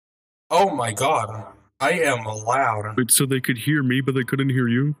Oh my god. I am loud. Wait, so they could hear me, but they couldn't hear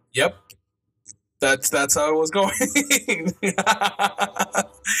you? Yep. That's how it was going.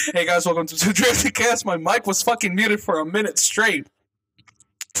 Hey guys, welcome to Drafty Cast. My mic was fucking muted for a minute straight.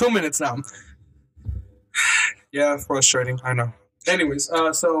 2 minutes now. Yeah, frustrating. I know. Anyways,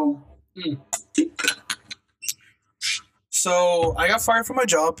 so I got fired from my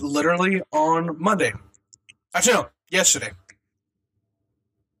job literally on Monday. Actually, no, yesterday.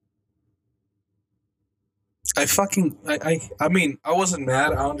 I mean, I wasn't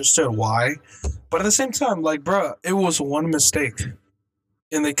mad. I understood why, but at the same time, like, bruh, it was one mistake,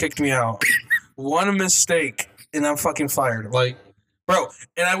 and they kicked me out. One mistake, and I'm fucking fired. Like, bro,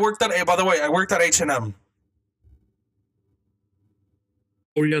 and I worked at. By the way, I worked at H&M.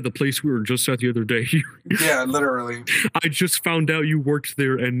 Oh yeah, the place we were just at the other day. Yeah, literally. I just found out you worked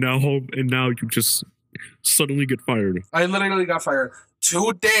there, and now you just suddenly get fired. I literally got fired.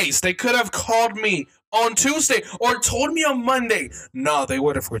 2 days. They could have called me on Tuesday or told me on Monday. No, they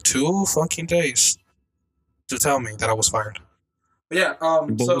waited for 2 fucking days to tell me that I was fired. But yeah.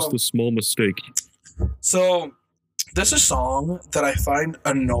 What was the small mistake? So this is a song that I find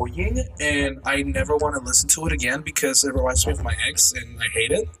annoying, and I never want to listen to it again because it reminds me of my ex, and I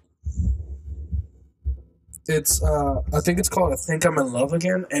hate it. It's I think it's called "I Think I'm in Love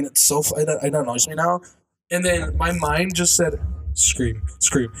Again," and it's so it annoys me now. And then my mind just said, "Scream,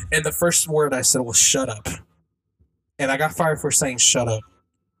 scream," and the first word I said was "Shut up," and I got fired for saying "Shut up."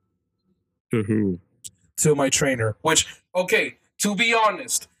 To who? To my trainer. Which, okay, to be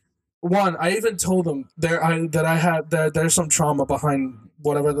honest, one, I even told them there's some trauma behind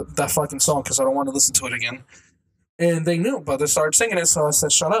whatever that fucking song because I don't want to listen to it again. And they knew, but they started singing it, so I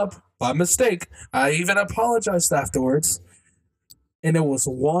said, "Shut up," by mistake. I even apologized afterwards. And it was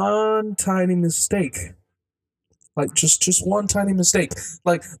one tiny mistake. Like, just one tiny mistake.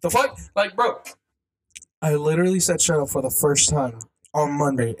 Like, the fuck? Like, bro, I literally said "shut up" for the first time on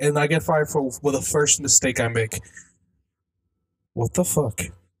Monday, and I get fired for the first mistake I make. What the fuck?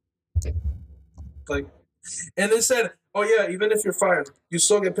 Like, and they said, "Oh yeah, even if you're fired, you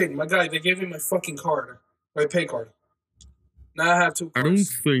still get paid." My guy, they gave me my fucking card, my pay card. Now I have 2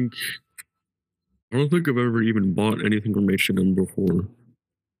 cards. I don't think I've ever even bought anything from H&M before.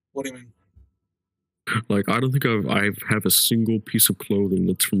 What do you mean? Like, I don't think I have a single piece of clothing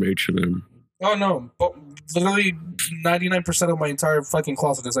that's from H&M. Oh no, but literally 99% of my entire fucking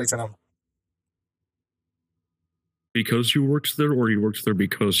closet is H&M. Because you worked there, or you worked there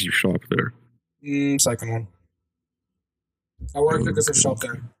because you shop there? Second one. I worked there because I shop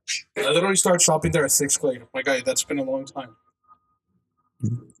there. I literally started shopping there at 6th grade. My guy, that's been a long time.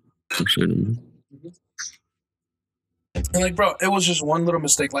 Mm-hmm. And like, bro, it was just one little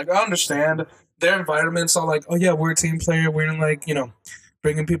mistake. Like, I understand their environments are like, "Oh yeah, we're a team player. We're like,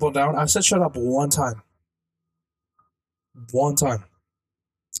 bringing people down." I said "shut up" one time. One time.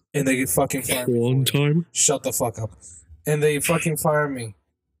 And they fucking fired me. One time? Shut the fuck up. And they fucking fired me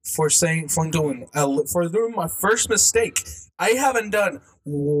for doing my first mistake. I haven't done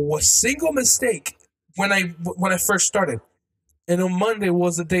a single mistake when I first started. And on Monday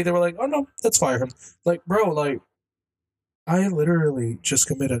was the day they were like, "Oh no, let's fire him." Like, bro, like, I literally just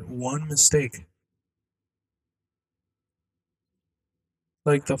committed one mistake.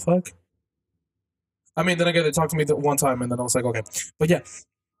 Like, the fuck? I mean, then again, they talked to me that one time, and then I was like, okay. But yeah,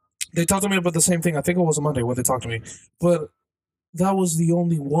 they talked to me about the same thing. I think it was a Monday when they talked to me. But that was the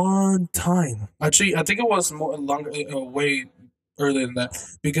only one time. Actually, I think it was way earlier than that.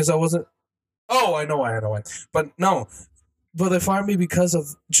 Because I wasn't... Oh, I know why. But no. But they fired me because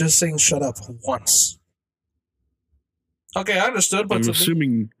of just saying "shut up" once. Okay, I understood, but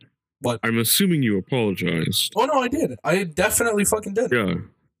I'm assuming you apologized. Oh no, I did. I definitely fucking did. Yeah.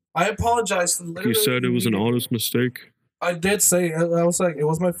 I apologized. You said it was an honest mistake? I did say, I was like, it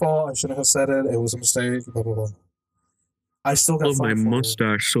was my fault. I shouldn't have said it. It was a mistake. Blah, blah, blah. I still got my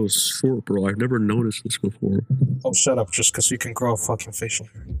mustache so short, bro. I've never noticed this before. Oh, shut up. Just because you can grow a fucking facial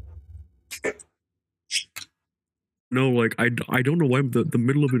hair. No, like, I don't know why the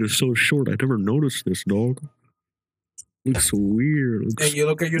middle of it is so short. I never noticed this, dog. Looks weird. And you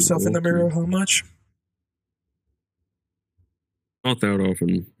look at yourself in the mirror how much? Not that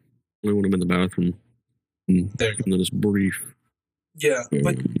often. Only when I'm in the bathroom. There you go. And then it's brief. Yeah,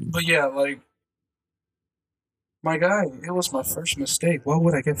 but yeah, like, my guy, it was my first mistake. Why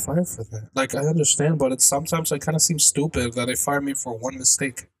would I get fired for that? Like, I understand, but sometimes I kind of seem stupid that they fired me for one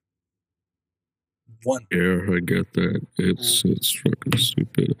mistake. One. Yeah, I get that. It's fucking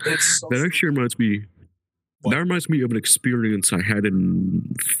stupid. That actually reminds me. That reminds me of an experience I had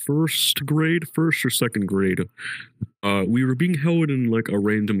in first or second grade. We were being held in like a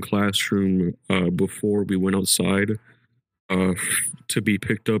random classroom before we went outside to be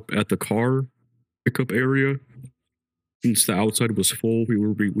picked up at the car pickup area. Since the outside was full, we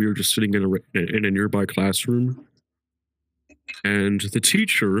were just sitting in a nearby classroom, and the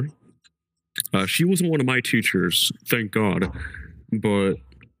teacher, she wasn't one of my teachers, thank God, but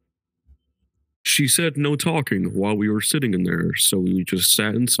she said no talking while we were sitting in there, so we just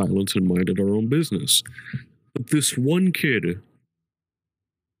sat in silence and minded our own business. But this one kid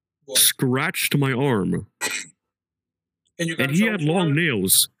scratched my arm, and he had long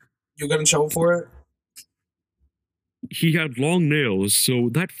nails. You got in trouble for it? He had long nails, so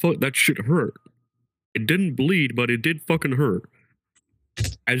that shit hurt. It didn't bleed, but it did fucking hurt,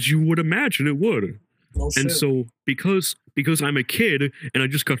 as you would imagine it would. No shit. And so because I'm a kid and I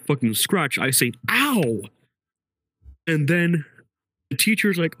just got fucking scratched, I say ow, and then the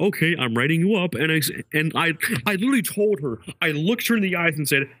teacher's like, "Okay, I'm writing you up," and I literally told her, I looked her in the eyes and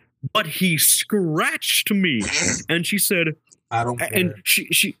said, "But he scratched me," and she said, "I don't care."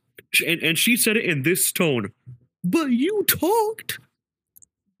 And she said it in this tone. "But you talked,"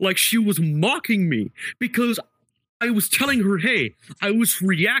 like she was mocking me because I was telling her, hey, I was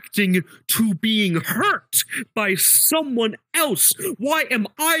reacting to being hurt by someone else. Why am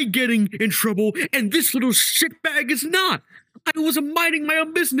I getting in trouble and this little shitbag is not? I was minding my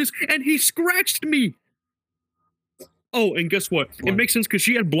own business and he scratched me. Oh, and guess what? It makes sense because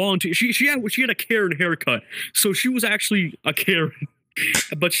she had blonde. She had a Karen haircut, so she was actually a Karen,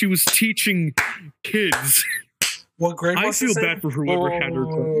 but she was teaching kids. What grade was I feel bad for whoever had her.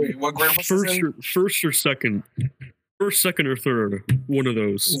 What grade was first or second? First, second, or third. One of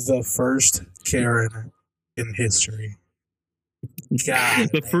those. The first Karen in history. God.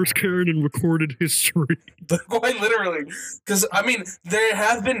 The first Karen in recorded history. Quite literally. Because, I mean, there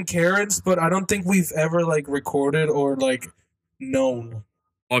have been Karens, but I don't think we've ever, like, recorded or, like, known.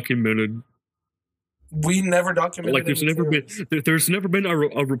 Documented. We never documented. Like, there's never been a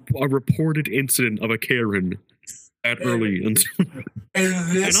reported incident of a Karen that early.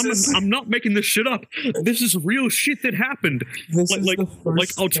 I'm not making this shit up. This is real shit that happened.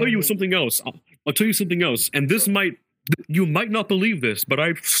 I'll tell you something else. I'll tell you something else. And you might not believe this, but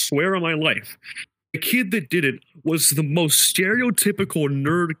I swear on my life. The kid that did it was the most stereotypical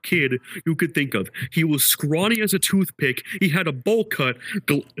nerd kid you could think of. He was scrawny as a toothpick. He had a bowl cut,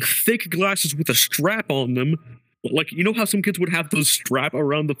 thick glasses with a strap on them. Like, you know how some kids would have those strap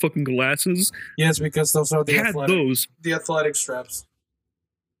around the fucking glasses? Yes, because those are the athletic straps.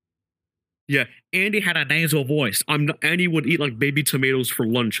 Yeah, and he had a nasal voice. And he would eat like baby tomatoes for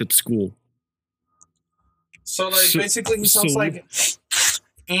lunch at school. So, like, basically, he sounds like.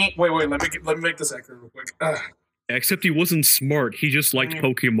 Wait, let me make this accurate real quick. Except he wasn't smart. He just liked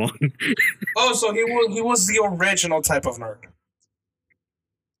Pokemon. Oh, so he was the original type of nerd.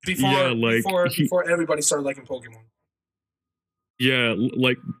 Before everybody started liking Pokemon. Yeah,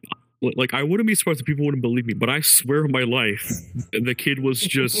 like I wouldn't be surprised if people wouldn't believe me, but I swear on my life, the kid was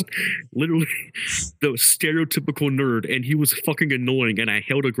just literally the stereotypical nerd, and he was fucking annoying, and I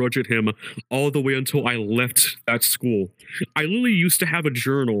held a grudge at him all the way until I left that school. I literally used to have a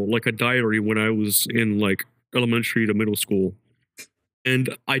journal, like a diary, when I was in like elementary to middle school.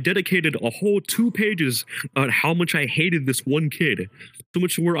 And I dedicated a whole 2 pages on how much I hated this one kid. So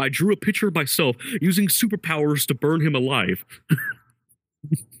much where I drew a picture of myself using superpowers to burn him alive.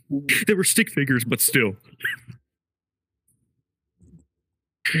 They were stick figures, but still.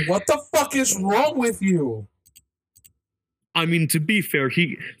 What the fuck is wrong with you? I mean, to be fair,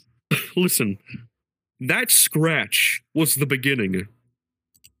 listen, that scratch was the beginning.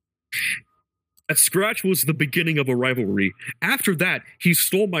 That scratch was the beginning of a rivalry. After that, he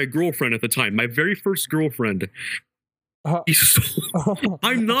stole my girlfriend at the time, my very first girlfriend.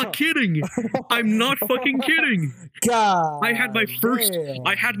 I'm not kidding. I'm not fucking kidding. God, I had my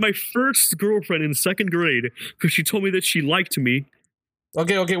first girlfriend in second grade because she told me that she liked me.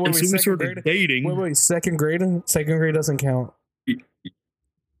 Okay, wait, and so we started dating. Wait, second grade? Second grade doesn't count.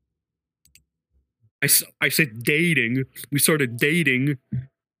 I said dating. We started dating.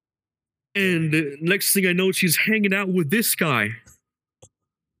 And next thing I know, she's hanging out with this guy.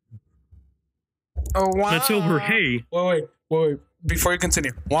 Oh, wow. And I tell her, hey. Wait. Before you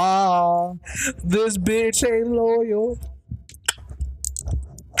continue. Wow. This bitch ain't loyal.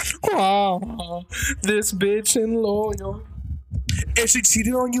 Wow. This bitch ain't loyal. And she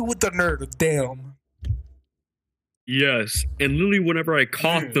cheated on you with the nerd. Damn. Yes. And literally whenever I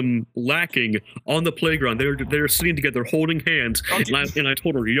caught them lacking on the playground, they were sitting together holding hands. Okay. And I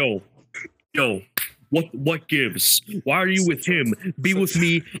told her, yo, What gives? Why are you with him? Be with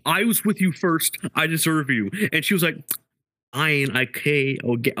me. I was with you first. I deserve you. And she was like, fine, okay,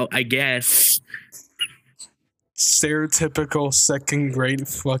 I guess. Stereotypical second grade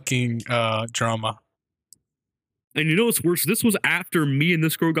fucking drama. And you know what's worse? This was after me and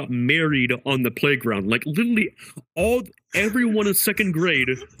this girl got married on the playground. Like literally everyone in second grade,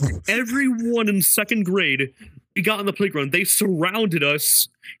 we got on the playground. They surrounded us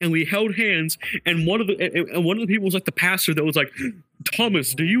and we held hands. And one of the people was like the pastor that was like,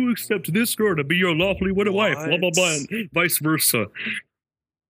 Thomas, do you accept this girl to be your lawfully wedded wife? Blah blah blah, and vice versa.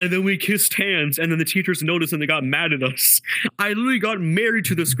 And then we kissed hands, and then the teachers noticed and they got mad at us. I literally got married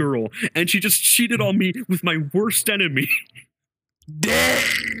to this girl, and she just cheated on me with my worst enemy.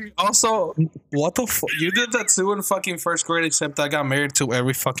 Dang! Also, what the fuck? You did that too in fucking first grade, except I got married to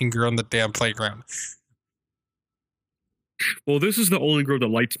every fucking girl in the damn playground. Well, this is the only girl that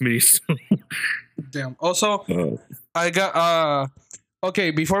liked me, so. Damn. Also, I got,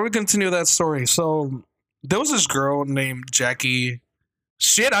 okay, before we continue that story, so there was this girl named Jackie.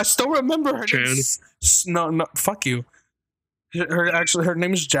 Shit, I still remember her name. No, fuck you. Her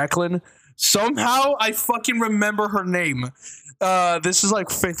name is Jacqueline. Somehow I fucking remember her name. This is like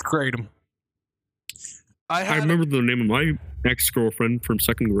 5th grade. I remember the name of my ex-girlfriend from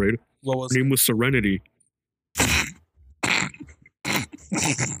 2nd grade. What was her name? Was Serenity.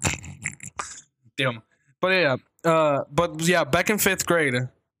 Damn. But yeah, back in 5th grade,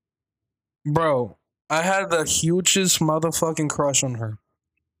 bro, I had the hugest motherfucking crush on her.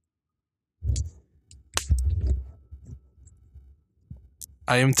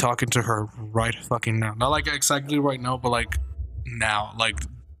 I am talking to her right fucking now. Not like exactly right now, but like now.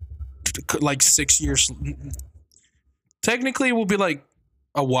 Like 6 years. Technically, it will be like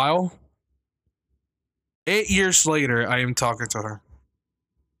a while. 8 years later, I am talking to her.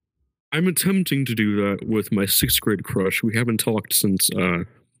 I'm attempting to do that with my 6th grade crush. We haven't talked since I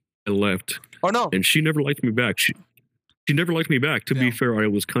left. Oh, no. And she never liked me back. She never liked me back. To be fair, I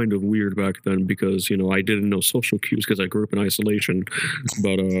was kind of weird back then because, you know, I didn't know social cues because I grew up in isolation.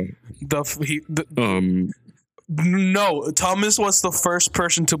 But, no, Thomas was the first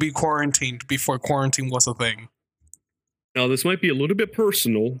person to be quarantined before quarantine was a thing. Now, this might be a little bit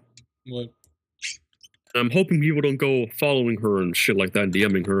personal. What? I'm hoping people don't go following her and shit like that and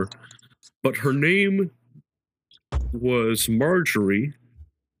DMing her. But her name was Marjorie.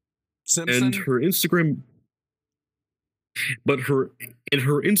 Simpson? And her Instagram... But her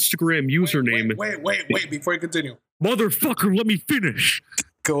Instagram username... Wait, before you continue. Motherfucker, let me finish!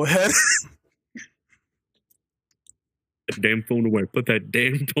 Go ahead. That damn phone away. Put that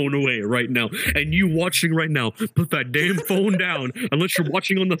damn phone away right now. And you watching right now, put that damn phone down. Unless you're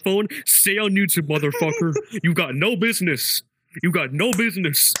watching on the phone, stay on YouTube, motherfucker. You got no business. You got no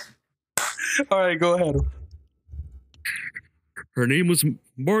business. Alright, go ahead. Her name was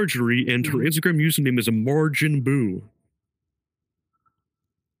Marjorie, and her Instagram username is Margin Boo.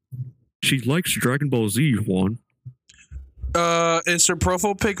 She likes Dragon Ball Z, Juan. Is her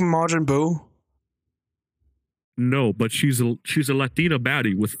profile pic Margin Boo? No, but she's a Latina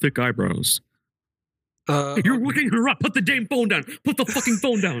baddie with thick eyebrows. You're looking her up. Put the damn phone down. Put the fucking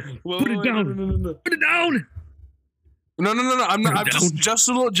phone down. Put it down. No. Put it down. No. I'm not. I'm just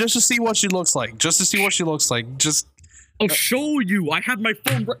to see what she looks like. Just to see what she looks like. Just. I'll show you. I have my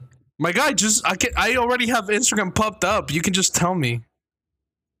phone. My guy, I already have Instagram popped up. You can just tell me.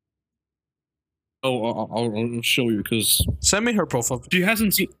 Oh, I'll show you because send me her profile. She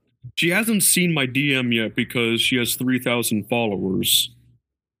hasn't seen my DM yet because she has 3,000 followers.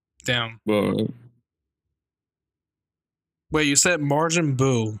 Damn. But wait, you said Margin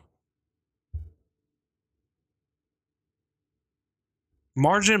Boo.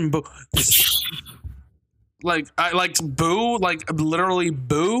 Margin Boo. Like I like Boo, like literally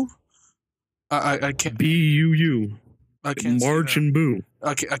Boo. I can't. BUU. I can't. Margin Boo.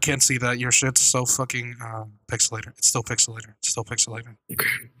 I can't see that. Your shit's so fucking pixelated. It's still pixelated. Okay.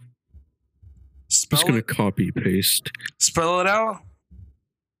 Just gonna copy paste. Spell it out.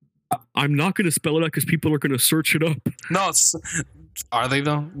 I'm not gonna spell it out because people are gonna search it up. No, are they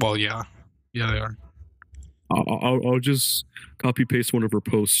though? Well, yeah, they are. I'll just copy paste one of her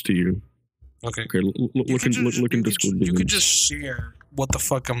posts to you. Okay. Look in Discord. You could just share what the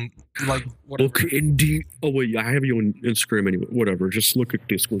fuck I'm like. Whatever. Okay, indeed. Oh wait, I have you on Instagram anyway. Whatever. Just look at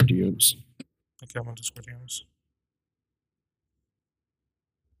Discord DMs. Okay, I'm on Discord DMs.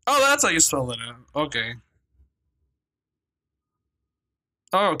 Oh, that's how you spell it out. Okay.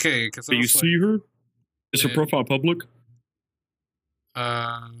 Oh, okay. Do you see her? Is her profile public?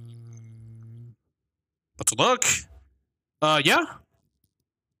 Let's look. Yeah.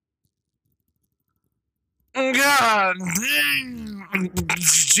 God damn.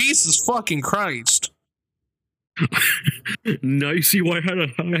 Jesus fucking Christ. Now you see why I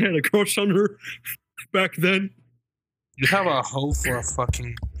had a crush on her back then. You have a hoe for a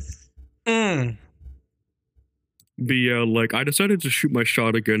fucking. Mm. But yeah, like I decided to shoot my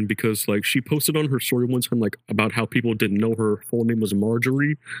shot again because like she posted on her story one time like about how people didn't know her full name was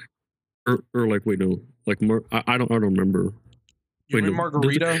Marjorie, or like wait no, like I don't remember. You mean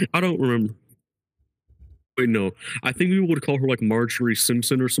Margarita? I don't remember. Wait no, I think we would call her like Marjorie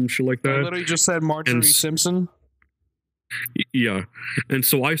Simpson or some shit like I that. literally just said Marjorie Simpson. Yeah, and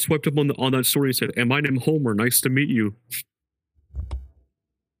so I swiped up on that story and said, "Am I named Homer? Nice to meet you."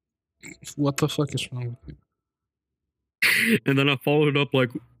 What the fuck is wrong with you? And then I followed it up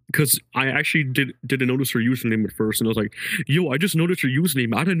like because I actually didn't notice her username at first, and I was like, "Yo, I just noticed your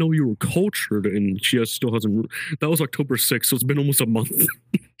username. I didn't know you were cultured." And she still hasn't. That was October 6th, so it's been almost a month.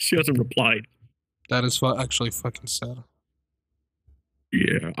 She hasn't replied. That is actually fucking sad.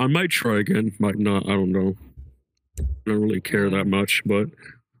 Yeah, I might try again. Might not. I don't know. I don't really care that much, but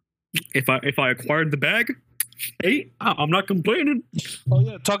if I acquired the bag, hey, I'm not complaining. Oh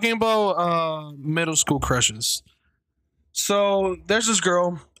yeah, talking about middle school crushes. So there's this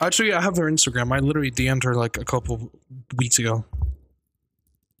girl. Actually, I have her Instagram. I literally DM'd her like a couple weeks ago.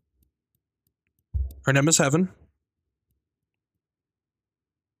 Her name is Heaven.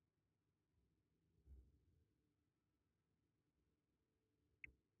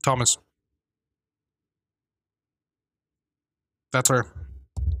 Thomas. That's her.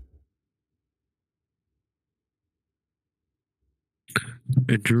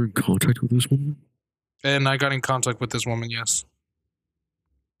 And you're in contact with this woman? And I got in contact with this woman, yes.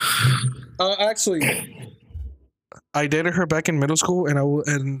 Actually, I dated her back in middle school,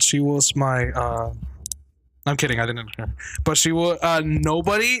 and she was my. I'm kidding, I didn't know her, but she was.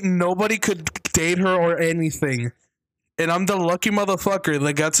 Nobody could date her or anything, and I'm the lucky motherfucker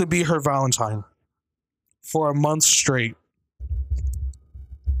that got to be her Valentine for a month straight.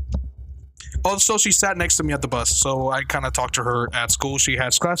 Also, she sat next to me at the bus, so I kind of talked to her at school. She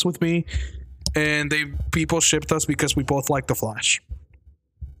has class with me, and people shipped us because we both like The Flash.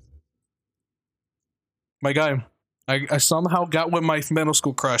 My guy, I somehow got with my middle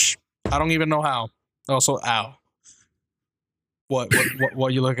school crush. I don't even know how. Also, ow. What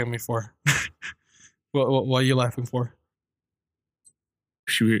are you looking at me for? What are you laughing for?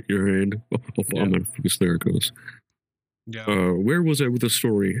 You hit your hand. Oh, yeah. I'm focus. There it goes. Yeah. Where was I with the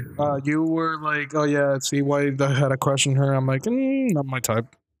story? You were like, oh yeah, see why I had a crush on her. I'm like, not my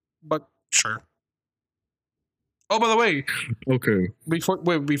type, but sure. Oh, by the way. Okay.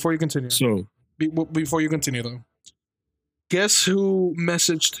 Before you continue. So. Before you continue though, guess who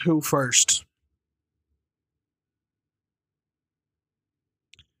messaged who first?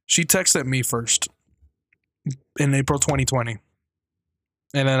 She texted me first in April 2020,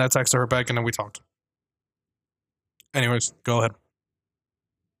 and then I texted her back, and then we talked. Anyways, go ahead.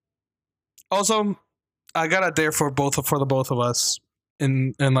 Also, I got a dare for the both of us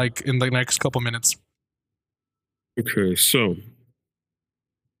in the next couple minutes. Okay, so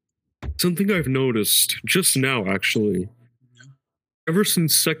something I've noticed just now, actually, ever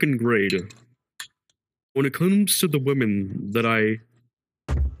since second grade, when it comes to the women that I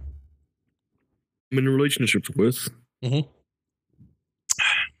am in relationships with,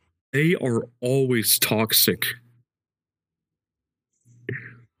 they are always toxic.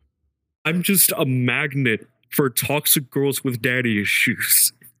 I'm just a magnet for toxic girls with daddy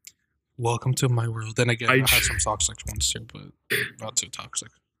issues. Welcome to my world. Then again, I had some toxic ones too, but not too toxic.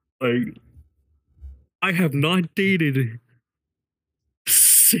 Like, I have not dated a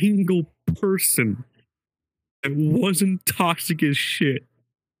single person that wasn't toxic as shit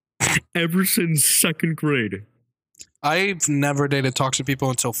ever since second grade. I've never dated toxic people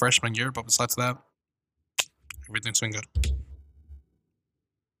until freshman year, but besides that, everything's been good.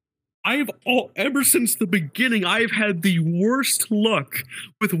 Ever since the beginning, I've had the worst luck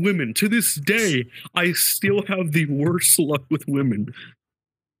with women. To this day, I still have the worst luck with women.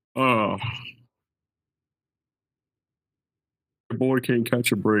 Your boy can't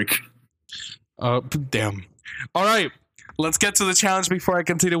catch a break. Damn. All right, let's get to the challenge before I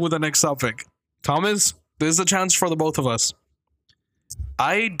continue with the next topic. Thomas, this is a challenge for the both of us.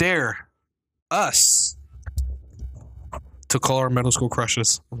 I dare us to call our middle school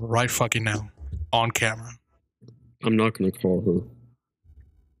crushes right fucking now on camera. I'm not gonna call her.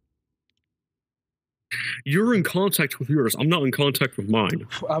 You're in contact with yours. I'm not in contact with mine.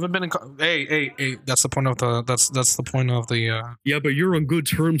 I haven't been in. Hey. That's the point of the. That's the point of the. Yeah, but you're on good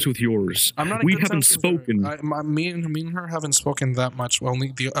terms with yours. I'm not. In We good haven't terms with her. spoken. Me and her haven't spoken that much.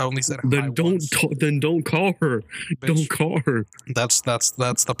 Only said hi Then don't. once. Then don't call her. Bitch. Don't call her. That's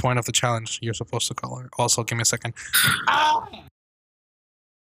the point of the challenge. You're supposed to call her. Also, give me a second. Ow!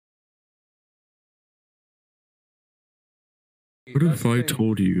 What if I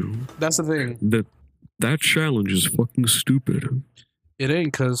told you That's the thing. that challenge is fucking stupid? It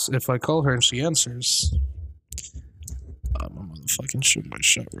ain't, because if I call her and she answers, I'm gonna motherfucking shoot my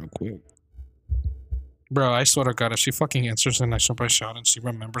shot real quick. Bro, I swear to God, if she fucking answers and I shoot my shot and she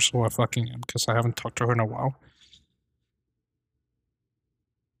remembers who I fucking am, because I haven't talked to her in a while.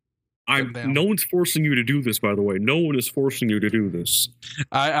 No one's forcing you to do this, by the way. No one is forcing you to do this.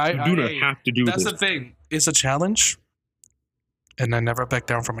 You do not have to do this. That's the thing. It's a challenge, and I never back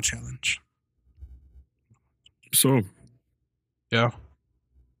down from a challenge. So. Yeah.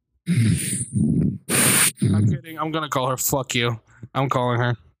 I'm kidding. I'm gonna call her. Fuck you. I'm calling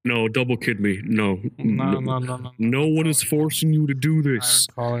her. No, double kid me. No. No. No one is forcing you to do this.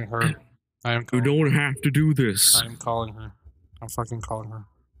 I'm calling her. You don't have to do this. I'm calling her. I'm fucking calling her.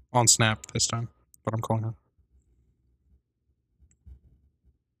 On Snap this time, but I'm calling her.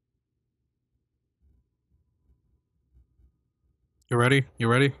 You ready? You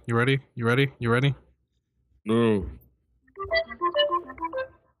ready? You ready? You ready? You ready? No.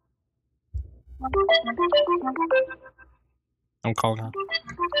 I'm calling her.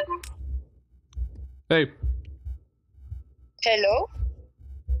 Hey. Hello?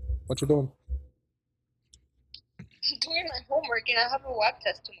 What you doing? Doing my homework and I have a web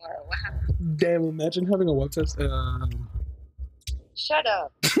test tomorrow. What happened? Damn, imagine having a web test. Shut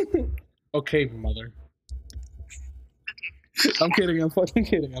up. Okay, mother. Okay. I'm kidding. I'm fucking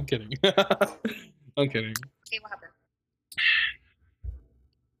kidding. I'm kidding. I'm kidding. Okay, what happened?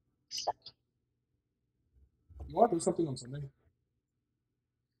 You want to do something on Sunday?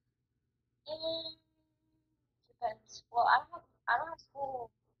 Depends. Well, I don't have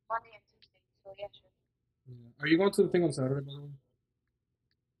school Monday and Tuesday, so yeah, sure. Yeah. Are you going to the thing on Saturday, by the way?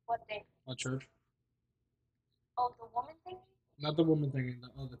 What day? At church? Oh, the woman thing? Not the woman thing, the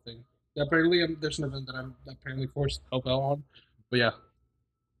other thing. Yeah, apparently there's an event that I'm apparently forced to help out on. But yeah.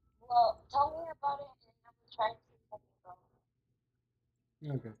 Well, tell me about it and I'm trying to help you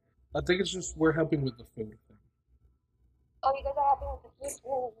go. Okay. I think it's just we're helping with the food thing. Oh, you guys are helping with the food?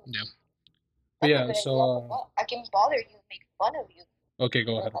 Ooh. Yeah. That's Yeah, a good so idea. I can bother you and make fun of you. Okay,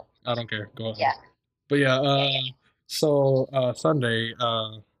 go ahead. I don't care. Go ahead. Yeah. But yeah, so Sunday,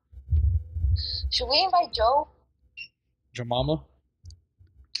 should we invite Joe? your mama?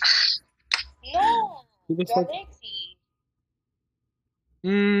 No. Who the fuck? Alexi.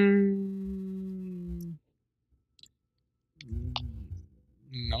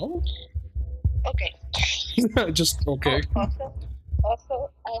 No. Okay. Just okay. Also,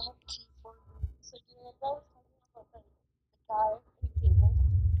 I have tea for you. So you know that was talking about the guy in the table?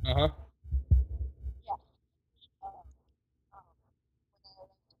 Uh-huh.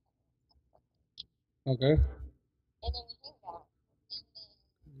 Yeah. Okay. And then we hang out.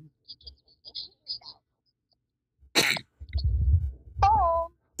 And then he gets me and he made out. Oh.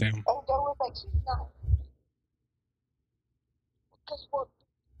 Damn. And Joe was like, he's not. Because what?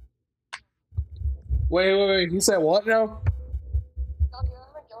 Wait. He said what now? No, do you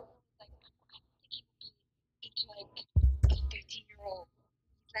remember Joe was like, I think he would be into like a 13-year-old,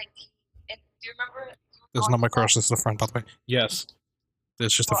 19. And do you remember? This is not my crush. This is a friend, by the way. Yes.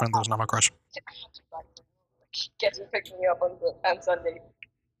 It's just a friend. That's not my crush. Guess who picked me up on Sunday?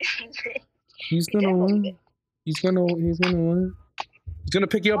 He's gonna what? He's gonna what? He's gonna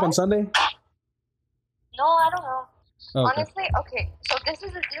pick you up on Sunday? No, I don't know. Okay. Honestly, okay. So this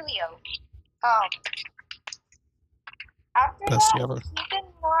is a dealio. After Best that, ever. he did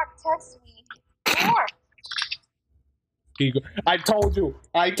not text me anymore. I told you.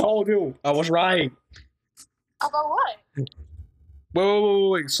 I was right. About what?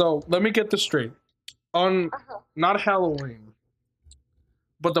 Wait. So let me get this straight. On not Halloween,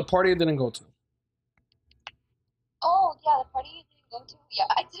 but the party I didn't go to. Oh yeah, the party you didn't go to. Yeah,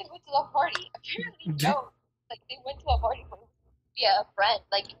 I did go to the party. Apparently, no. Like they went to a party for a friend.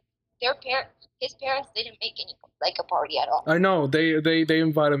 Like his parents didn't make any like a party at all. I know they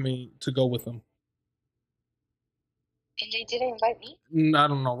invited me to go with them. And they didn't invite me. I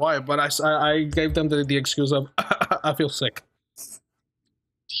don't know why, but I gave them the excuse of I feel sick.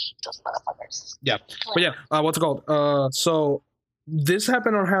 Those motherfuckers. Yeah, but yeah, what's it called? So this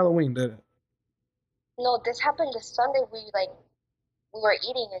happened on Halloween, did it? No, this happened the Sunday we like we were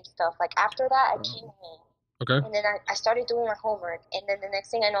eating and stuff. Like after that, I came home. Okay. And then I started doing my homework, and then the next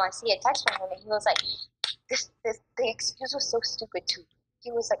thing I know, I see a text from him, and he was like, the excuse was so stupid too.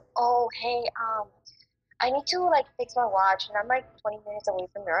 He was like, oh, hey, I need to like fix my watch, and I'm like 20 minutes away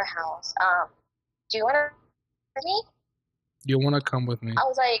from your house. Do you wanna with me? You want to come with me? I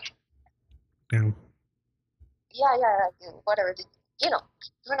was like, Damn. yeah, whatever. You know,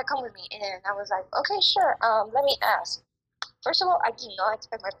 you wanna come with me? And then I was like, okay, sure. Let me ask. First of all, I did not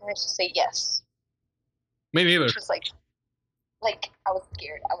expect my parents to say yes. Me neither. Which was like I was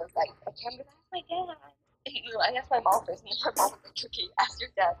scared. I was like, okay, I'm gonna ask my dad. And, you know, I asked my mom first, and then my mom was like, okay, ask your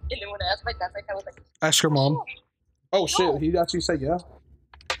dad. And then when I asked my dad, I was like, Ask your mom. oh, Oh shit! He actually said yeah.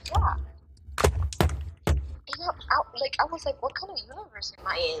 yeah. And I was like, what kind of universe am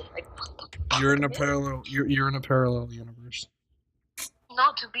I in? Like, what the fuck You're in a is this? parallel. You're in a parallel universe.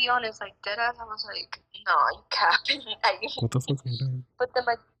 No, to be honest, like deadass, I was like, nah, you capping. What the fuck are you doing? But then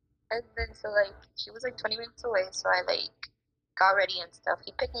and then so like she was like 20 minutes away, so I like got ready and stuff.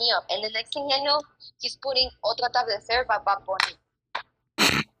 He picked me up, and the next thing I know, he's putting Otra Atardecer by Bad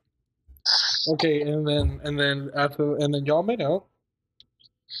Bunny. Okay, and then y'all made out.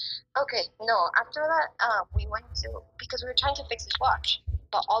 Okay, no, after that, we went to, because we were trying to fix his watch,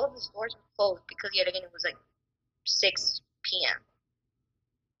 but all of the stores were closed because yet again it was like 6 p.m.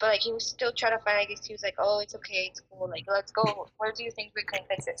 But like he was still trying to find like excuse, like, oh, it's okay, it's cool, like let's go. Where do you think we can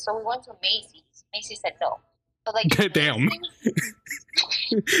fix it? So we went to Macy's. Macy's said no. But like Damn. Macy's,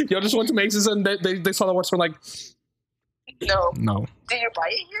 Y'all just went to Macy's and they saw the watch for like no. no. Did you buy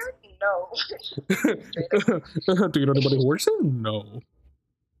it here? No. Do you know anybody who works there? No.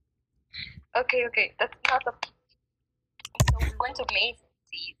 Okay, that's not the. So we went to Macy's.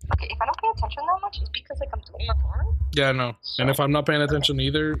 Okay, if I don't pay attention that much, it's because like I'm doing my homework. Yeah, no. And if I'm not paying attention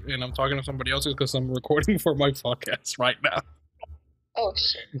either, and I'm talking to somebody else, it's because I'm recording for my podcast right now. Oh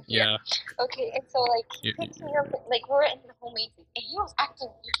shit. Yeah. Okay, and so like he Yeah, picks me up, like we're in the whole Macy's, and he was acting.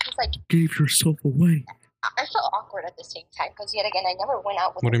 He was like, Gave yourself away. I felt awkward at the same time because yet again I never went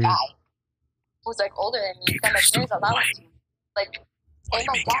out with What do a you mean? guy who's like older than me Give that my yourself parents allowed away. me to. Like, and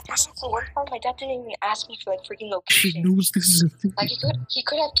my dad. So one time my dad didn't even ask me for like freaking She location. knows this is a thing. Like he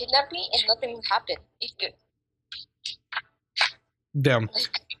could have kidnapped me and nothing would happen. He could, Damn. like,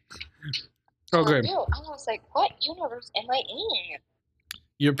 Okay. for real. I was like, what universe am I in?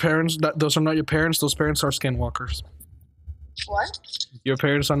 Your parents, those are not your parents. Those parents are skinwalkers. What? Your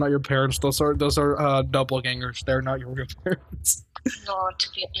parents are not your parents. Those are doppelgangers. They're not your real parents. No, to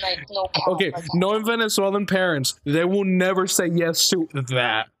be like no. cap, Okay, like, knowing Venezuelan parents, they will never say yes to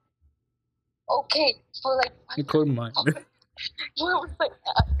that. Okay, but like. Including mine. Well, it was like,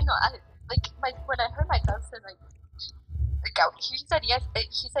 you know, when I heard my dad say he said yes,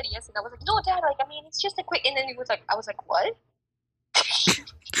 and I was like, no, Dad, like, I mean, it's just a quick, and then he was like, I was like, what?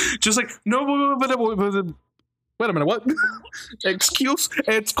 Just like no, but wait a minute, what? excuse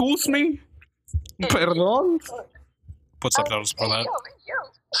me, perdón. Put subtitles for that. Yo.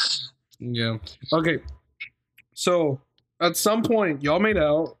 Yeah. Okay. So at some point, y'all made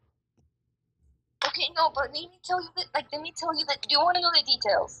out. Okay, no, but let me tell you that. Do you want to know the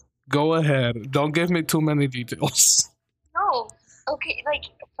details? Go ahead. Don't give me too many details. No. Okay, like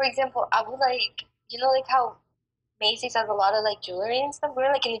for example, I would like, you know, like how Macy's has a lot of like jewelry and stuff.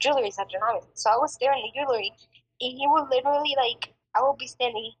 We're like in the jewelry section, obviously. So I was there in the jewelry, and he would literally like, I would be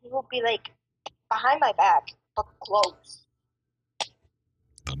standing, he would be like behind my back, but close.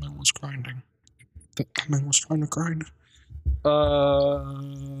 That man was grinding. That man was trying to grind.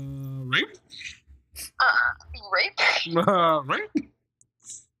 Rape? Rape? Rape?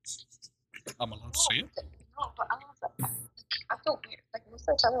 I'm allowed to say it. No, but I was like, I feel weird. Like most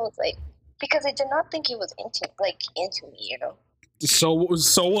of the time, I was like, because I did not think he was into me, you know. So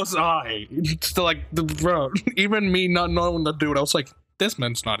was I. Still like, bro, even me not knowing the dude, I was like, this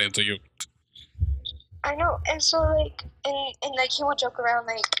man's not into you. I know, and so like, and like he would joke around,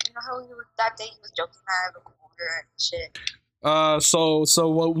 like, you know how he was that day he was joking that I have a quarter and shit. So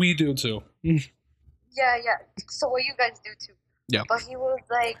what we do too. Yeah. So what you guys do too. Yeah. But he was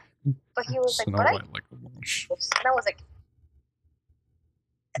like, but Snow what? White like a wash. And I was like,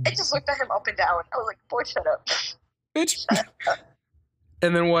 I just looked at him up and down. I was like, boy, shut up. Bitch.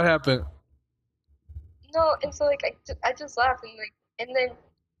 And then what happened? No, and so like I just laughed and then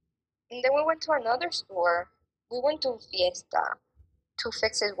we went to another store. We went to Fiesta to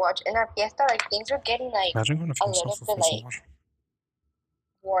fix his watch, and at Fiesta like things were getting like Imagine going to a little bit like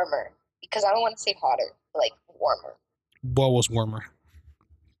warmer, because I don't want to say hotter, but like warmer. What was warmer?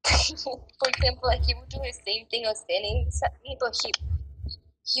 For example, like he would do the same thing of standing beside me, but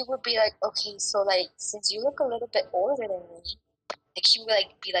he would be like, okay, so like since you look a little bit older than me, Like she would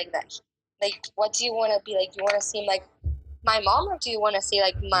like be like that. Like, what do you want to be like? Do you want to seem like my mom, or do you want to see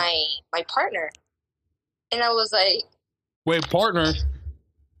like my partner? And I was like, Wait, partner?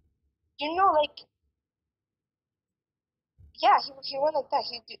 like, yeah, he went like that.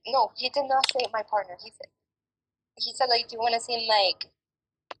 No, he did not say my partner. He said like, do you want to seem like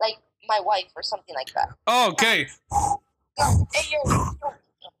my wife or something like that? Oh, okay. No, hey, yo.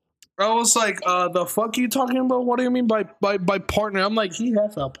 I was like, the fuck you talking about? What do you mean by partner? I'm like, he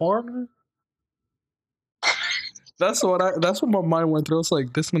has a partner? That's what my mind went through. I was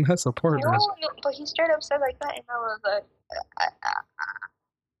like, this man has a partner. No, but he straight up said like that, and I was like,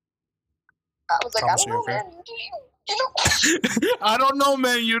 I don't know, man. You do you. You know? I don't know,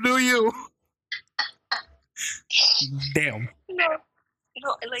 man. You do you. Damn. No,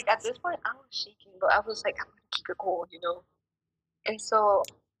 like at this point, I was shaking, but I was like, I'm gonna keep it cool, And so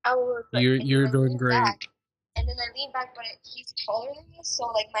I was like, you're doing great. And then I leaned back, but he's taller than me, so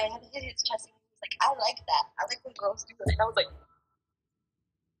like my head hit his chest, and he was like, I like that. I like when girls do that. And I was like,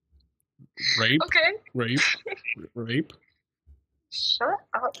 rape? Okay. Rape? Shut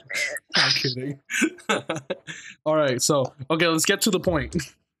up, man. I'm kidding. All right, so okay, let's get to the point.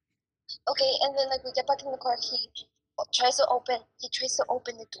 Okay, and then like we get back in the car, he tries to open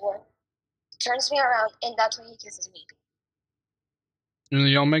the door, turns me around, and that's when he kisses me. And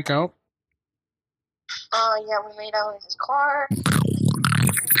y'all make out? Yeah, we made out in his car.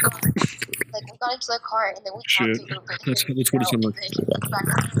 Like we got into the car, and then we talked a little bit. That's what it sounded like.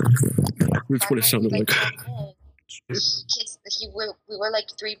 That's what it sounded like. We were like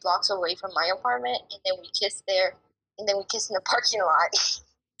 3 blocks away from my apartment, and then we kissed there, and then we kissed in the parking lot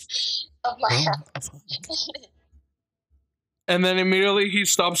of my house. And then immediately he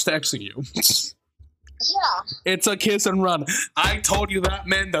stops texting you. Yeah. It's a kiss and run. I told you that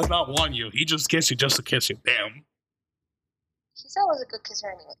man does not want you. He just kissed you just to kiss you. Damn. He said I was a good kisser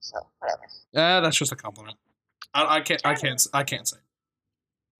anyway, so whatever. That's just a compliment. I can't say.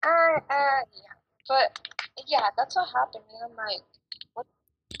 Yeah. But yeah, that's what happened. And I'm like, what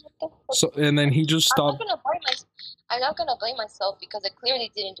the fuck? So and then he just stopped. I'm not gonna blame myself because I clearly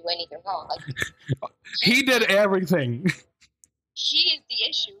didn't do anything wrong. Like he did everything. He is the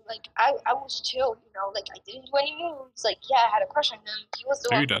issue. Like I was chill, like I didn't do any moves. Like yeah, I had a crush on him. He was the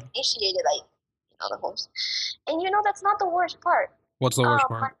one who initiated, like the whole. And that's not the worst part. What's the worst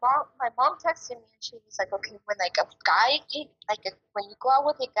part? My mom texted me and she was like, okay, when like a guy, when you go out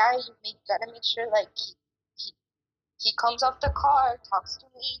with a guy, you gotta make sure like he comes off the car, talks to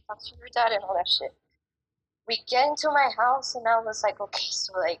me, talks to your dad, and all that shit. We get into my house and I was like, okay,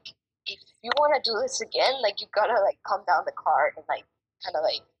 so like if you want to do this again, like you gotta like come down the car and like kind of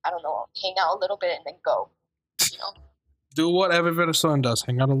like I don't know, hang out a little bit and then go, Do what every Venezuelan does: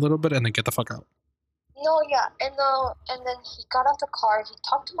 hang out a little bit and then get the fuck out. No, yeah, and then he got out the car. He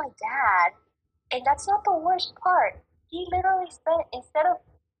talked to my dad, and that's not the worst part. He literally spent instead of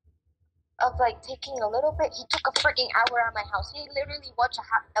like taking a little bit, he took a freaking hour at my house. He literally watched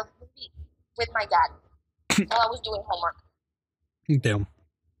a movie with my dad while I was doing homework. Damn.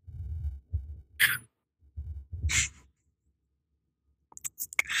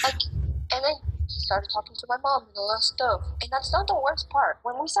 And then he started talking to my mom and all that stuff. And that's not the worst part.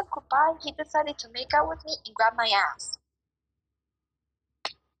 When we said goodbye, he decided to make out with me and grab my ass.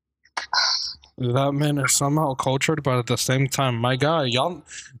 That man is somehow cultured, but at the same time, my guy, y'all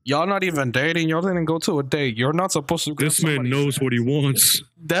not even dating. Y'all didn't go to a date. You're not supposed to. This man knows what he wants.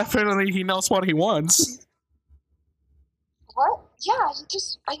 Definitely, he knows what he wants. What? Yeah,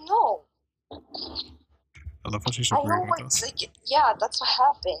 I know. I love how she's agreeing with us. Yeah, that's what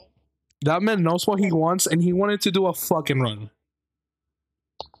happened. That man knows what he wants, and he wanted to do a fucking run.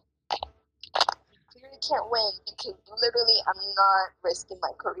 I clearly can't win because literally I'm not risking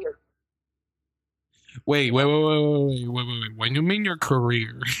my career. Wait. When you mean your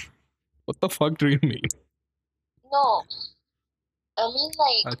career, what the fuck do you mean? No. I mean,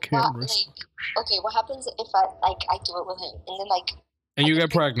 like, I can't risk. Okay, what happens if I do it with him, and then, and you get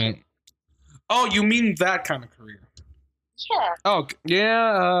pregnant? Oh, you mean that kind of career? Yeah. Oh,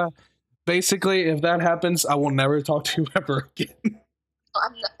 yeah. Basically, if that happens, I will never talk to you ever again.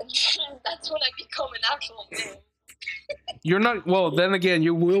 I'm not. That's when I become an actual man. You're not. Well, then again,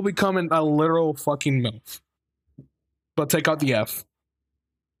 you will become a literal fucking MILF. But take out the F.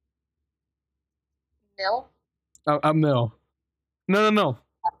 No. A MIL. No.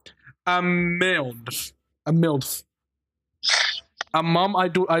 A MILF. A MILF. A mom. I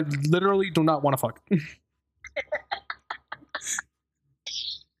literally do not want to fuck.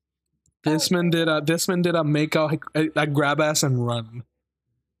 This man did a make out, a grab ass and run.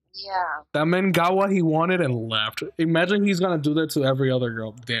 Yeah. That man got what he wanted and left. Imagine he's gonna do that to every other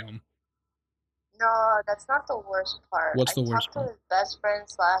girl. Damn. No, that's not the worst part. What's the I worst talked part? to his best friend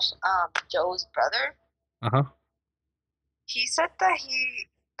slash Joe's brother. Uh-huh. He said that he's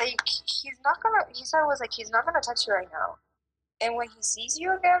not gonna. He said it was like he's not gonna text you right now, and when he sees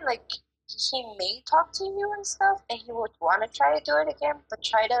you again, like he may talk to you and stuff, and he would want to try to do it again, but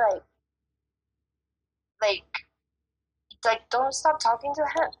try to like don't stop talking to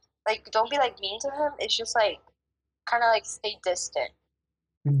him. Like don't be like mean to him. It's just like kind of like stay distant.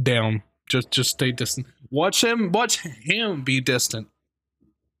 Damn. Just stay distant. Watch him be distant.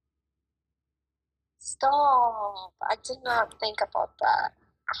 Stop. I did not think about that.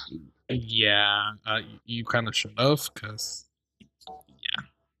 Yeah, you kind of should have, because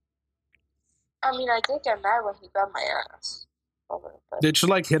I mean, I did get mad when he grabbed my ass. But did you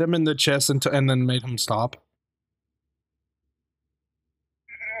like hit him in the chest and then made him stop?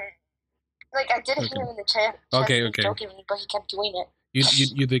 like I did hit him in the chest. Okay, he was okay. joking me, but he kept doing it. You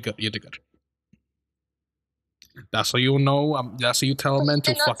did good. You did good. That's how you know. That's how you tell a But man he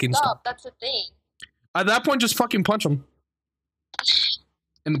to did not fucking stop. That's the thing. At that point, just fucking punch him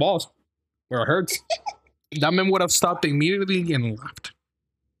in the balls where it hurts. That man would have stopped immediately and left.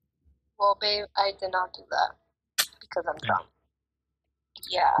 Well, babe, I did not do that because I'm drunk.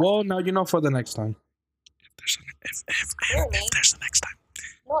 Yeah. Well, now you know for the next time. Really? If there's a next time.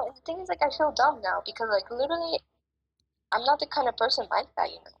 No, the thing is, like, I feel dumb now because, like, literally, I'm not the kind of person like that,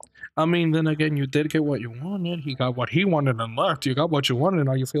 you know. I mean, then again, you did get what you wanted. He got what he wanted and left. You got what you wanted, and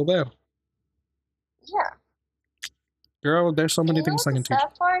now you feel bad. Yeah. Girl, there's so And many you know things I what can the teach.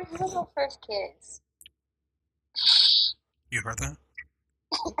 sad part? He was my first kiss. You heard that?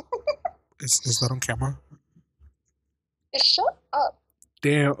 Is that on camera? Shut up.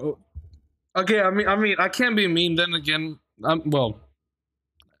 Damn. Okay, I mean, I can't be mean. Then again, well,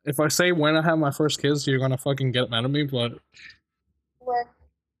 if I say when I have my first kiss, you're gonna fucking get mad at me. But When?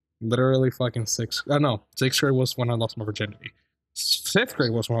 literally, fucking sixth grade was when I lost my virginity. 5th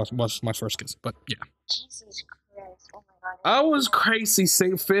grade was when was my first kiss. But yeah, Jesus Christ. Oh my God. I was crazy.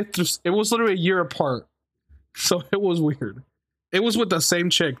 Same 5th. It was literally a year apart, so it was weird. It was with the same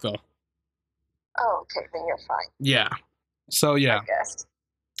chick though. Oh, okay, then you're fine. Yeah. So yeah. I guess.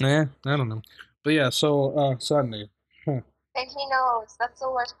 Yeah, I don't know. But yeah, so Sunday. And he knows. That's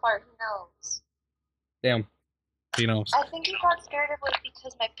the worst part. He knows. Damn. He knows. I think he got scared of it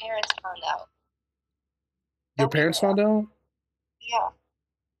because my parents found out. Your parents found out? Yeah.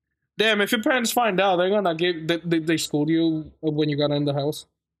 Damn, if your parents find out, they're gonna they schooled you when you got in the house?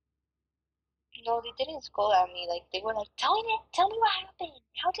 No, they didn't scold at me. Like, they were like, tell me what happened.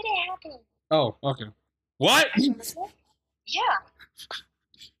 How did it happen? Oh, okay. What? Yeah.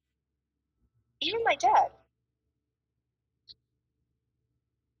 Even my dad.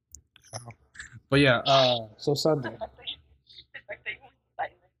 But yeah, so Sunday.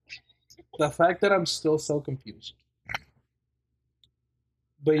 The fact that I'm still so confused.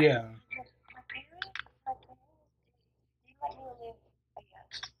 But yeah. My parents, they let me live, I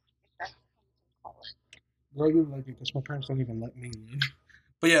guess. If that's how you call it. Girl, you're lucky because my parents don't even let me in.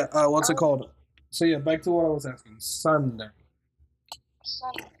 But yeah, what's it called? So yeah, back to what I was asking. Sunday.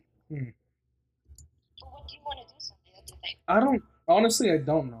 Sunday. Hmm. So what do you want to do Sunday? That's the thing. I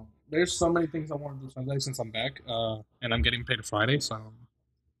don't know. There's so many things I want to do Sunday since I'm back, and I'm getting paid Friday, so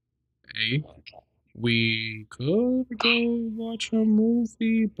hey, Okay. we could go watch a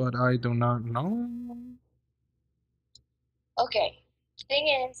movie, but I do not know. Okay.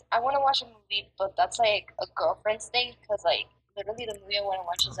 Thing is, I want to watch a movie, but that's like a girlfriend's thing, because like literally the movie I want to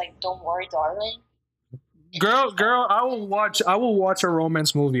watch is like Don't Worry, Darling. Girl, I will watch a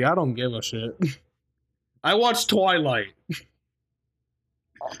romance movie. I don't give a shit. I watched Twilight. Okay.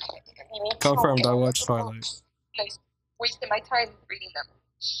 You need to Confirmed, know I watched all the Twilight. books. Like, wasted my time reading them.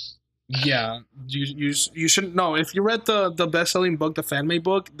 Yeah, you shouldn't know. If you read the best-selling book, the fan-made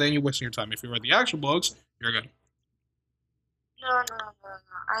book, then you're wasting your time. If you read the actual books, you're good. No.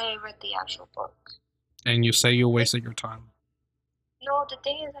 I read the actual book. And you say you wasted your time. No, the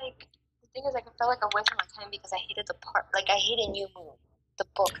thing is, I felt like I wasted my time because I hated the part. Like, I hated New Moon, the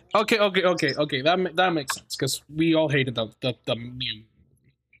book. Okay. That makes sense because we all hated the meme.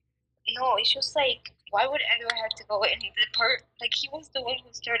 No, it's just like, why would Edward have to go in the part? Like, he was the one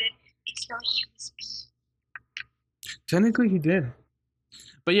who started. It's not you, it's me. Technically, he did.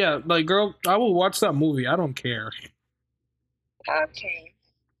 But yeah, like, girl, I will watch that movie. I don't care. Okay.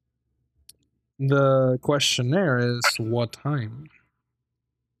 The questionnaire is what time?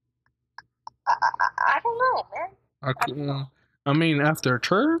 I don't know, man. I mean, after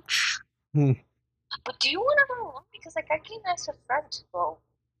church? But do you want to go along? Because, like, I can ask a friend to go.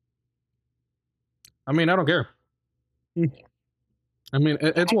 I mean, I don't care. I mean,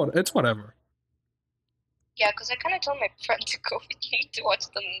 it's whatever. Yeah, because I kind of told my friend to go with me to watch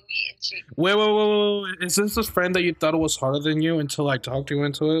the movie, and she. Wait. Is this friend that you thought was harder than you until I talked you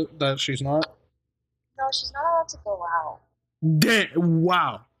into it that she's not? No, she's not allowed to go out. Damn!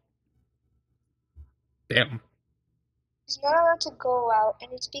 Wow. Damn. She's not allowed to go out,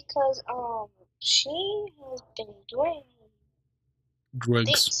 and it's because she has been doing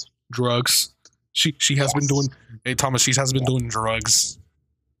things. Drugs. She has been doing. Hey Thomas, she has been doing drugs.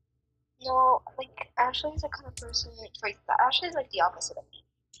 No, like Ashley's the kind of person. Ashley's like the opposite of me.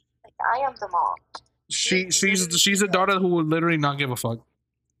 Like I am the mom. She's a daughter who would literally not give a fuck.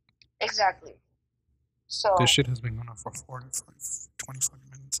 Exactly. So this shit has been going on for 25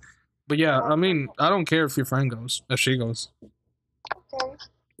 minutes. But yeah, I mean, I don't care if your friend goes, if she goes. okay.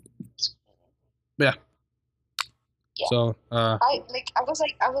 Yeah. Yeah. So I was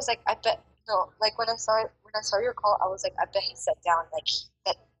like, I bet no. Like when I saw your call, I was like, I bet he sat down. Like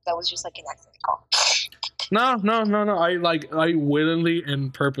that was just like an accident call. No. I willingly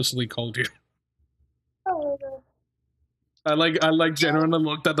and purposely called you. Oh, I genuinely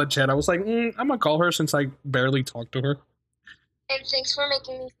looked at the chat. I was like, I'm gonna call her since I barely talked to her. and thanks for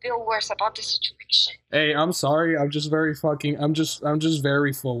making me feel worse about the situation. Hey, I'm sorry. I'm just very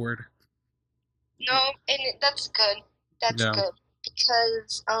very forward. No, and that's good. That's Yeah. good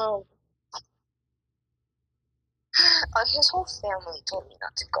because his whole family told me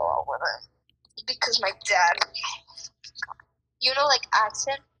not to go out with her because my dad, like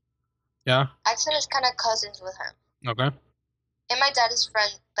Axon. Yeah. Axon is kind of cousins with him, Okay. and my dad is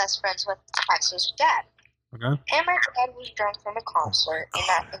best friends with Axon's dad. Okay. And my dad was drunk from a concert,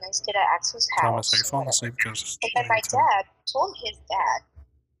 and I stayed at Axel's house. Thomas, are you falling asleep? Because And then my dad told his dad,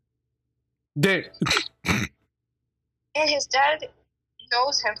 and his dad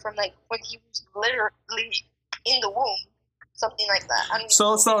knows him from like when he was literally in the womb, something like that. I don't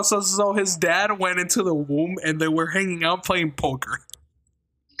know. So his dad went into the womb and they were hanging out playing poker.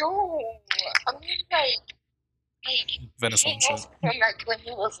 No, I mean like Venezuelan he knows shit. him like when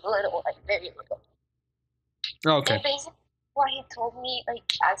he was little, like very little. Okay. And basically, what he told me, like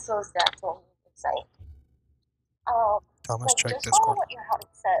Axel's dad told me, was like, Thomas, like, check just Discord. follow what your heart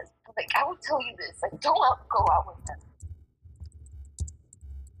says. Like, I would tell you this. Like, don't go out with him.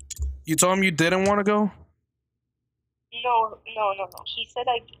 You told him you didn't want to go? No. He said,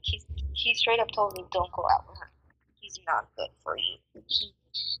 like, he straight up told me, don't go out with him. He's not good for you.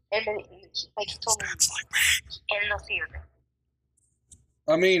 And then, like, he told me, and no fear.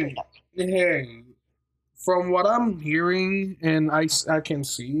 I mean, hey, from what I'm hearing and I can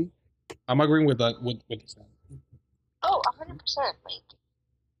see, I'm agreeing with that, with this. Oh, 100%. Like,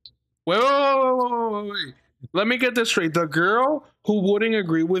 Wait. Let me get this straight. The girl who wouldn't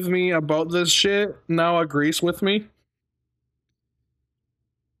agree with me about this shit now agrees with me?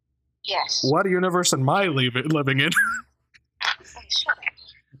 yes. What universe am I living in? I'm sure.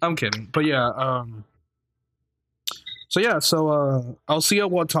 I'm kidding. But yeah, so I'll see at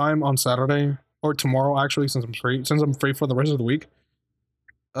what time on Saturday or tomorrow actually, since I'm free for the rest of the week.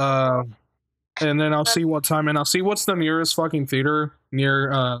 And then I'll see what time, and I'll see what's the nearest fucking theater near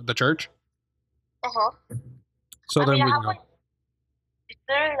the church. Uh-huh. So then we can go. It's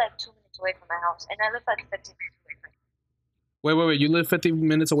literally like 2 minutes away from my house, and I live like 15 minutes away Wait. You live 50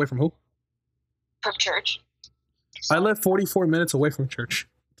 minutes away from who? from church. I live 44 minutes away from church.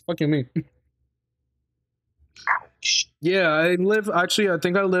 What the fuck you mean? Ouch. Yeah, I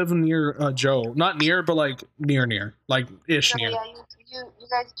think I live near Joe. Not near, but like near. Like ish No, near. yeah, you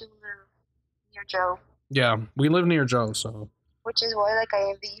guys do live near Joe, Yeah, we live near Joe, so. which is why like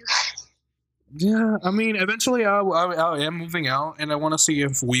I envy you. Yeah, I mean, eventually I am moving out, and I want to see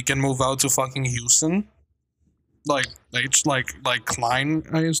if we can move out to fucking Houston, like Klein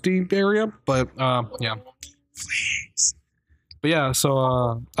ISD area. But yeah, please. But yeah, so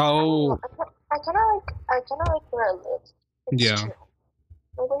I'll I kind of like where I live. It's Yeah. true.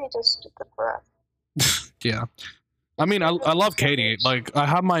 Nobody does stupid for us. yeah. I mean, I love Katie. Like, I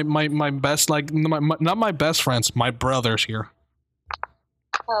have my best, like not my best friends, my brothers here.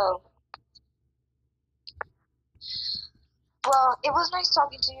 Oh. Well, it was nice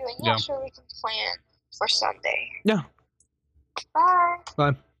talking to you, and Yeah. sure we can plan for Sunday. Yeah. Bye.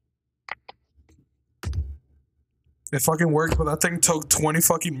 Bye. It fucking worked, but that thing took 20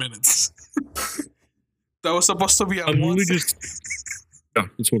 fucking minutes. That was supposed to be at I'm once. really just. Yeah,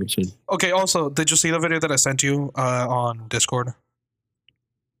 that's what I'm saying. Okay, also, did you see the video that I sent you on Discord?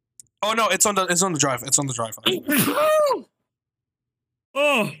 Oh no, it's on the drive. It's on the drive.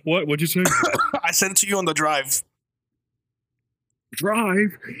 Oh, what'd you say? I sent it to you on the drive.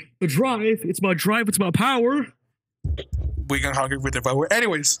 Drive, the drive. It's my drive. It's my power. We got hungry with the power.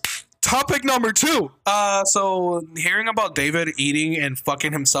 Anyways, topic number 2. So hearing about David eating and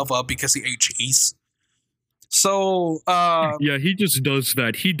fucking himself up because he ate cheese. So, Yeah, he just does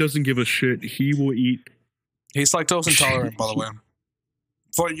that. He doesn't give a shit. He will eat. he's lactose intolerant, by the way.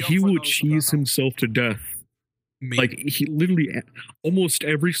 He will cheese himself to death. Me. Like he literally, almost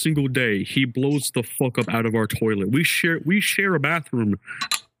every single day, he blows the fuck up out of our toilet. We share a bathroom.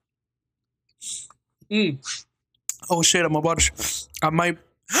 Oh shit! I might.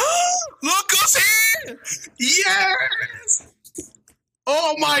 Look who's here! Yes!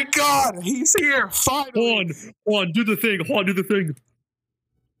 Oh my god, he's here! Finally! Hold on, do the thing.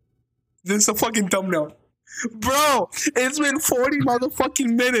 This is a fucking thumbnail. Bro, it's been 40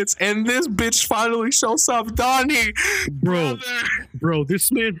 motherfucking minutes and this bitch finally shows up. Donnie! Bro,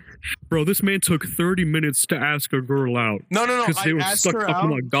 this man took 30 minutes to ask a girl out. No. Because they I were asked stuck her talking out.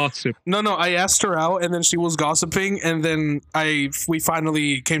 about gossip. No, I asked her out and then she was gossiping and then we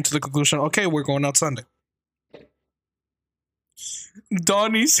finally came to the conclusion, okay, we're going out Sunday.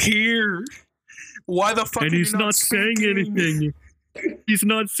 Donnie's here. Why the fuck And are he's you not saying speaking? anything. He's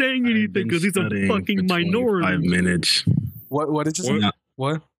not saying anything because he's a fucking minority. 5 minutes. What did you say? What?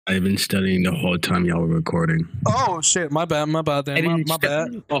 What? I've been studying the whole time y'all were recording. Oh shit, my bad then. My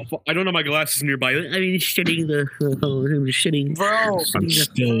bad. Oh, I don't have my glasses nearby. I mean, shitting Bro, I'm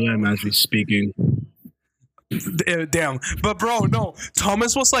still am as we speaking. damn. But bro, no.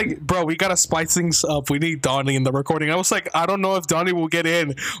 Thomas was like, bro, we gotta spice things up. We need Donnie in the recording. I was like, I don't know if Donnie will get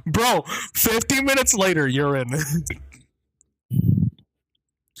in. Bro, 50 minutes later, you're in.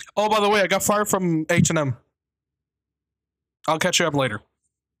 Oh, by the way, I got fired from H&M. I'll catch you up later.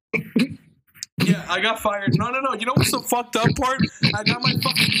 Yeah, I got fired. No. You know what's the fucked up part? I got my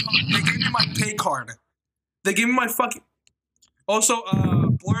fucking card. They gave me my pay card. They gave me my fucking... Also,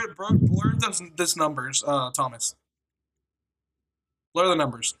 blur this numbers, Thomas. Blur the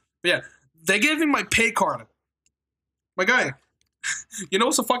numbers. But yeah, they gave me my pay card. My guy. You know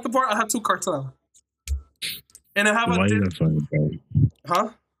what's the fucked up part? I have 2 cards now. And I have Why you got fired, bro? Huh?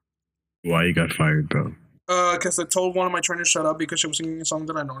 Why you got fired, bro? Because I told one of my trainers shut up because she was singing a song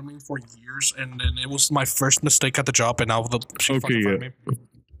that I known me for years, and then it was my first mistake at the job, and now she fucking fired me.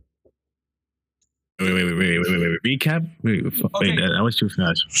 Wait. Recap? Wait, Okay. that was too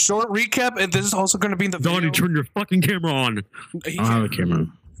fast. Short recap, and this is also going to be in the video. Donnie, turn your fucking camera on. I don't have a camera.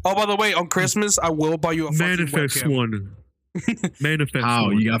 Oh, by the way, on Christmas, I will buy you a fucking Manifest webcam. one. Manifest How?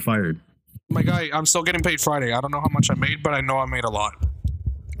 one. You got fired? My guy, I'm still getting paid Friday. I don't know how much I made, but I know I made a lot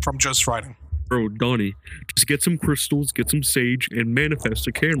from just Friday. Bro, Donnie, just get some crystals, get some sage, and manifest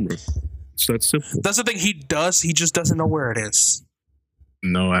a camera. It's that simple. That's the thing he does. He just doesn't know where it is.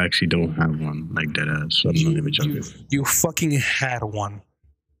 No, I actually don't have one like that ass. So I'm not even joking. You fucking had one.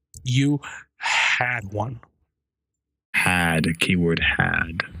 You had one. Had. Keyword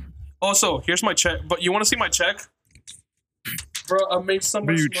had. Also, here's my check. But you want to see my check? Bro, I made so much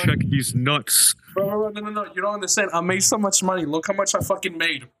Maybe you money. check these nuts. Bro, no. You don't understand. I made so much money. Look how much I fucking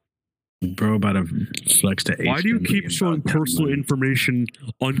made. Bro, about to flex to 8. Why do you keep showing personal information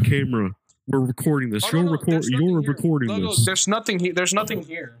on camera? We're recording this. Oh, no, there's nothing You're here. recording No, this. there's nothing here. There's nothing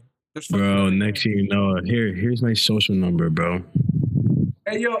here. There's fucking Bro, nothing next here. thing you know, here's my social number, bro.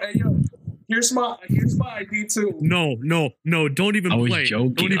 Hey yo. Here's my ID too. No. Don't even I was play.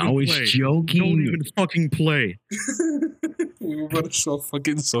 joking. Don't even I was play. joking. Don't even fucking play. We were about to show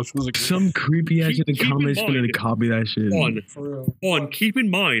fucking socials again. Some creepy ass in the Keep in comments mind- finna copy that shit. For real. Keep in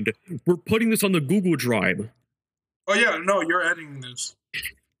mind, we're putting this on the Google Drive. Oh yeah, no, you're editing this.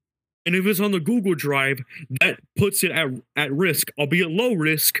 And if it's on the Google Drive, that puts it at risk, albeit low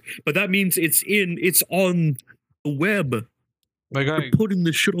risk, but that means it's on the web. My guy, We're putting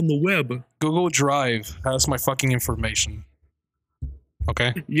this shit on the web. Google Drive has my fucking information.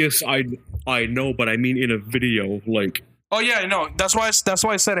 Okay. Yes, I know, but I mean in a video, like. Oh yeah, I know. That's why I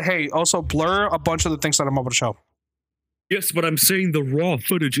said, hey, also blur a bunch of the things that I'm about to show. Yes, but I'm saying the raw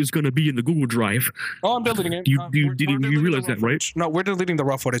footage is going to be in the Google Drive. Oh, I'm deleting it. You We're didn't deleting realize the raw that, right? footage. No, we're deleting the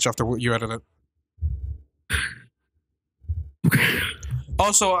raw footage after you edit it.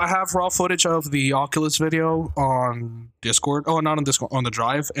 Also, I have raw footage of the Oculus video on Discord. Oh, not on Discord, on the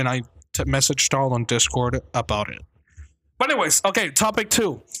Drive, and I messaged all on Discord about it. But anyways, okay, topic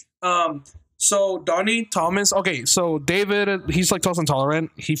 2. So Donnie, Thomas, okay, so David, he's lactose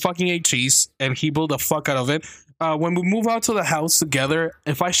intolerant. He fucking ate cheese, and he blew the fuck out of it. When we move out to the house together,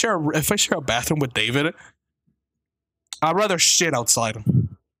 if I share a bathroom with David, I'd rather shit outside.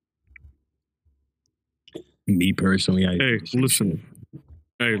 Me personally,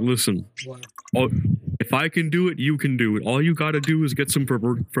 Hey, listen. If I can do it, you can do it. All you gotta do is get some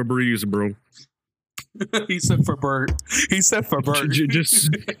Febreze, bro. He said for Bert. He said for Bert.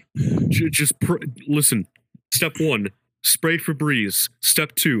 Listen. Step 1, spray Febreze.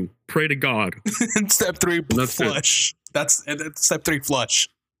 Step 2, pray to God. And step 3, That's flush. That's step 3, flush.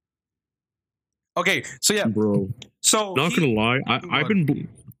 Okay, so yeah. Bro. So Not gonna lie,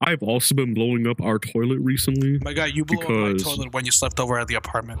 I've also been blowing up our toilet recently. My God, you blew up my because- toilet when you slept over at the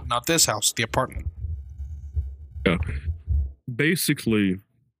apartment. Not this house, the apartment. Yeah. Basically,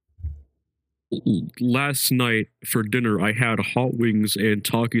 last night for dinner, I had hot wings and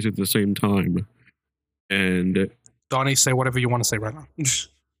Takis at the same time. And Donnie, say whatever you want to say right now.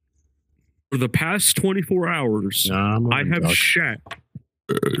 for the past 24 hours, Nah, I'm I on have talk. shat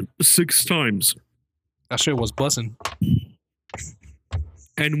 6 times. That shit was buzzing.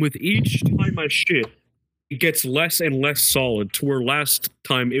 And with each time I shit, it gets less and less solid to where last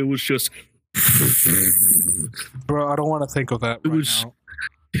time it was just. Bro, I don't want to think of that It right was- now.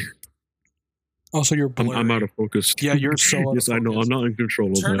 Also, you're blurry. I'm out of focus. Yeah, you're so out of Yes, I know. focus. I'm not in control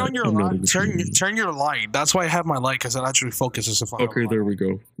of Turn that. on your I'm not light. in control. Turn your light. That's why I have my light, because it actually focuses if I have Okay, a light there on. we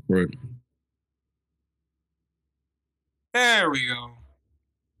go. Right. There we go.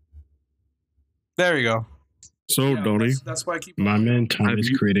 There we go. So, Yeah, Donnie, that's why I keep My man Thomas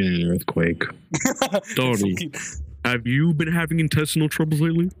you- created an earthquake. Donnie. have you been having intestinal troubles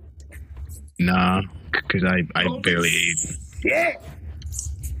lately? Nah, because I barely ate.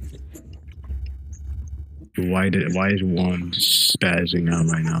 Why is one spazzing out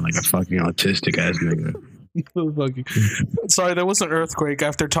right now like a fucking autistic ass nigga? Sorry, there was an earthquake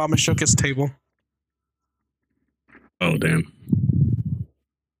after Thomas shook his table. Oh damn!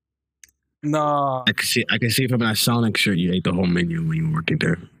 Nah. I can see from that Sonic shirt you ate the whole menu when you were working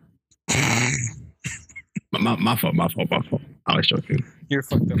there. my fault. I was joking. You're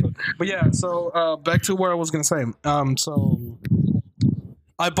fucked up. But yeah, so back to where I was gonna say. So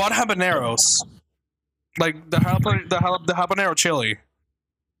I bought habaneros, like the habanero chili,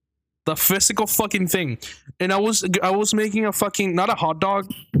 the physical fucking thing, and I was making a fucking, not a hot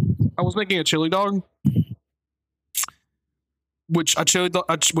dog, I was making a chili dog, which a chili dog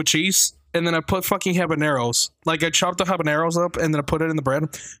with cheese, and then I put fucking habaneros. Like I chopped the habaneros up and then I put it in the bread.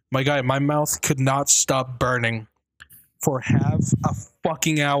 My guy, my mouth could not stop burning for half a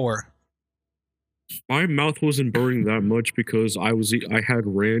fucking hour. My mouth wasn't burning that much because I had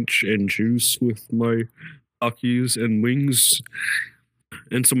ranch and juice with my Takis and wings,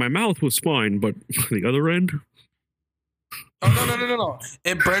 and so my mouth was fine. But the other end, Oh no!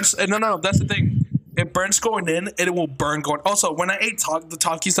 It burns. No. That's the thing. It burns going in, and it will burn going. Also, when I ate the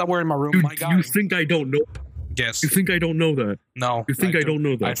Takis that were in my room, my God. you think I don't know? Yes. You think I don't know that? No. You think I don't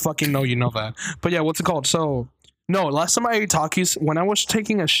know that? I fucking know you know that. But yeah, what's it called? So, no, last time I ate Takis, when I was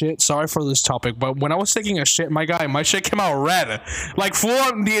taking a shit, sorry for this topic, but when I was taking a shit, my guy, my shit came out red. Like, full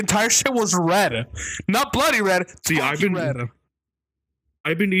on, the entire shit was red. Not bloody red. See, I've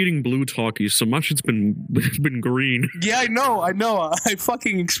been eating blue Takis, so much it's been green. Yeah, I know. I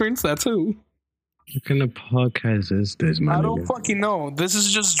fucking experienced that too. What kind of podcast is this, man? I don't fucking know. This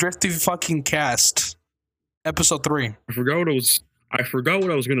is just Drifty fucking Cast. Episode 3. I forgot what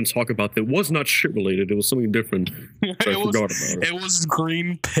I was going to talk about. That was not shit related. It was something different. So I forgot about it. It was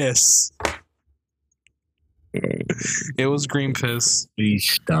green piss. It was green piss. Please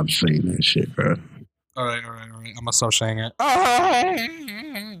stop saying that shit, bro. All right. I'm gonna stop saying it.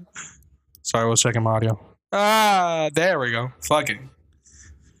 Sorry, I was checking my audio. There we go. Fucking.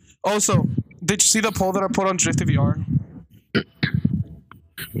 Also, did you see the poll that I put on Drifty VR?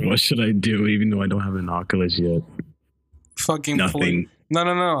 What should I do, even though I don't have an Oculus yet? Fucking Nothing.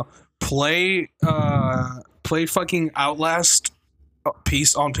 No. Play fucking Outlast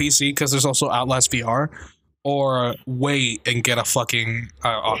piece on PC, because there's also Outlast VR, or wait and get a fucking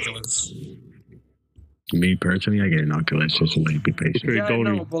Oculus. Me personally, I get an Oculus just to be patient. Okay, Yeah, I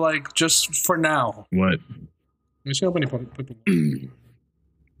Donnie. know, but like just for now. What? Let me see how many people.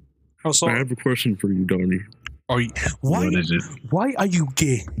 Also, I have a question for you, Donnie. are you, why? What is it? Why are you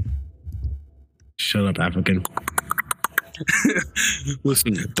gay? Shut up, African.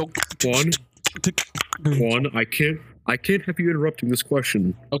 Listen, Juan, I can't have you interrupting this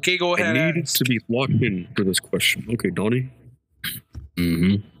question. Okay, go I ahead. need to be locked in for this question. Okay, Donnie,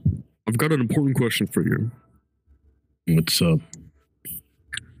 Mm-hmm. I've got an important question for you. What's up?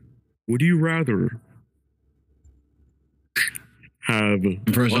 Would you rather have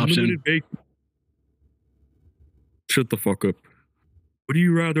First option. unlimited bacon? Shut the fuck up. Would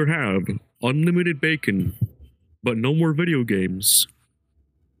you rather have unlimited bacon, but no more video games?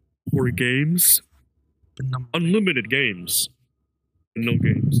 Or games? Unlimited games, but no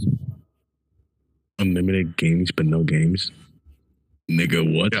games. Unlimited games, but no games. Nigga,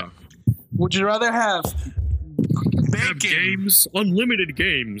 what? Yeah. Would you rather have Have bacon? games, unlimited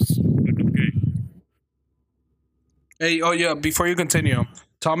games. But no game. Hey, oh yeah, before you continue,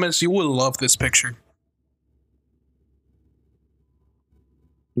 Thomas, you will love this picture.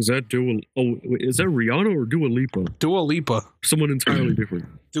 Is that is that Rihanna or Dua Lipa? Dua Lipa. Someone entirely different.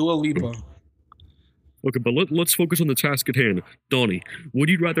 Dua Lipa. Okay, but let's focus on the task at hand. Donnie, would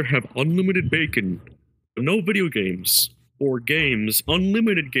you rather have unlimited bacon, but no video games, or games,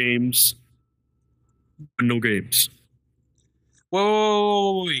 unlimited games, but no games?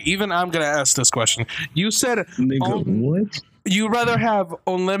 Whoa, even I'm gonna ask this question. You said Nigga, what? you rather have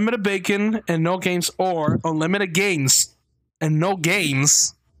unlimited bacon and no games, or unlimited games and no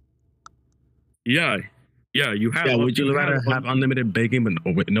games. Yeah, you have. Yeah, would you rather have have unlimited bacon,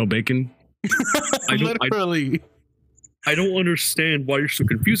 but no bacon? Literally. I don't understand why you're so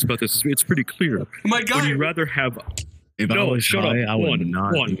confused about this. It's pretty clear. My Would God. you rather have? If I No, was shut high, up. I would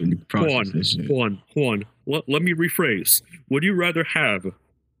not even process this shit. Hold on. Let me rephrase. Would you rather have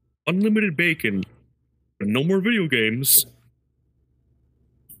unlimited bacon, but no more video games,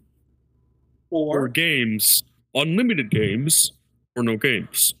 or games, unlimited games, or no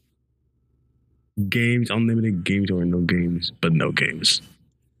games? Games, unlimited games, or no games, but no games.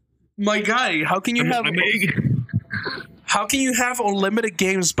 My guy, how can you have how can you have unlimited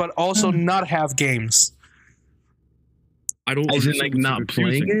games but also not have games? I don't. As in, understand like, what's so not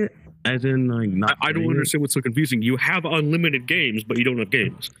playing confusing. it? As in, like, not I don't playing it? understand what's so confusing. You have unlimited games, but you don't have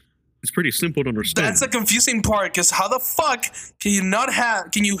games. It's pretty simple to understand. That's the confusing part, because how the fuck can you have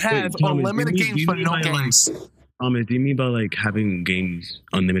Thomas, unlimited do you games but mean no by, like, games? Do you mean by like having games,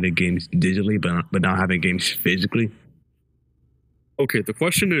 unlimited games digitally, but not having games physically? Okay, the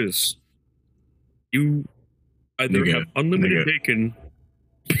question is, you either Nigga, have unlimited nigga. bacon,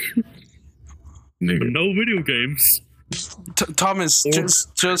 but Nigga. no video games, Thomas, Or-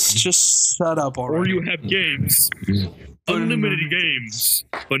 just shut up or already. you have games, unlimited games,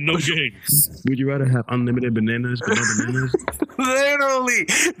 but no games. Would you rather have unlimited bananas but no bananas? Literally,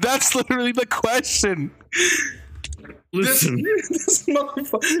 that's literally the question. Listen, This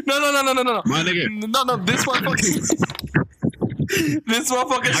motherfucker. No. My nigga. No. This motherfucker. This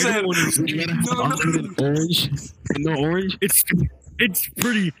motherfucker I said. don't understand. Would you rather have No. unlimited orange but no orange? It's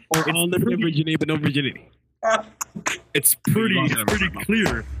pretty Or unlimited virginity but no virginity? it's pretty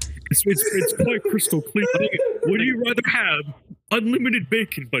clear. It's quite crystal clear. Would you rather have unlimited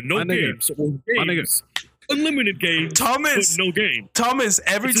bacon but no My nigga. games, or My nigga. games, unlimited games Thomas. but no game? Thomas,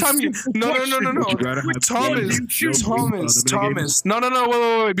 every It's a time you simple no, question. Would you rather have Thomas, games, Thomas,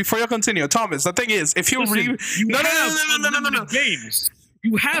 no, wait, before you continue, Thomas, the thing is, if you Listen, read, you no, have no, unlimited games.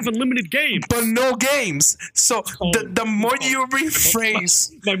 You have unlimited games. but no games. So Oh, the more you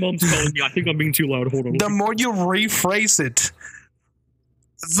rephrase, My mom's calling me. I think I'm being too loud. Hold on. the more you rephrase it,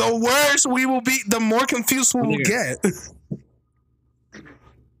 the worse we will be. The more confused we will get.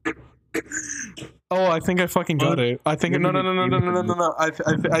 Oh, I think I fucking got it. I think no.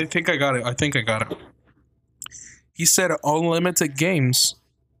 I think I got it. He said unlimited games,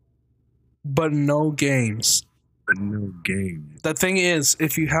 but no games. But no game. The thing is,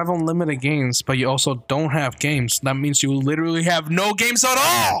 if you have unlimited games, but you also don't have games, that means you literally have no games at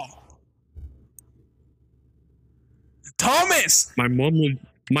all. Thomas, My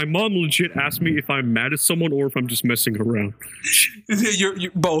mom legit asked me if I'm mad at someone or if I'm just messing around.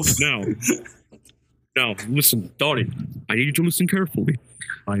 you're both. Now, listen, Donnie. I need you to listen carefully.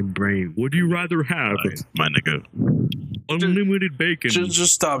 My brain. Would you rather have My nigga. unlimited bacon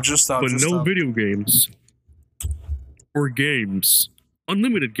Just stop. but just no stop. video games, or games,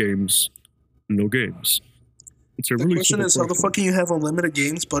 unlimited games, no games? It's a The really question simple is, how the question. fuck can you have unlimited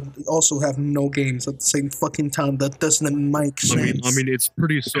games but also have no games at the same fucking time? That doesn't make sense. I mean, it's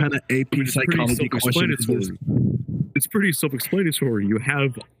pretty What kind of AP it's pretty psychology question is this? It's pretty self-explanatory. You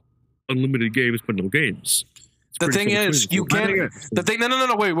have unlimited games, but no games. It's the pretty thing is, you self-explanatory. can't. The thing,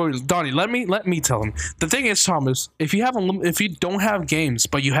 no, wait, Donnie, let me tell him. The thing is, Thomas, if you don't have games,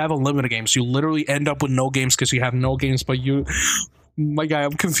 but you have unlimited games, you literally end up with no games because you have no games, but you. My guy,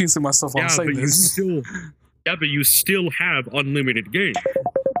 I'm confusing myself while I'm saying this. But you still have unlimited games.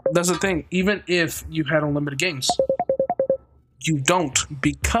 That's the thing. Even if you had unlimited games, you don't,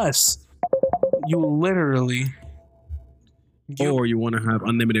 because you literally. Or you want to have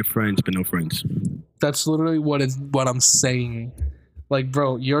unlimited friends but no friends. That's literally what I'm saying. Like,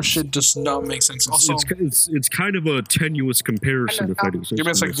 bro, your shit does not make sense. Also, It's kind of a tenuous comparison, if I do say give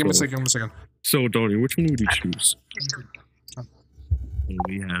me a so second. myself. So, Donnie, which one would you choose?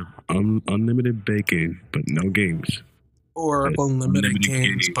 We have unlimited bacon but no games. Or But unlimited unlimited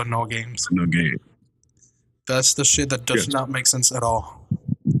games, games. but no games. No game. That's the shit that does Yes. not make sense at all.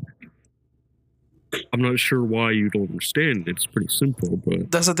 I'm not sure why you don't understand. It's pretty simple,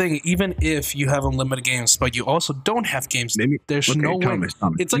 but That's the thing. Even if you have unlimited games, but you also don't have games, Let me- there's okay, no way. Thomas,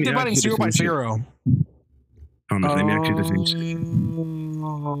 It's let like me dividing ask you 0 by this question. 0. Thomas, let me ask you this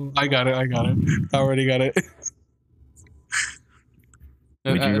question. I got it. I already got it.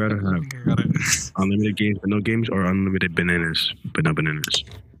 Would you rather have I got it. unlimited games but no games, or unlimited bananas but no bananas?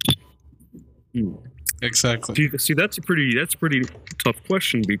 Exactly. see that's a pretty tough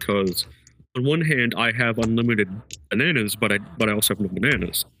question, because on one hand I have unlimited bananas, but I also have no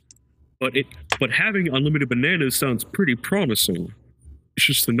bananas. But having unlimited bananas sounds pretty promising. It's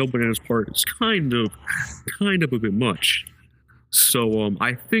just the no bananas part is kind of a bit much. So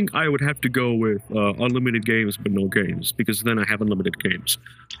I think I would have to go with unlimited games but no games, because then I have unlimited games.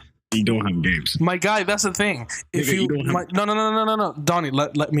 You don't have games. My guy, that's the thing. If Nigga, you, you don't have- no, Donnie,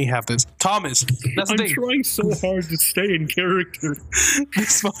 let me have this. Thomas, that's the I'm thing. trying so hard to stay in character.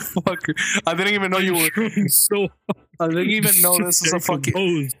 This motherfucker. I didn't even know you I'm were. trying so I didn't even know to this was a stay fucking.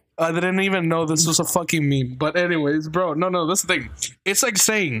 composed. I didn't even know this was a fucking meme. But anyways, bro, no, that's the thing. It's like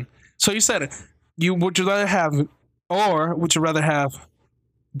saying. So you said, would you rather have, or would you rather have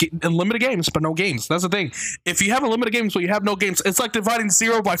unlimited games but no games? That's the thing. If you have unlimited games but you have no games, it's like dividing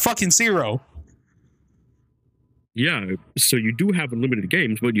 0 by fucking 0. Yeah, so you do have unlimited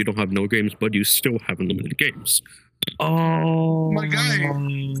games, but you don't have no games, but you still have unlimited games. Oh My guy.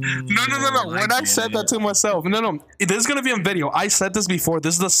 No. When I said that to myself, no. This is gonna be on video. I said this before.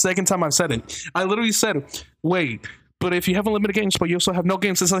 This is the second time I've said it. I literally said, wait, but if you have unlimited games, but you also have no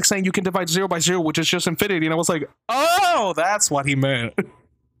games, it's like saying you can divide 0 by 0, which is just infinity. And I was like, oh, that's what he meant.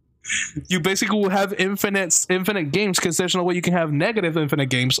 You basically will have infinite games, because there's no way you can have negative infinite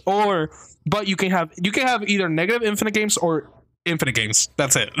games, but you can have either negative infinite games or infinite games.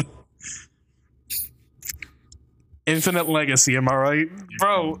 That's it. Infinite legacy, am I right,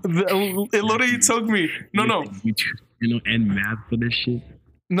 bro? It literally took me. No. And math for this shit.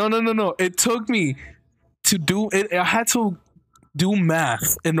 No. It took me to do it. I had to do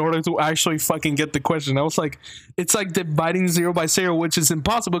math in order to actually fucking get the question. I was like, it's like dividing 0 by 0, which is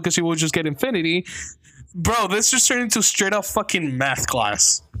impossible because you will just get infinity. Bro, this just turned into straight up fucking math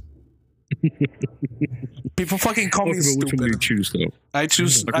class. People fucking call me Okay, but which one would you stupid. choose, though?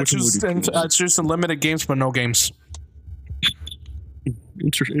 I choose unlimited games but no games.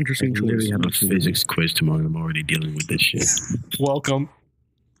 Interesting I literally choice. have a physics quiz tomorrow, and I'm already dealing with this shit. Welcome.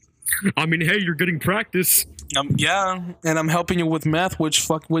 I mean, hey, you're getting practice. Yeah, and I'm helping you with math, which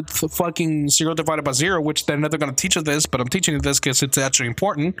fucking 0 divided by 0, which they're never going to teach us this, but I'm teaching you this because it's actually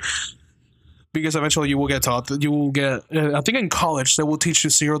important. Because eventually you will get taught. I think in college they will teach you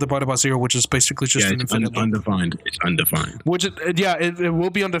 0 divided by 0, which is basically just Yeah, an it's infinite loop. undefined. It's undefined. Which it will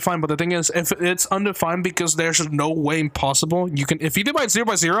be undefined, but the thing is, if it's undefined, because there's no way possible if you divide 0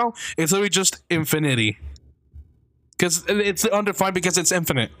 by 0, it's literally just infinity. Because it's undefined because it's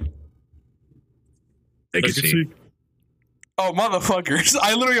infinite. I can see. Oh, motherfuckers.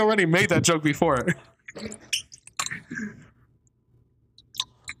 I literally already made that joke before.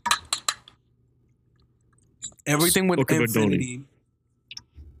 Everything with Okay, but infinity.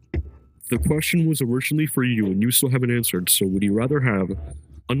 The question was originally for you, and you still haven't answered. So, would you rather have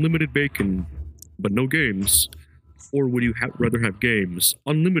unlimited bacon but no games, or would you rather have games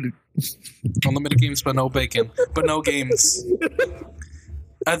unlimited? Unlimited games, but no bacon. But no games.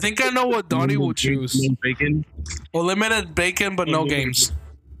 I think I know what Donnie will choose. No bacon. Unlimited bacon, but no games.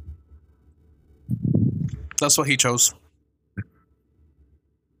 That's what he chose.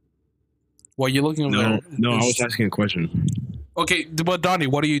 What are you looking No, at? I was asking a question. Okay, but Donnie,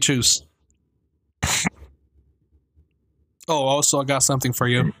 what do you choose? Oh, also I got something for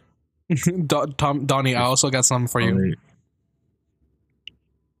you. Donnie, I also got something for you.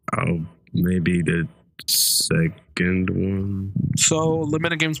 Oh, maybe the second one. So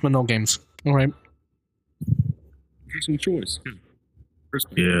limited games, but no games. All right. Interesting choice.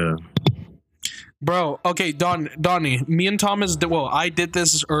 Yeah. Bro, okay, Donnie, me and Thomas I did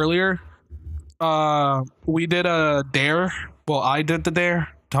this earlier. We did a dare. Well, I did the dare.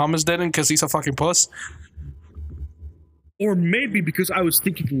 Thomas didn't because he's a fucking puss. Or maybe because I was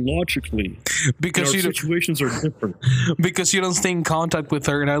thinking logically. Because Our you situations are different. because you don't stay in contact with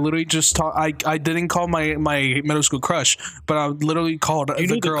her, and I literally just I didn't call my middle school crush, but I literally called You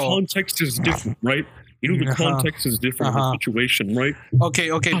know the girl. the context is different, right? You know the context is different in the situation, right?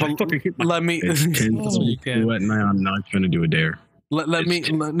 Okay, I but fucking hit my let me. It's 10:02 at night. I'm not trying to do a dare. Let me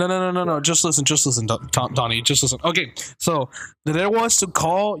no. Just listen, Donnie. Just listen. Okay, so the dare was to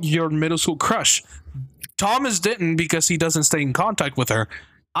call your middle school crush. Thomas didn't because he doesn't stay in contact with her.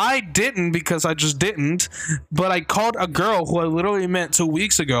 I didn't because I just didn't. But I called a girl who I literally met 2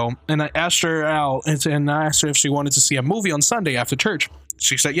 weeks ago, and I asked her out, and I asked her if she wanted to see a movie on Sunday after church.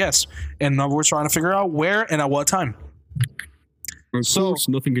 She said yes, and now we're trying to figure out where and at what time. Of course,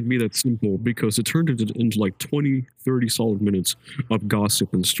 nothing can be that simple because it turned into like 20, 30 solid minutes of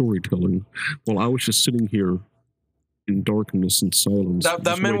gossip and storytelling while I was just sitting here in darkness and silence.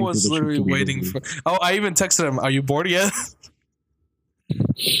 That man was literally waiting for. Oh, I even texted him, "Are you bored yet?"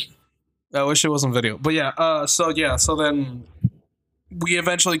 I wish it wasn't video, but yeah. So then we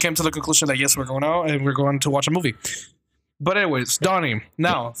eventually came to the conclusion that yes, we're going out and we're going to watch a movie. But anyways, Donnie,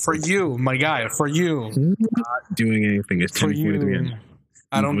 now for you, my guy, for you, Not doing anything. It's for 10:43. you,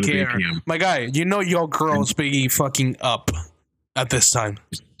 I don't 10:43 care, PM. my guy. You know your girl's be fucking up at this time.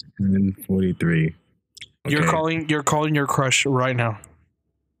 10:43. You're calling your crush right now.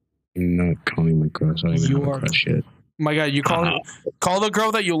 I'm not calling my crush. I don't even You have a are- crush yet. My guy, you call the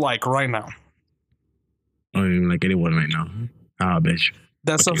girl that you like right now. I don't even like anyone right now. Ah, bitch.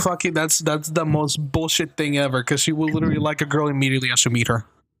 That's Fuck a you. fucking that's the most bullshit thing ever. Because she will literally like a girl immediately as you meet her.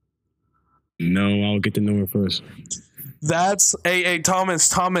 No, I'll get to know her first. That's hey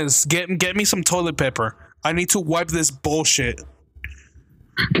Thomas, get me some toilet paper. I need to wipe this bullshit.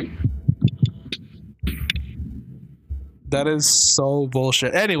 That is so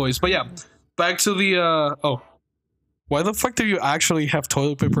bullshit. Anyways, but yeah, back to the oh. Why the fuck do you actually have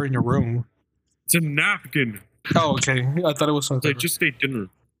toilet paper in your room? It's a napkin. Oh, okay. I thought it was something. I just ate dinner.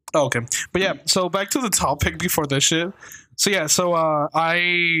 Oh, okay. But yeah, so back to the topic before this shit. So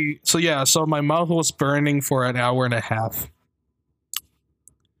my mouth was burning for an hour and a half.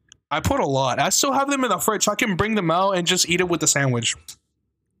 I put a lot. I still have them in the fridge. I can bring them out and just eat it with the sandwich.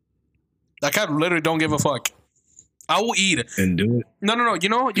 Like I literally don't give a fuck. I will eat. And do it. No. You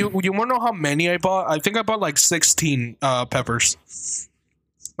know, you want to know how many I bought? I think I bought like 16 peppers.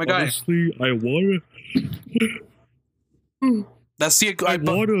 My guy, Honestly, I that's the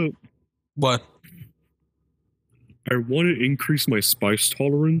want to increase my spice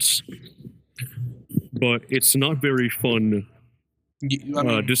tolerance, but it's not very fun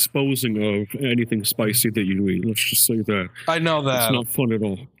disposing of anything spicy that you eat. Let's just say that. I know that. It's not fun at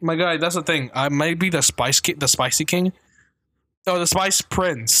all. My guy, that's the thing. I might be the spicy king. Oh, the spice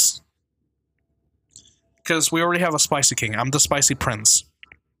prince. Because we already have a spicy king. I'm the spicy prince.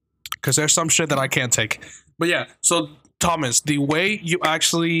 Because there's some shit that I can't take. But yeah, so Thomas, the way you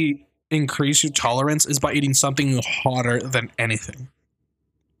actually increase your tolerance is by eating something hotter than anything.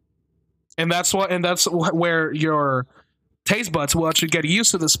 And that's where your taste buds will actually get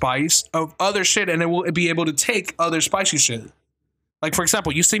used to the spice of other shit, and it will be able to take other spicy shit. Like, for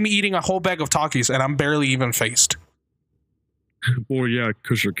example, you see me eating a whole bag of Takis, and I'm barely even faced. Well, yeah,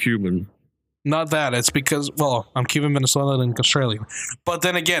 because you're Cuban. Not that. It's because, well, I'm Cuban, Venezuelan, and Australian. But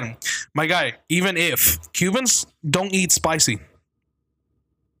then again, my guy, even if Cubans don't eat spicy.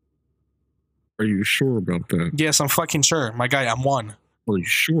 Are you sure about that? Yes, I'm fucking sure. My guy, I'm one. Are you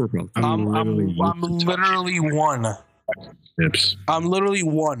sure about that? I'm literally one. Tips. I'm literally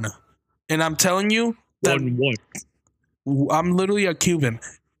one. And I'm telling you that One what? I'm literally a Cuban.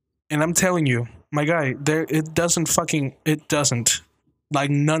 And I'm telling you, my guy, it doesn't. Like,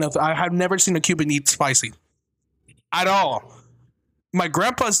 I have never seen a Cuban eat spicy. At all. My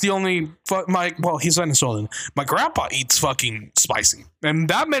grandpa's the only, he's Venezuelan. My grandpa eats fucking spicy. And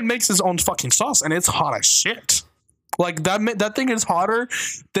that man makes his own fucking sauce, and it's hot as shit. Like, that thing is hotter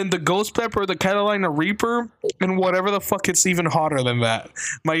than the ghost pepper, the Carolina Reaper, and whatever the fuck it's even hotter than that.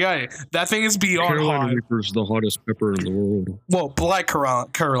 My guy, that thing is beyond Carolina hot. Reaper is the hottest pepper in the world. Well, black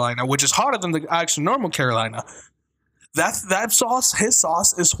Carolina, which is hotter than the actual normal Carolina. That sauce, his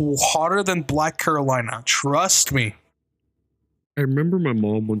sauce is hotter than black Carolina. Trust me. I remember my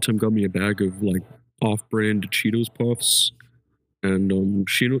mom one time got me a bag of like off-brand Cheetos Puffs, and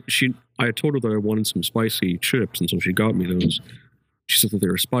I told her that I wanted some spicy chips, and so she got me those. She said that they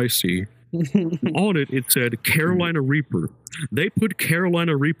were spicy. On it said Carolina Reaper. They put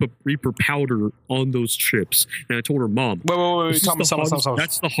Carolina Reaper powder on those chips, and I told her, Mom, Wait, this is Thomas.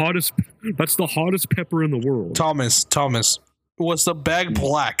 that's the hottest pepper in the world. Thomas, was the bag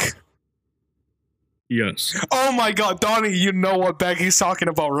black? Yes, Oh my god, Donnie, you know what bag he's talking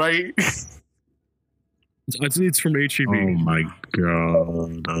about, right? it's from HEB. Oh my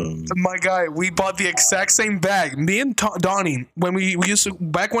god. My guy, we bought the exact same bag. Me and Donnie, when we used to,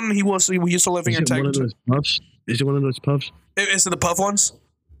 back when we used to live in Is your it one of Texas. those puffs? Is it one of those puffs? Is it the puff ones?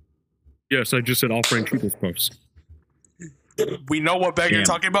 Yes, I just said off-brand Cheetos Puffs. We know what bag you're Damn.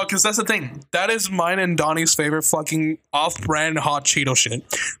 talking about, because that's the thing. That is mine and Donnie's favorite fucking off-brand hot Cheeto shit.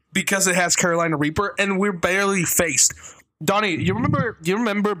 Because it has Carolina Reaper, and we're barely faced. Donnie, you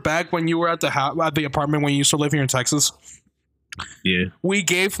remember back when you were at the apartment when you used to live here in Texas? Yeah. We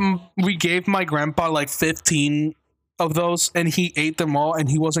gave my grandpa like 15 of those, and he ate them all, and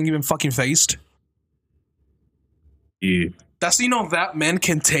he wasn't even fucking phased. Yeah. That's that man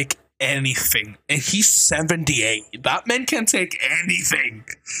can take anything, and he's 78. That man can take anything.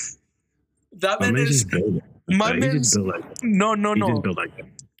 That man is my man's no. He just built like that.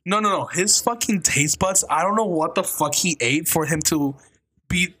 No. His fucking taste buds. I don't know what the fuck he ate for him to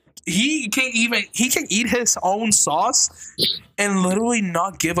be. He can eat his own sauce and literally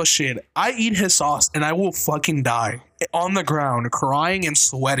not give a shit. I eat his sauce and I will fucking die on the ground, crying and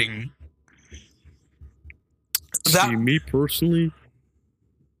sweating. See, me personally,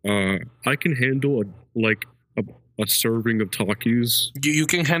 I can handle a serving of Takis. You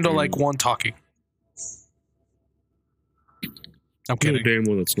can handle like one Taki. I'm kidding. Damn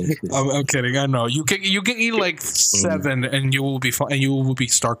well, that's not true. I'm kidding. I know you can eat like 7 and you will be fine, and you will be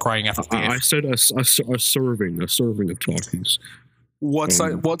start crying after the I said a serving of Takis. What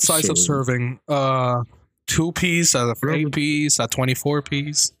size of serving? 2 piece, a 8 piece, a 24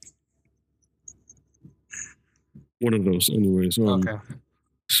 piece. One of those, anyways. Okay.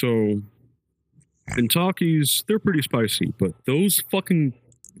 So, in Takis, they're pretty spicy, but those fucking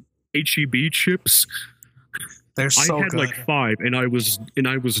HEB chips. They're so I had good. like 5, and I was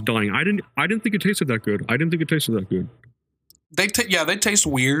dying. I didn't think it tasted that good. They taste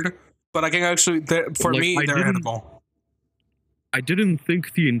weird, but I can actually for me they're edible. I didn't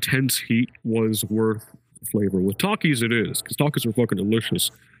think the intense heat was worth the flavor. With Takis, it is, because Takis are fucking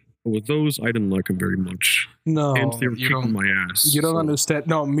delicious. But with those, I didn't like them very much. No, and they were kicking my ass. You don't understand.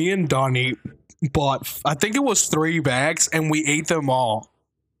 No, me and Donnie bought. I think it was 3 bags, and we ate them all.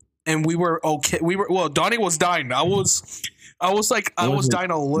 And we were okay. Donnie was dying. I was dying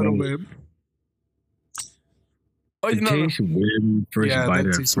a little bit. Oh, it tastes weird when you first bite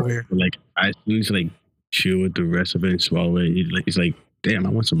it. Weird. Like as soon as you chew it the rest of it and swallow it, it's like, damn, I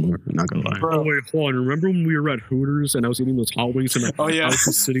want some more. I'm not gonna lie. Bro, wait, hold on. Remember when we were at Hooters and I was eating those hot wings and I was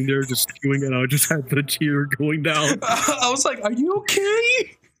just sitting there just chewing it? I just had the tear going down. I was like, "Are you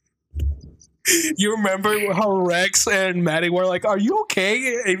okay?" You remember how Rex and Maddie were like, "Are you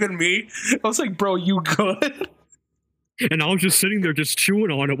okay?" Even me. I was like, "Bro, you good?" And I was just sitting there just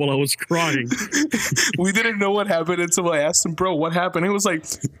chewing on it while I was crying. We didn't know what happened until I asked him, "Bro, what happened?" He was like,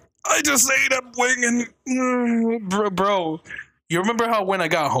 "I just ate a wing and bro." You remember how when I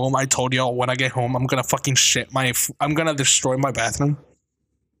got home, I told y'all when I get home, I'm gonna fucking I'm gonna destroy my bathroom.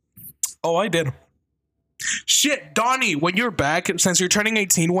 Oh, I did. Shit, Donnie, when you're back, since you're turning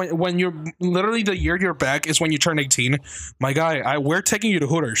 18, when you're literally the year you're back is when you turn 18. My guy, we're taking you to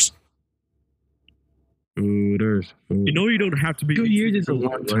Hooters. Hooters. You know you don't have to be 2 years is a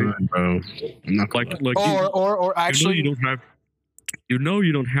long time, bro. I'm not like or actually you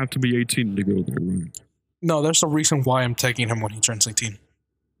don't have to be 18 to go there, right? No, there's a reason why I'm taking him when he turns 18.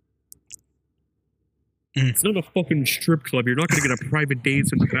 It's not a fucking strip club. You're not going to get a private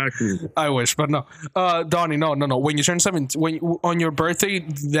dance in the back room. I wish, but no. Donnie, no. When you turn 17, on your birthday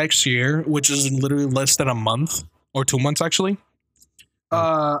next year, which is literally less than a month or 2 months actually.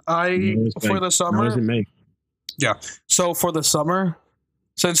 For the summer. Yeah. So for the summer,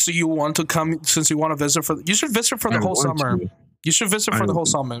 since you want to visit you should visit for the whole summer. You should visit for the whole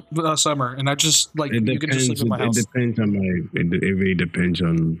summer, and I just you can just sleep in my house. It really depends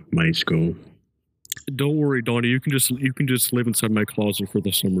on my school. Don't worry, Donnie. You can just live inside my closet for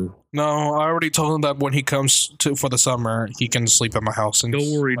the summer. No, I already told him that when he comes for the summer, he can sleep in my house. And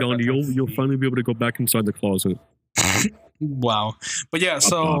don't worry, Donnie. You'll finally be able to go back inside the closet. Wow. But yeah,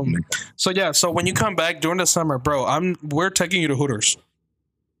 so when you come back during the summer, bro, we're taking you to Hooters.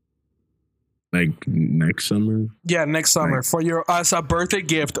 Like next summer? Yeah, next summer. For as a birthday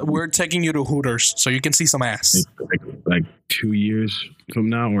gift, we're taking you to Hooters so you can see some ass. Like 2 years from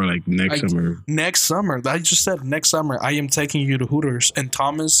now or like next summer? Next summer. I just said next summer. I am taking you to Hooters. And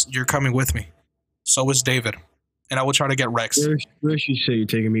Thomas, you're coming with me. So is David. And I will try to get Rex. First you say you're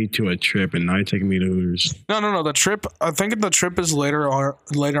taking me to a trip and now you're taking me to Hooters. No. The trip, I think the trip is later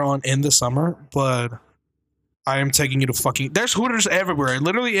on in the summer, but I am taking you to there's Hooters everywhere.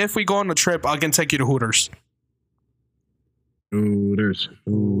 Literally, if we go on a trip, I can take you to Hooters. Hooters.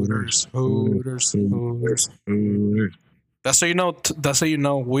 That's how you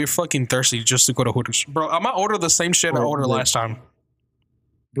know we're fucking thirsty just to go to Hooters. Bro, I might order the same shit I ordered last time.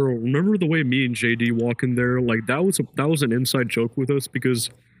 Bro, remember the way me and JD walk in there? Like that was an inside joke with us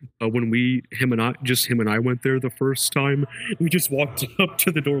because when him and I went there the first time, we just walked up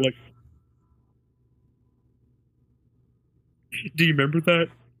to the door like. Do you remember that?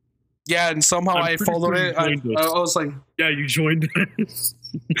 Yeah, and somehow I'm I pretty followed sure you it. I joined us. was like, Yeah, you joined us.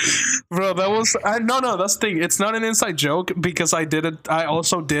 bro, that was no. That's the thing. It's not an inside joke because I did it. I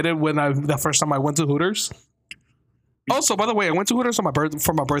also did it when the first time I went to Hooters. Also, by the way, I went to Hooters on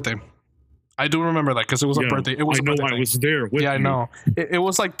for my birthday. I do remember that because it was a birthday. It was I a know birthday I thing. was there with Yeah, I you. know. It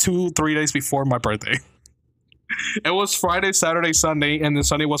was like 2-3 days before my birthday. It was Friday, Saturday, Sunday, and then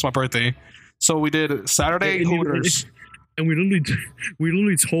Sunday was my birthday. So we did Saturday And you- Hooters. And we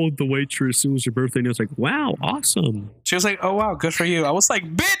literally told the waitress it was your birthday, and it was like, "Wow, awesome!" She was like, "Oh wow, good for you." I was like,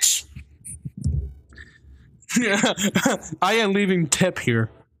 "Bitch, I ain't leaving tip here.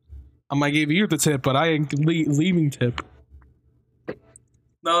 I might give you the tip, but I ain't leaving tip."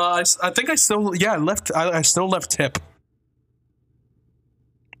 No, I think I still left. I still left tip.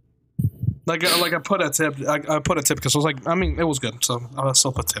 Like I put a tip. I put a tip because I was like, I mean, it was good, so I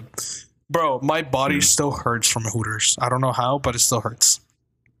still put tip. Bro, my body still hurts from Hooters. I don't know how, but it still hurts.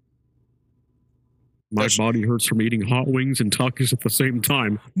 My body hurts from eating hot wings and tacos at the same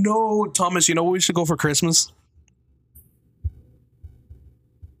time. No, Thomas, you know what we should go for Christmas?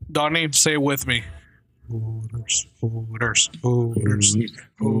 Donnie, say it with me. Hooters, Hooters, Hooters,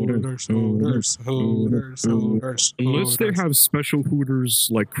 Hooters, Hooters, Hooters, Hooters. Unless they have special Hooters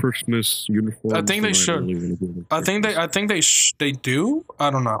like Christmas uniforms. I think they then should. really wanna go to I think they do. I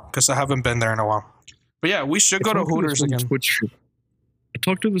don't know because I haven't been there in a while. But yeah, we should go to Hooters again. I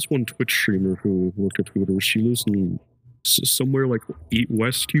talked to this one Twitch streamer who worked at Hooters. She lives in somewhere like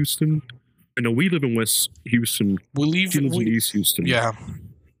West Houston. I know we live in West Houston. We leave. She lives in East Houston. Yeah.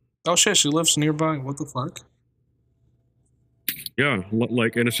 Oh shit, she lives nearby. What the fuck? Yeah,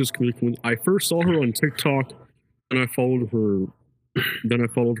 like, and it's just really cool. I first saw her on TikTok, and I followed her.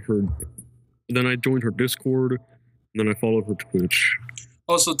 Then I joined her Discord, and then I followed her Twitch.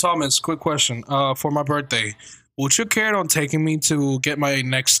 Also, Thomas, quick question. For my birthday, would you care on taking me to get my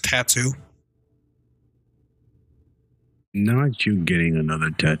next tattoo? Not you getting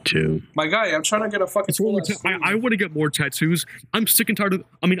another tattoo. My guy, I'm trying to get a fucking. I want to get more tattoos. I'm sick and tired of.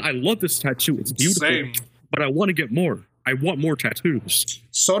 I mean, I love this tattoo. It's beautiful, Same. but I want to get more. I want more tattoos.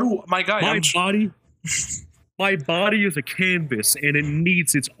 So do my guy. My body is a canvas, and it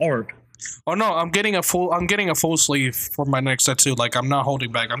needs its art. Oh no, I'm getting a full sleeve for my next tattoo. Like I'm not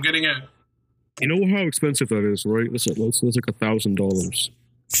holding back. I'm getting it. You know how expensive that is, right? That's like $1,000.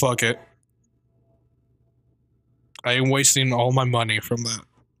 Fuck it. I am wasting all my money from that.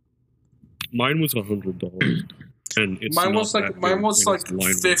 Mine was $100, and it's Mine not was that like big, mine was and like it's line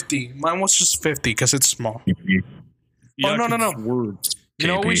work. 50. Mine was just 50 because it's small. Yeah, no. 'cause words. You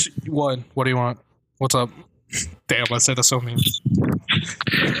know what we should, what? What do you want? What's up? Damn, I said that so mean.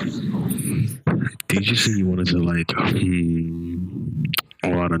 Did you say you wanted to like,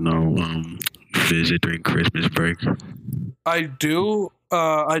 I don't know, visit during Christmas break? I do.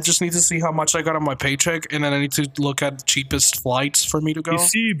 I just need to see how much I got on my paycheck, and then I need to look at the cheapest flights for me to go. You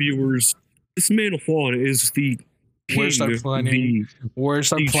see, viewers, this man Juan is the Where's king, that planning? Where's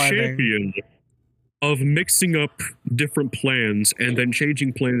the that planning? champion of mixing up different plans and then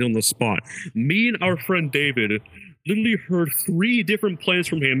changing plans on the spot. Me and our friend David literally heard 3 different plans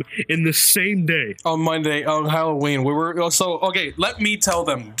from him in the same day. On Monday, on Halloween, we were okay. Let me tell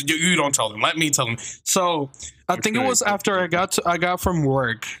them. You don't tell them. Let me tell them. So I think it was after I got from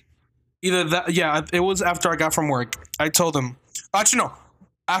work. Either that, yeah, it was after I got from work. I told them. Actually, no.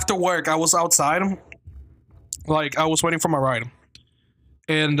 After work, I was outside. Like I was waiting for my ride,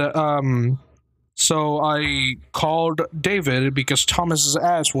 and so I called David because Thomas's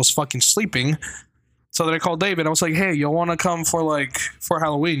ass was fucking sleeping. So then I called David. I was like, "Hey, y'all want to come for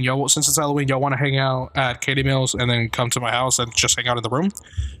Halloween? Y'all, since it's Halloween, y'all want to hang out at Katie Mills and then come to my house and just hang out in the room?" And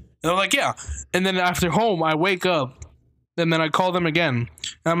they're like, "Yeah." And then after home, I wake up, and then I call them again,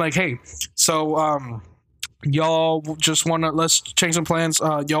 and I'm like, "Hey, so y'all just want to let's change some plans.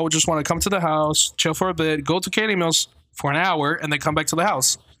 Y'all just want to come to the house, chill for a bit, go to Katie Mills for an hour, and then come back to the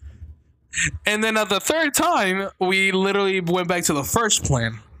house." And then at the third time, we literally went back to the first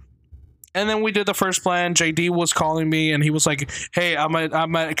plan. And then we did the first plan. JD was calling me, and he was like, "Hey, I'm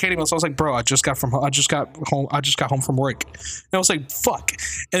at Katie Mills." I was like, "Bro, I just got home from work." And I was like, "Fuck."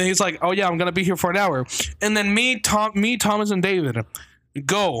 And he's like, "Oh yeah, I'm gonna be here for an hour." And then me, Thomas, and David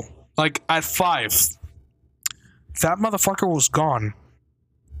go like at 5. That motherfucker was gone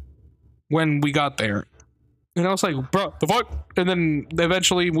when we got there. And I was like, "Bro, the fuck?" And then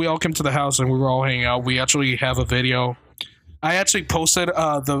eventually we all came to the house and we were all hanging out. We actually have a video. I actually posted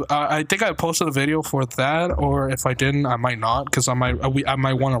I think I posted a video for that, or if I didn't, I might not, because I might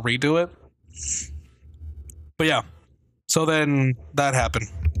want to redo it. But yeah, so then that happened.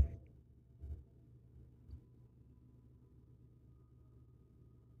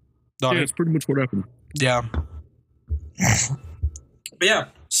 Yeah, that's pretty much what happened. Yeah. But yeah.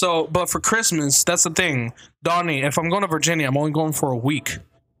 So, but for Christmas, that's the thing. Donnie, if I'm going to Virginia, I'm only going for a week.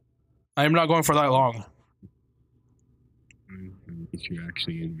 I'm not going for that long. If you're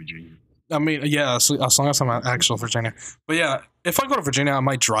actually in Virginia. I mean, yeah, as long as I'm at actual Virginia. But yeah, if I go to Virginia, I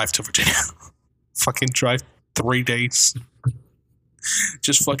might drive to Virginia. Fucking drive 3 days.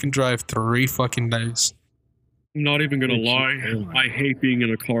 Just fucking drive 3 fucking days. I'm not even gonna lie. I hate being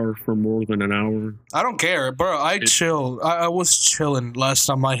in a car for more than an hour. I don't care, bro. I was chilling last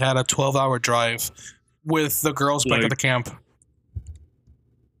time I had a 12-hour drive with the girls back at the camp.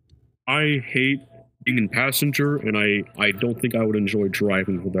 I hate being in passenger, and I don't think I would enjoy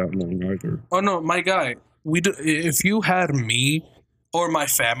driving for that long either. Oh no, my guy. If you had me or my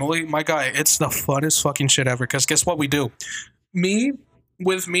family, my guy, it's the funnest fucking shit ever. Because guess what we do?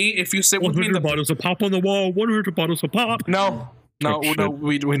 With me, if you sit with me in the 100 bottles of pop on the wall. 100 bottles of pop. No, we don't.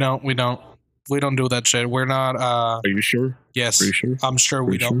 We don't do that shit. We're not. Are you sure? Yes. Are you sure? I'm sure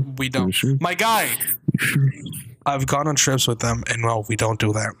we don't. Sure? We don't. Sure? My guy. I've gone on trips with them, and no, we don't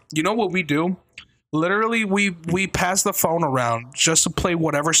do that. You know what we do? Literally, we pass the phone around just to play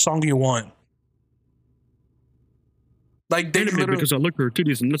whatever song you want. Like they literally. Because I look at her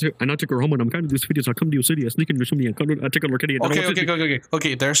titties and I take her home and I'm kind of these videos. I come to your city, I sneak into something, I take her kitty.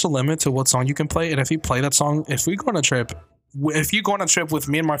 Okay. There's a limit to what song you can play, and if you play that song, if you go on a trip with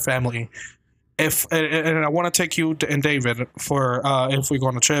me and my family, and I want to take you and David for if we go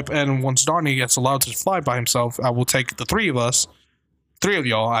on a trip, and once Donnie gets allowed to fly by himself, I will take the 3 of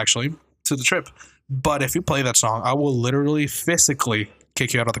y'all actually, to the trip. But if you play that song, I will literally physically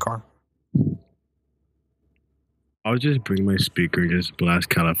kick you out of the car. I'll just bring my speaker, just blast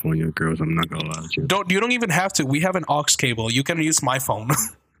California Girls. I'm not gonna lie to you. You don't even have to. We have an aux cable. You can use my phone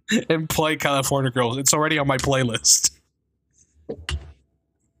and play California Girls. It's already on my playlist.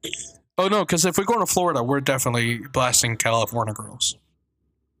 Oh no, because if we're going to Florida, we're definitely blasting California Girls.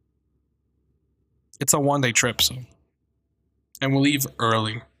 It's a 1-day trip, so, and we'll leave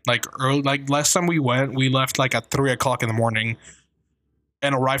early. Like last time we went, we left like at 3 o'clock in the morning,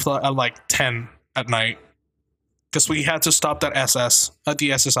 and arrived at like 10 at night. Because we had to stop at the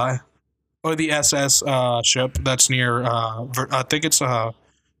SSI, or the SS ship that's near, I think it's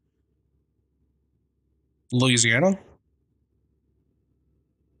Louisiana.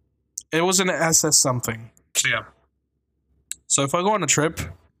 It was an SS something. So yeah. So if I go on a trip,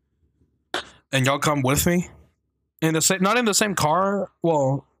 and y'all come with me, not in the same car.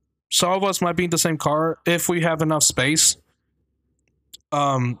 Well, some of us might be in the same car if we have enough space.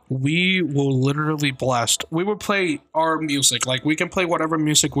 We will literally blast. We will play our music. Like, we can play whatever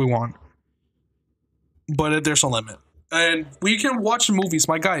music we want. But there's a limit. And we can watch movies.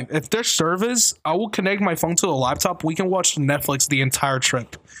 My guy, if there's service, I will connect my phone to the laptop. We can watch Netflix the entire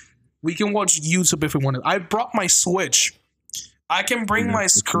trip. We can watch YouTube if we want to. I brought my Switch. I can bring my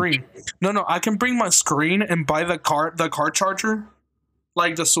screen. No, I can bring my screen and buy the car charger.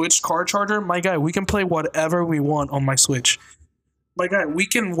 Like the Switch car charger. My guy, we can play whatever we want on my Switch. My guy, we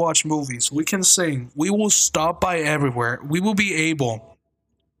can watch movies. We can sing. We will stop by everywhere. We will be able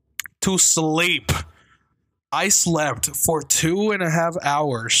to sleep. I slept for 2.5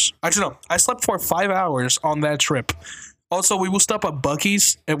 hours. Actually, no. I slept for 5 hours on that trip. Also, we will stop at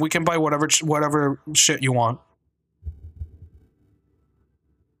Buc-ee's and we can buy whatever shit you want.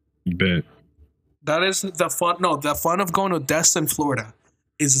 Bet. That is the fun. No, the fun of going to Destin, Florida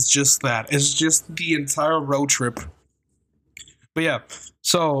is just that. It's just the entire road trip. But yeah,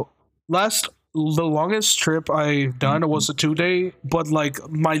 so the longest trip I've done was a 2-day, but like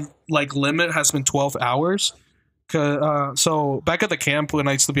my limit has been 12 hours. So back at the camp, when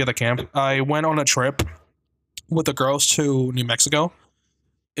I used to be at the camp, I went on a trip with the girls to New Mexico.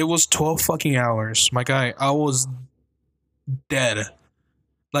 It was 12 fucking hours. My guy, I was dead.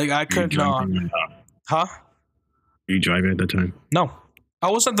 Like, I could not. Huh? Were you driving at that time? No. I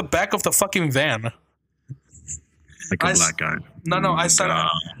was at the back of the fucking van. Like a black guy. No. I said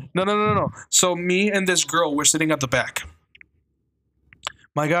no. So me and this girl were sitting at the back.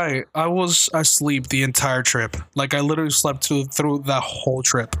 My guy, I was asleep the entire trip. Like, I literally slept through that whole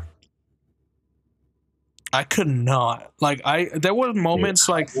trip. I could not. Like, there were moments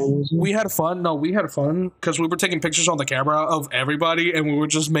like we had fun. No, we had fun because we were taking pictures on the camera of everybody and we were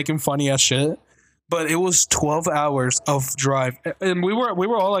just making funny ass shit. But it was 12 hours of drive, and we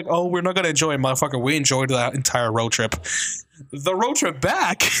were all like, "Oh, we're not gonna enjoy it, motherfucker." We enjoyed that entire road trip. The road trip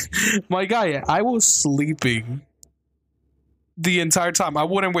back, my guy, I was sleeping the entire time. I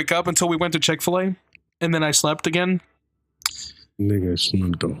wouldn't wake up until we went to Chick-fil-A, and then I slept again. Nigga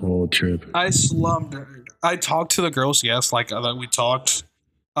slumped the whole trip. I slumped. I talked to the girls, yes, like we talked.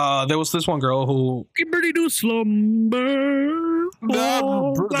 There was this one girl who Ready to slumber.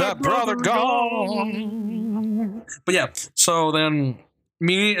 that brother gone. But yeah, so then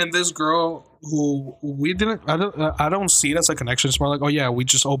me and this girl who we didn't, I don't see it as a connection. It's more like, oh yeah, we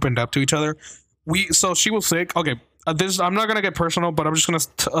just opened up to each other. So she was sick. Okay, I'm not gonna get personal, but I'm just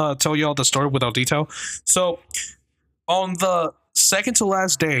gonna tell you all the story without detail. So on the second to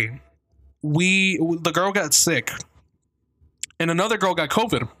last day, the girl got sick, and another girl got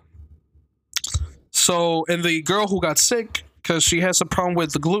COVID. So, and the girl who got sick, because she has a problem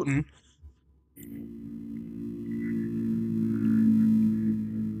with the gluten.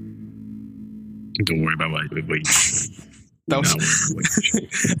 Don't worry about what. That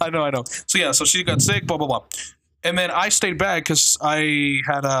was, I know. So yeah, so she got sick, blah blah blah, and then I stayed back because I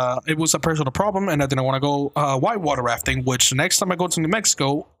had it was a personal problem, and I didn't want to go whitewater rafting. Which next time I go to New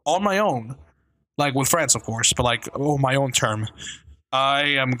Mexico on my own, like with friends, of course, but like on my own term, I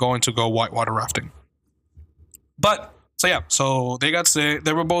am going to go whitewater rafting. But so yeah, so they got sick.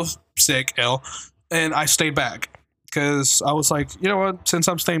 They were both sick, ill, and I stayed back. Because I was like, you know what? Since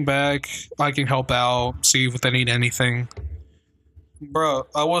I'm staying back, I can help out, see if they need anything. Bro,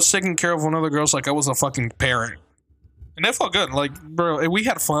 I was taking care of one of the girls like I was a fucking parent. And that felt good. Like, bro, we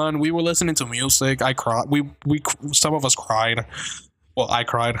had fun. We were listening to music. I cried. Some of us cried. Well, I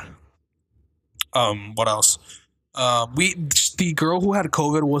cried. What else? The girl who had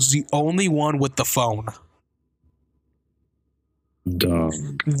COVID was the only one with the phone. Dog.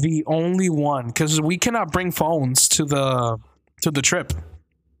 The only one, because we cannot bring phones to the trip.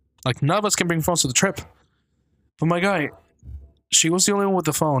 Like, none of us can bring phones to the trip. But my guy, she was the only one with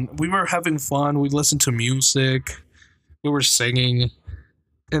the phone. We were having fun. We listened to music. We were singing.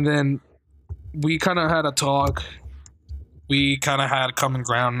 And then we kind of had a talk. We kind of had common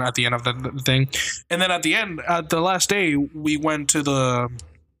ground at the end of the thing. And then at the end, at the last day, we went to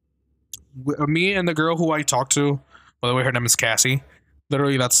me and the girl who I talked to. By the way, her name is Cassie.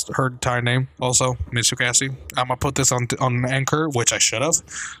 Literally, that's her entire name. Also, miss you, Cassie. I'm gonna put this on Anchor, which I should have.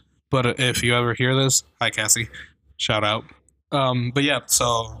 But if you ever hear this, hi, Cassie. Shout out. But yeah,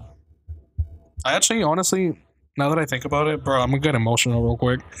 so I actually, honestly, now that I think about it, bro, I'm gonna get emotional real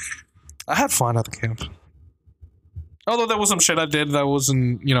quick. I had fun at the camp. Although there was some shit I did that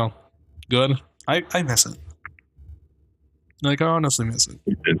wasn't, good. I miss it. Like, I honestly miss it.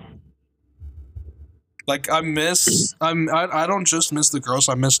 Like, I don't just miss the girls,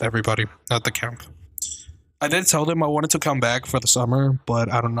 I missed everybody at the camp. I did tell them I wanted to come back for the summer, but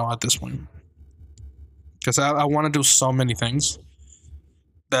I don't know at this point. Because I want to do so many things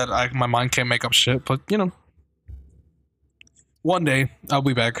that my mind can't make up shit, but, one day, I'll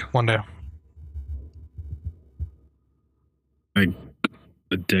be back, one day. Like,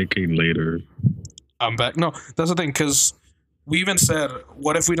 a decade later. I'm back. No, that's the thing, because we even said,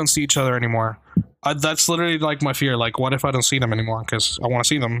 what if we don't see each other anymore? That's literally like my fear. Like, what if I don't see them anymore? Because I want to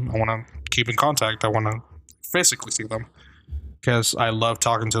see them. I want to keep in contact. I want to physically see them. Because I love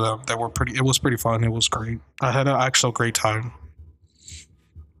talking to them. It was pretty fun. It was great. I had an actual great time.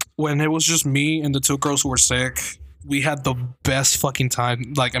 When it was just me and the two girls who were sick, we had the best fucking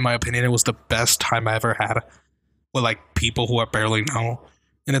time. Like, in my opinion, it was the best time I ever had with, like, people who I barely know.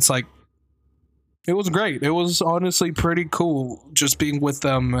 And it's like, it was great. It was honestly pretty cool just being with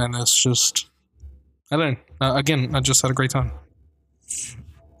them. And it's just, I just had a great time.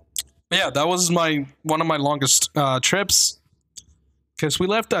 But yeah, that was one of my longest trips. Because we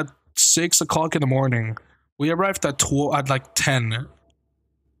left at 6 o'clock in the morning. We arrived at 10.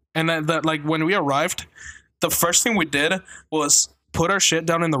 And that when we arrived, the first thing we did was put our shit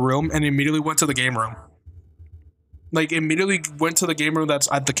down in the room and immediately went to the game room. Like, immediately went to the game room that's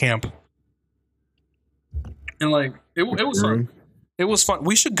at the camp. And like, it was fun. It was fun.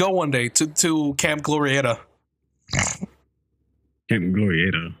 We should go one day to Camp Glorieta. Camp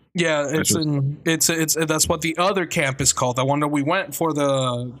Glorieta. Yeah, it's that's what the other camp is called. The one that we went for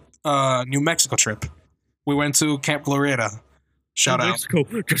the New Mexico trip. We went to Camp Glorieta. Shout out. Mexico.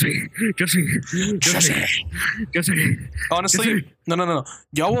 Jesse. Honestly, no.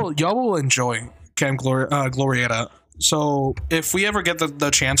 Y'all will enjoy Camp Glorieta. So if we ever get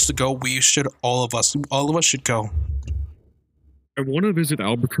the chance to go, all of us should go. I want to visit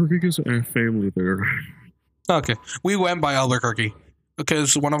Albuquerque because I have family there. Okay, we went by Albuquerque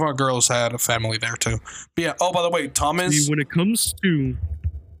because one of our girls had a family there too. But yeah. Oh, by the way, Thomas. See, when it comes to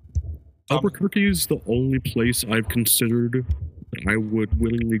Albuquerque, is the only place I've considered that I would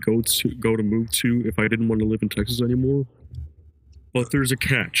willingly go to move to if I didn't want to live in Texas anymore. But there's a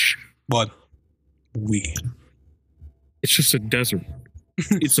catch. What? It's just a desert.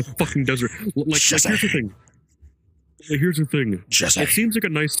 It's a fucking desert. Like here's the thing. Well, here's the thing. Jesse. It seems like a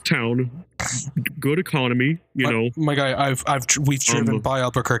nice town, good economy. You know, my guy. We've driven by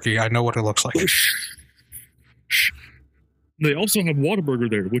Albuquerque. I know what it looks like. They also have Whataburger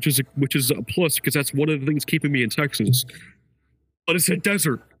there, which is a plus because that's one of the things keeping me in Texas. But it's a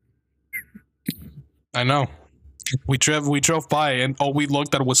desert. I know. We drove by and all we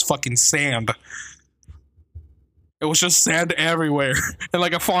looked at was fucking sand. It was just sand everywhere and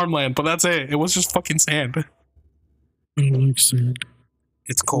like a farmland, but that's it. It was just fucking sand. I like sand.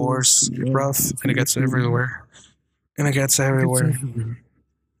 It's coarse, rough, and it gets everywhere. And it gets everywhere.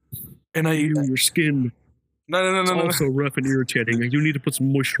 And your skin. No. It's also rough and irritating. You need to put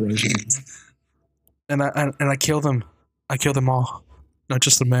some moisturizer. And I killed them. I killed them all. Not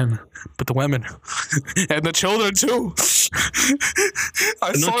just the men, but the women. And the children too.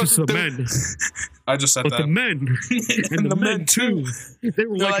 Not just the men. I just said but that. the men. And the men too. They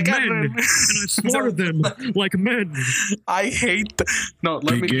were like men. And I slaughtered them like men. I hate get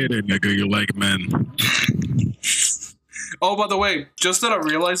it, nigga. You like men. Oh, by the way, just that I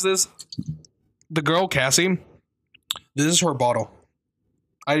realized this. The girl, Cassie, this is her bottle.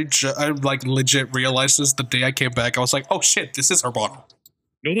 I like legit realized this the day I came back. I was like, oh shit, this is her bottle.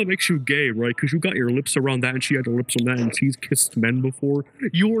 You know that makes you gay, right? Because you got your lips around that and she had her lips on that and she's kissed men before.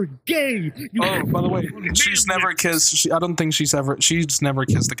 You're gay! Oh, by the way, she's never kissed. I don't think she's never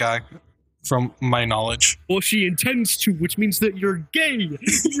kissed a guy, from my knowledge. Well, she intends to, which means that you're gay!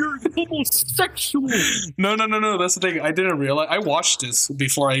 You're homosexual! No, that's the thing. I didn't realize. I watched this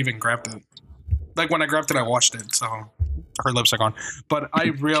before I even grabbed it. Like, when I grabbed it, I watched it, so her lips are gone. But I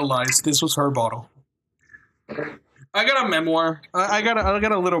realized this was her bottle. I got a memoir. I got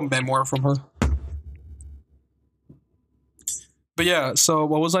a little memoir from her. But yeah, so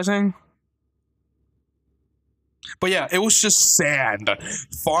what was I saying? But yeah, it was just sand.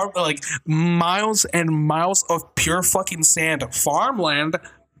 Like miles and miles of pure fucking sand. Farmland,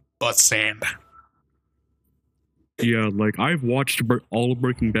 but sand. Yeah, like I've watched all of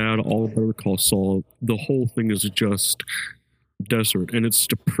Breaking Bad, all of Better Call Saul. The whole thing is just desert, and it's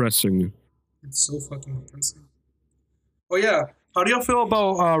depressing. It's so fucking depressing. Oh yeah, how do y'all feel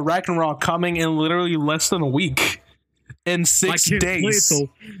about Ragnarok coming in literally less than a week? In 6 days.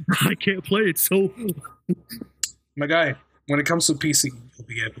 I can't play it, so... My guy, when it comes to PC, you'll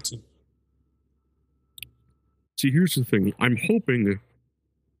be able to. See, here's the thing. I'm hoping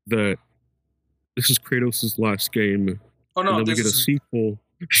that this is Kratos' last game. Oh no, and then we get a sequel.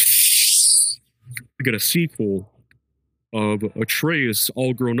 We get a sequel of Atreus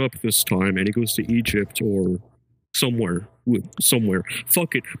all grown up this time, and he goes to Egypt or somewhere.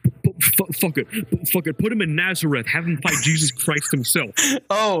 Fuck it. Fuck it. Put him in Nazareth. Have him fight Jesus Christ himself.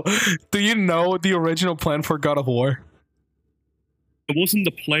 Oh, do you know the original plan for God of War? It wasn't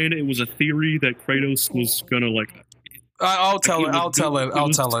the plan. It was a theory that Kratos was gonna like. I'll tell it.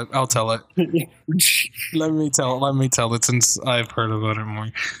 Let me tell it since I've heard about it more.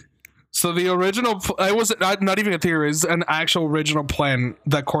 So the original, it was not even a theory. It's an actual original plan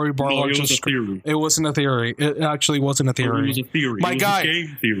that Cory Barlog just. It wasn't a theory. It actually wasn't a theory. It was a theory. My guy, a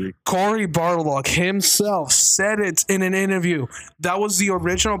game theory. Cory Barlog himself said it in an interview. That was the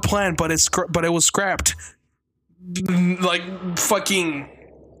original plan, but it was scrapped. Like fucking.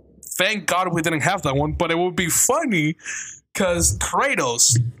 Thank God we didn't have that one, but it would be funny because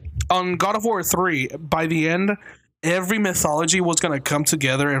Kratos on God of War 3 by the end. Every mythology was going to come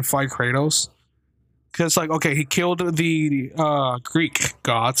together and fight Kratos. Because, like, okay, he killed the Greek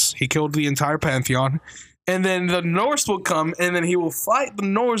gods. He killed the entire pantheon. And then the Norse will come, and then he will fight the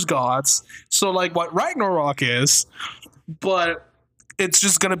Norse gods. So, like, what Ragnarok is. But it's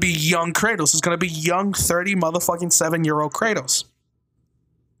just going to be young Kratos. It's going to be young 30-motherfucking-7-year-old Kratos.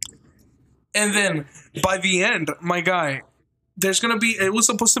 And then, by the end, my guy... There's gonna be. It was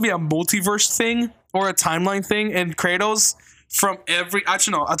supposed to be a multiverse thing or a timeline thing, and Kratos from every.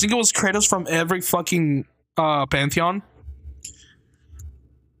 Actually, no. I think it was Kratos from every fucking pantheon,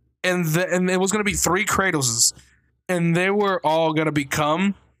 and it was gonna be 3 Kratoses, and they were all gonna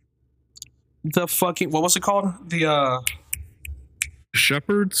become the fucking. What was it called? The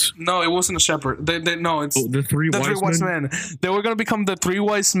shepherds? No, it wasn't a shepherd. No, it's the three wise men. They were gonna become the 3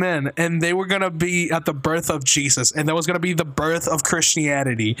 wise men, and they were gonna be at the birth of Jesus, and that was gonna be the birth of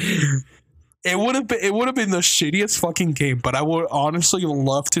Christianity. It would have been the shittiest fucking game, but I would honestly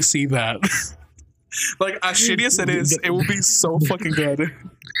love to see that. Like, as shitty as it is, it would be so fucking good.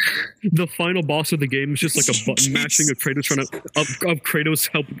 The final boss of the game is just like a button mashing of Kratos of Kratos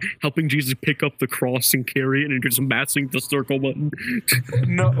helping Jesus pick up the cross and carry it, and just mashing the circle button.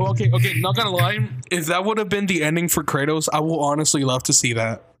 No, okay, not gonna lie. If that would have been the ending for Kratos, I will honestly love to see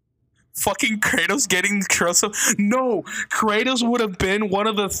that. fucking Kratos getting crucified. No, Kratos would have been one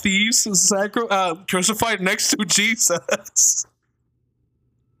of the thieves crucified next to Jesus.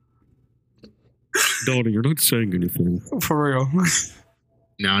 Donnie, you're not saying anything. For real.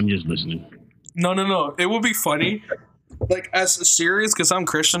 No, I'm just listening. No. It would be funny. Like, as serious, because I'm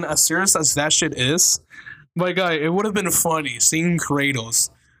Christian, as serious as that shit is, my guy, it would have been funny seeing Kratos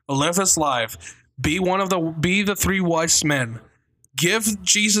live his life, be the three wise men, give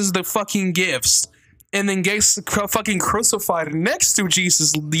Jesus the fucking gifts, and then get fucking crucified next to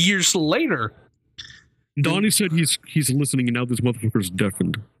Jesus years later. Donnie said he's listening, and now this motherfucker's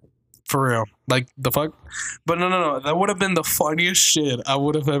deafened. For real. Like, the fuck? But no. That would have been the funniest shit I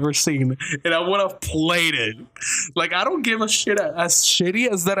would have ever seen. And I would have played it. Like, I don't give a shit. As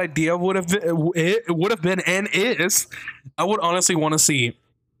shitty as that idea would have been and is, I would honestly want to see,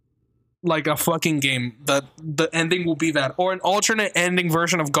 like, a fucking game that the ending will be that. Or an alternate ending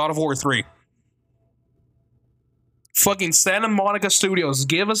version of God of War 3. Fucking Santa Monica Studios,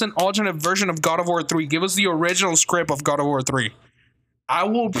 give us an alternate version of God of War 3. Give us the original script of God of War 3. I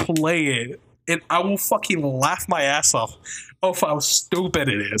will play it, and I will fucking laugh my ass off of how stupid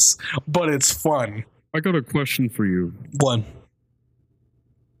it is, but it's fun. I got a question for you. One.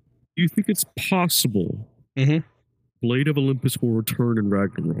 Do you think it's possible Blade of Olympus will return in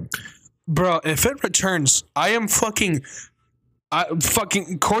Ragnarok? Bro, if it returns, I fucking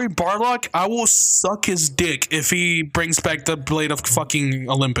Cory Barlog, I will suck his dick if he brings back the Blade of fucking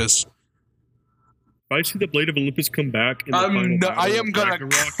Olympus. If I see the Blade of Olympus come back in the final battle I am of gonna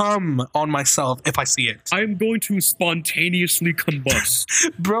Ragnarok, come on myself if I see it. I am going to spontaneously combust.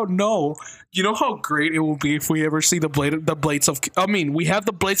 Bro, no. You know how great it will be if we ever see the blades of... I mean, we have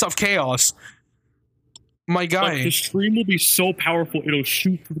the Blades of Chaos. My guy. Like, the stream will be so powerful, it'll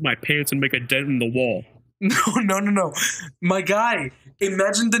shoot through my pants and make a dent in the wall. No. My guy,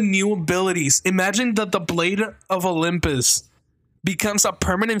 imagine the new abilities. Imagine that the Blade of Olympus becomes a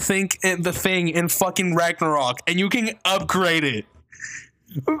permanent thing in fucking Ragnarok, and you can upgrade it.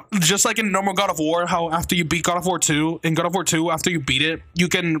 Just like in normal God of War, how after you beat God of War 2, in God of War 2, after you beat it, you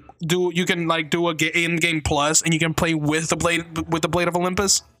can do a in-game plus, and you can play with the Blade of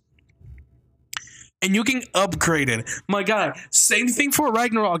Olympus. And you can upgrade it. My God, same thing for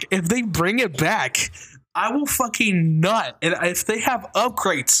Ragnarok. If they bring it back, I will fucking nut. And if they have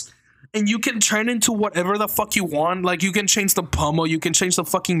upgrades, and you can turn into whatever the fuck you want. Like, you can change the pommel, you can change the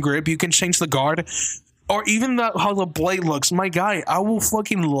fucking grip, you can change the guard, or even how the blade looks. My guy, I will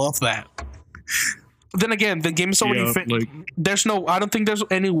fucking love that. Then again, the game's already I don't think there's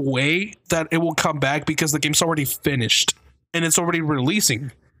any way that it will come back because the game's already finished. And it's already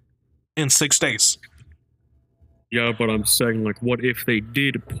releasing in 6 days. Yeah, but I'm saying, like, what if they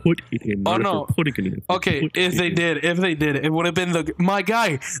did put it in? Oh, no. Putting it in. Okay, if they did, it would have been my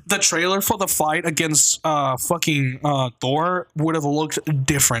guy. The trailer for the fight against fucking Thor would have looked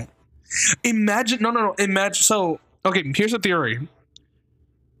different. Imagine, imagine. So, okay, here's a theory.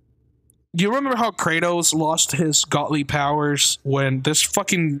 Do you remember how Kratos lost his godly powers when this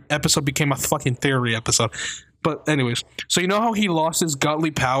fucking episode became a fucking theory episode? But anyways, so you know how he lost his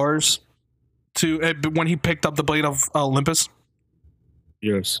godly powers when he picked up the Blade of Olympus?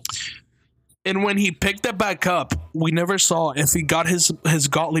 Yes. And when he picked it back up, we never saw if he got his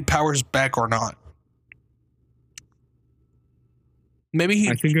godly powers back or not. Maybe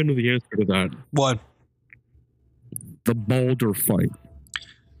I think I know the answer to that. What? The Baldur fight.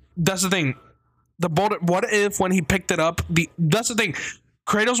 That's the thing. The Baldur. What if when he picked it up? That's the thing.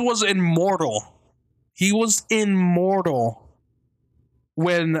 Kratos was immortal. He was immortal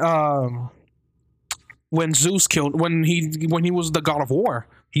when Zeus killed when he was the God of War.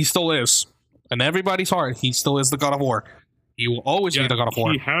 He still is. In everybody's heart, he still is the God of War. He will always be the God of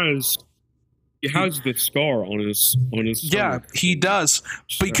War. He has the scar on his Yeah, stomach. he does.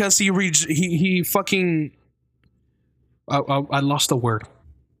 Because he fucking I lost the word.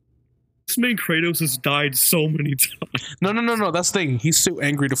 This man Kratos has died so many times. No. That's the thing. He's too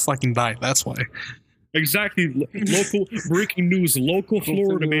angry to fucking die. That's why. Exactly. Local breaking news. Local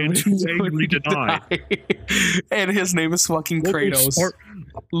Florida man too angry to die. And his name is fucking Kratos.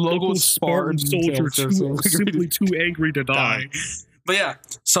 Local Spartan soldier simply too angry to die. But yeah,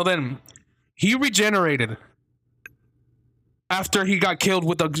 so then he regenerated after he got killed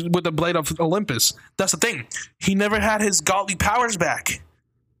with the Blade of Olympus. That's the thing. He never had his godly powers back.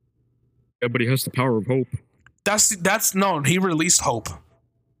 Yeah, but he has the power of hope. That's no. He released hope.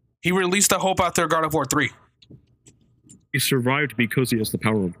 He released the hope after God of War 3. He survived because he has the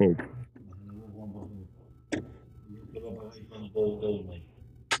power of hope.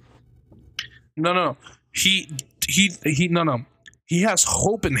 No. He has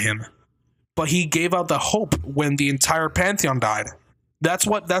hope in him. but he gave out the hope when the entire pantheon died. That's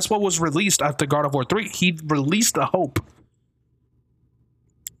what was released after God of War 3. He released the hope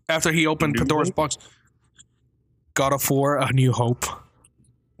after he opened Pandora's box. God of War: A New Hope.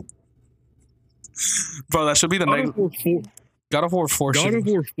 Bro, that should be the next. God of War 4. God of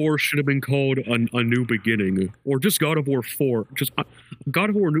War 4 should have been called a New Beginning, or just God of War 4. Just God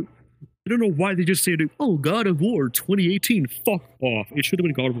of War New. I don't know why they just said, "Oh, God of War 2018." Fuck off! It should have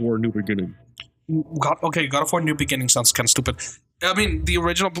been God of War New Beginning. God of War New Beginning sounds kind of stupid. I mean, the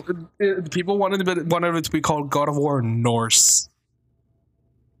original people wanted it to be called God of War Norse.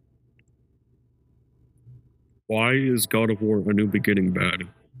 Why is God of War: A New Beginning bad?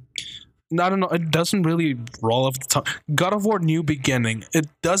 I don't know. It doesn't really roll off the tongue. God of War New Beginning. It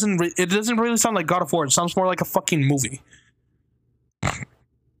doesn't really sound like God of War. It sounds more like a fucking movie.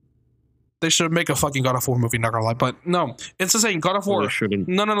 They should make a fucking God of War movie. Not gonna lie, but no, it's the same. God of War.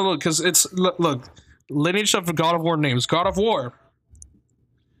 No. Look, because it's look. Lineage of God of War names. God of War.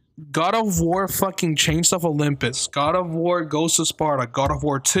 God of War fucking Chains of Olympus. God of War Ghost of Sparta. God of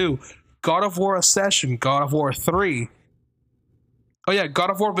War 2. God of War Ascension. God of War 3. Oh yeah, God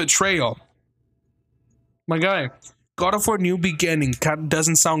of War Betrayal. My guy, God of War New Beginning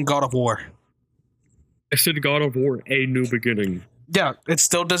doesn't sound God of War. I said God of War: A New Beginning. Yeah, it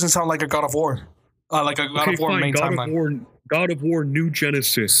still doesn't sound like a God of War. Like a God of War main timeline. God of War New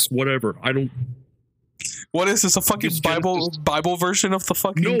Genesis, whatever. I don't. What is this? A fucking Bible version of the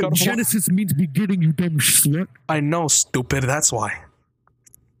fucking No, God of War? Genesis means beginning, you dumb slut. I know, stupid. That's why.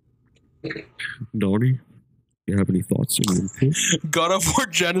 Donnie, you have any thoughts on God of War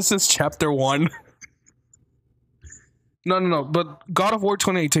Genesis Chapter 1. No. But God of War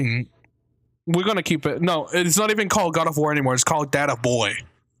 2018, we're going to keep it. No, it's not even called God of War anymore. It's called Dad of Boy.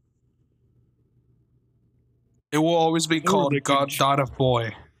 It will always be called God of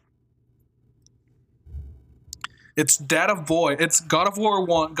Boy. It's Dad of Boy. It's God of War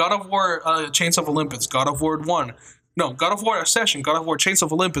 1, God of War Chains of Olympus, God of War 1. No, God of War Ascension, God of War Chains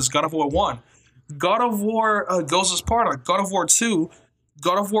of Olympus, God of War 1. God of War Ghost of Sparta, God of War 2,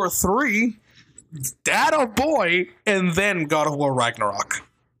 God of War 3, Dad of Boy, and then God of War Ragnarok.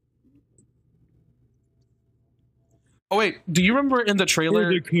 Oh wait, do you remember in the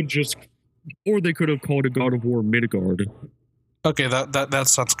trailer? Or they could have called it God of War Midgard. Okay, that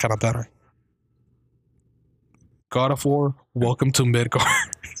sounds kind of better. God of War, Welcome to Midgard.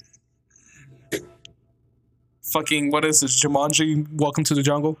 Fucking, what is this? Jumanji, Welcome to the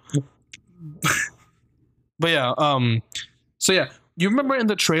Jungle? But yeah, so yeah, you remember in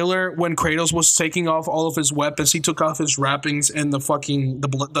the trailer when Kratos was taking off all of his weapons, he took off his wrappings and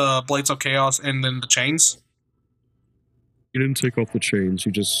the Blades of Chaos and then the chains? He didn't take off the chains,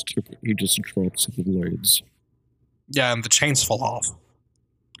 he just dropped the blades. Yeah, and the chains fall off.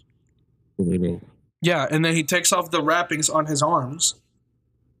 Well, I know. Yeah, and then he takes off the wrappings on his arms.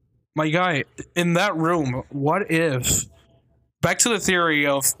 My guy, in that room, what if... Back to the theory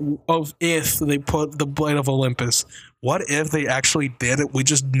of if they put the Blade of Olympus. What if they actually did it? We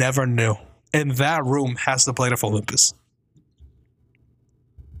just never knew. And that room has the Blade of Olympus.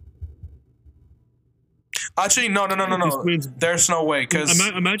 Actually, no. There's no way, because...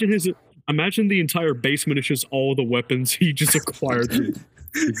 Imagine the entire basement is just all the weapons he just acquired through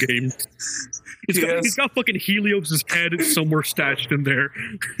the game. He's got fucking Helios' head somewhere stashed in there.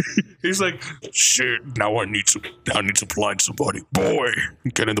 He's like, shit, now I need to blind somebody. Boy,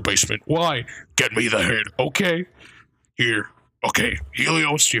 get in the basement. Why? Get me the head. Okay. Here. Okay,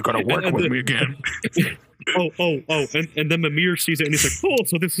 Helios, you're gonna work with me again. And then Mimir sees it and he's like, oh,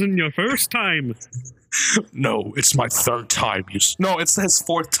 so this isn't your first time. No, it's my third time. No, it's his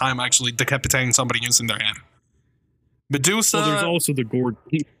fourth time, actually, decapitating somebody using their head. Medusa... Well, there's also the Gorgon.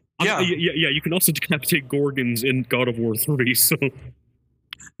 Yeah, you can also decapitate Gorgons in God of War 3, so...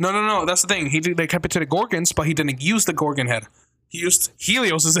 No, that's the thing. He decapitated Gorgons, but he didn't use the Gorgon head. He used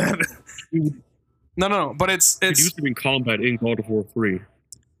Helios' head. No, but it's... He used it in combat in God of War 3.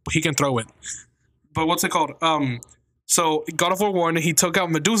 He can throw it. But what's it called? So, God of War 1, he took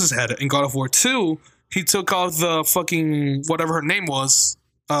out Medusa's head. In God of War 2, he took out the fucking... whatever her name was.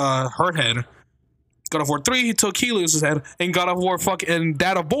 Her head. God of War 3, he took Helios' head. In God of War fucking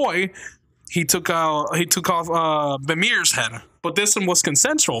Dad of Boy, he took off Mimir's head. But this one was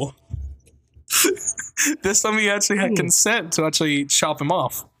consensual. This time he actually had consent to actually chop him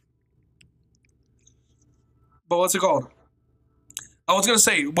off. But what's it called? I was gonna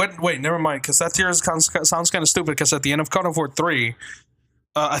say, wait, never mind, because that theory sounds kind of stupid. Because at the end of God of War 3,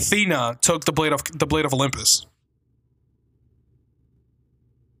 Athena took the blade of Olympus.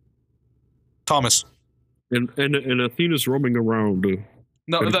 Thomas. And Athena's roaming around.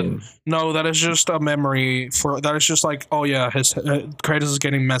 No, that is just a memory for that is just like, oh yeah, his Kratos is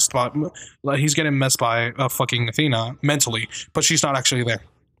getting messed by, like he's getting messed by fucking Athena mentally, but she's not actually there.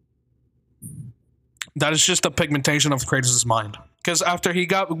 That is just a pigmentation of Kratos' mind. Because after he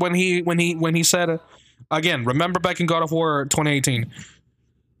got when he said again, remember back in God of War 2018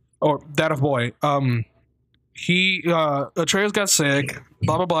 or that of Boy, Atreus got sick,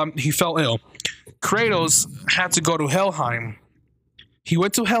 blah blah blah. He fell ill. Kratos had to go to Helheim. He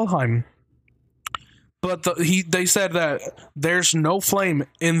went to Helheim, but they said that there's no flame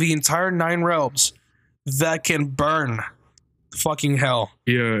in the entire 9 realms that can burn fucking hell.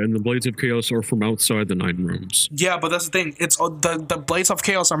 Yeah, and the Blades of Chaos are from outside the 9 realms. Yeah, but that's the thing. It's the Blades of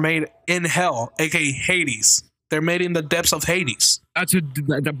Chaos are made in hell, aka Hades. They're made in the depths of Hades.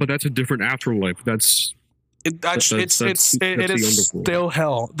 But that's a different afterlife. It is still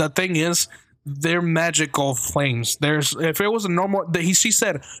hell. The thing is, they're magical flames. If it was a normal, she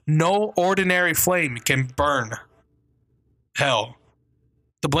said no ordinary flame can burn hell.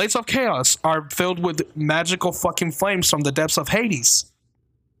 The Blades of Chaos are filled with magical fucking flames from the depths of Hades.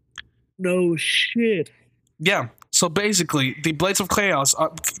 No shit. Yeah. So basically, the Blades of Chaos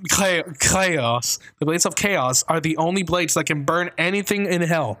the Blades of Chaos are the only blades that can burn anything in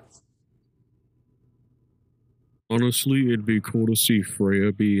hell. Honestly, it'd be cool to see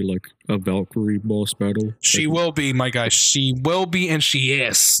Freya be like a Valkyrie boss battle. She will be, my guy. She will be, and she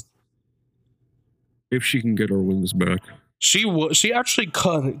is. If she can get her wings back. She actually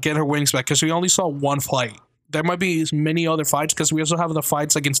could get her wings back because we only saw one fight. There might be many other fights because we also have the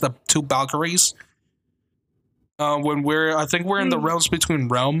fights against the 2 Valkyries. I think we're in the realms between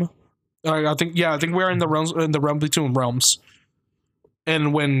realm. I think we're in the realm between realms.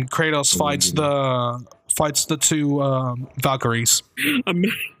 And when Kratos fights the 2 Valkyries.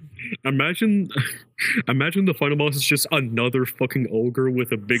 Imagine the final boss is just another fucking ogre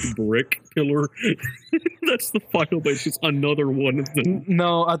with a big brick pillar. That's the final boss, just another one of them.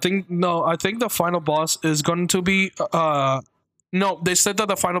 No, I think the final boss is going to be no, they said that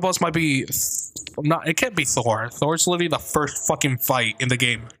the final boss might be not. It can't be Thor. Thor's literally the first fucking fight in the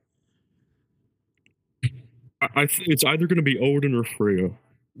game. It's either going to be Odin or Freya.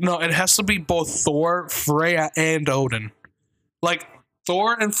 No, it has to be both Thor, Freya, and Odin. Like,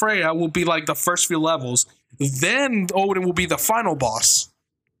 Thor and Freya will be like the first few levels. Then Odin will be the final boss.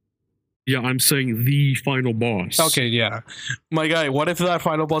 Yeah, I'm saying the final boss. Okay, yeah. My guy, what if that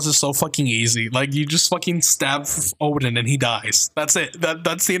final boss is so fucking easy? Like, you just fucking stab Odin and he dies. That's it.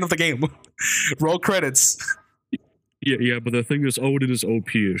 That's the end of the game. Roll credits. Yeah, but the thing is, Odin is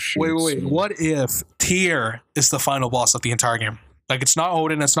OP-ish. Wait. So. What if Tyr is the final boss of the entire game? Like, it's not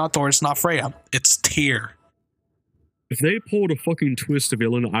Odin, it's not Thor, it's not Freya. It's Tyr. If they pulled a fucking twist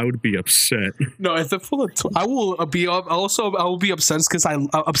villain, I would be upset. No, if they pull I will be upset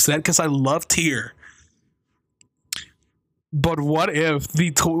because I love Tyr. But what if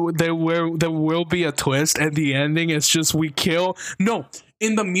there will be a twist and the ending is just we kill? No,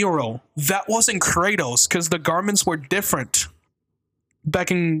 in the mural that wasn't Kratos because the garments were different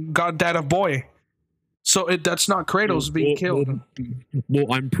back in God Dad of Boy. So that's not Kratos being killed.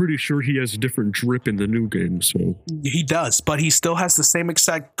 Well, I'm pretty sure he has a different drip in the new game, so... He does, but he still has the same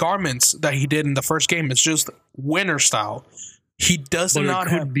exact garments that he did in the first game. It's just winter style. He does not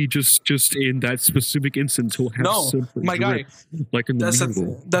have... It could be just in that specific instance he'll have my guy, like in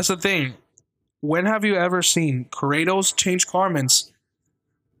the that's the thing. When have you ever seen Kratos change garments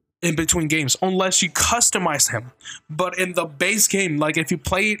in between games? Unless you customize him. But in the base game, like if you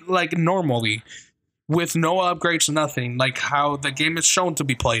play it like normally... with no upgrades, nothing, like how the game is shown to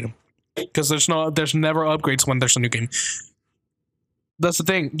be played. Because there's never upgrades when there's a new game. That's the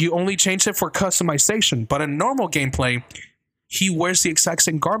thing. You only change it for customization. But in normal gameplay, he wears the exact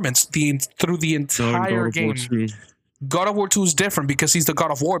same garments through the entire game. God of War 2 is different because he's the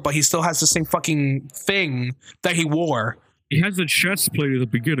God of War, but he still has the same fucking thing that he wore. He has the chest plate at the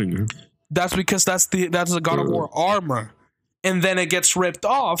beginning. That's because that's the God of War armor. And then it gets ripped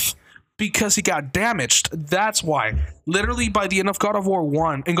off because he got damaged. That's why. Literally by the end of God of War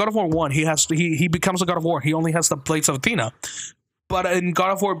 1, in God of War 1, he becomes a God of War. He only has the Blades of Athena. But in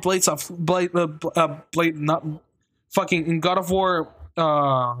God of War in God of War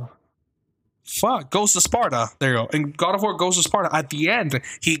Ghost of Sparta. There you go. In God of War Ghost of Sparta, at the end,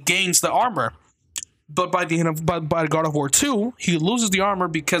 he gains the armor. But by the end of by God of War 2, he loses the armor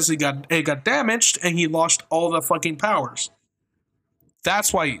because it got damaged and he lost all the fucking powers.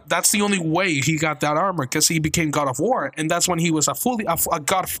 That's why. That's the only way he got that armor, because he became God of War, and that's when he was fully a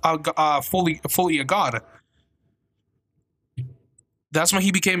god. That's when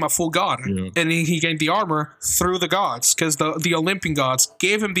he became a full god, Yeah. and he gained the armor through the gods because the Olympian gods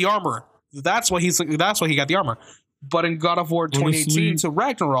gave him the armor. That's why he got the armor. But in God of War 2018 Honestly- to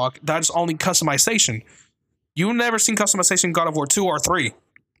Ragnarok, that's only customization. You never seen customization in God of War 2 or 3.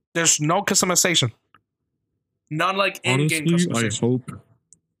 There's no customization. Not like in-game Honestly, customization.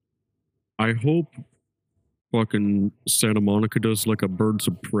 I hope fucking Santa Monica does like a Birds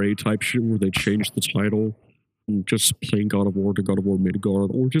of Prey type shit where they change the title from just plain God of War to God of War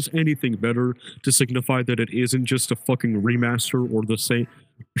Midgard, or just anything better to signify that it isn't just a fucking remaster or the same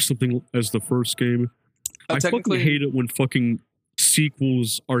or something as the first game. I fucking technically- hate it when fucking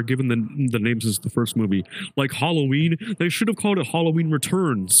sequels are given the names as the first movie. Like Halloween, they should have called it Halloween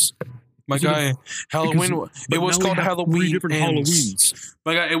Returns. My Isn't it- guy, Halloween. But It was now we called have Halloween. Three different Ends. Halloweens.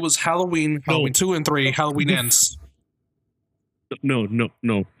 My guy, it was Halloween, Halloween 2 and 3, Halloween The- Ends.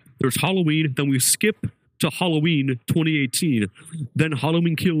 No. There's Halloween, then we skip to Halloween 2018, then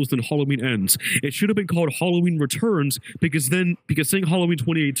Halloween Kills, then Halloween Ends. It should have been called Halloween Returns because saying Halloween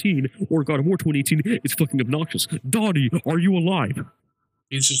 2018 or God of War 2018 is fucking obnoxious. Dottie, are you alive?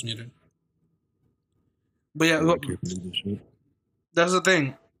 He's just muted. But yeah, look, that's the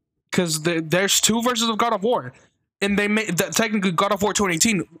thing. Because there's two versions of God of War. And they made that technically God of War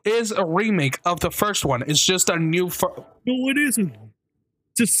 2018 is a remake of the first one. It's just a new. No, it isn't.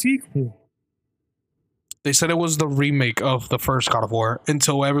 It's a sequel. They said it was the remake of the first God of War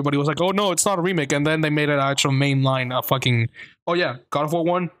until everybody was like, "Oh no, it's not a remake," and then they made it actual main line of fucking. Oh yeah, God of War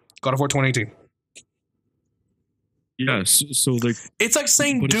 1, God of War 2018. Yes, so like It's like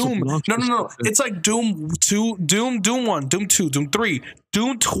saying But it's Doom. obnoxious. No. It's like Doom 2, Doom 1, Doom 2, Doom 3,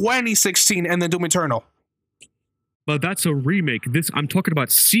 Doom 2016, and then Doom Eternal. but that's a remake. I'm talking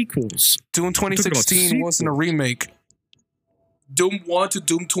about sequels. Doom 2016 wasn't a remake. Doom 1 to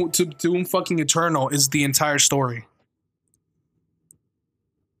Doom 2 to Doom fucking Eternal is the entire story.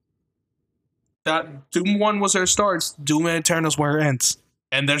 That Doom 1 was where it starts, Doom Eternal is where it ends.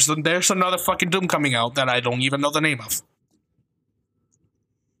 And there's another fucking Doom coming out that I don't even know the name of.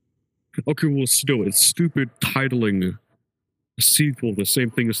 Okay, well, still, it's stupid titling a sequel the same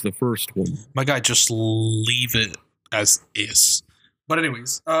thing as the first one. My guy, just leave it as is. But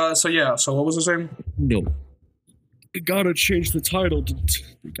anyways, so what was I saying? No. You gotta change the title.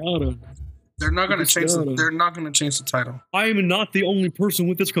 You gotta. They're not gonna It's change. gotta. They're not gonna change the title. I am not the only person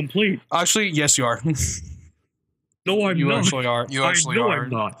with this complaint. Actually, yes, you are. No, I'm you not. actually are. You actually I know are. I'm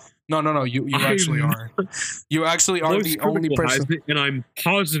not. No. You I'm actually are. You actually are Most the only critical has person. it, and I'm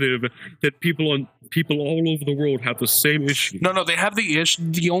positive that people all over the world have the same issue. No. They have the issue.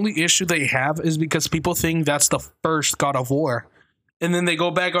 The only issue they have is because people think that's the first God of War, and then they go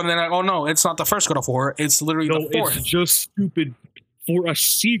back on. They're like, oh no, it's not the first God of War. It's literally No, the fourth. it's just stupid for a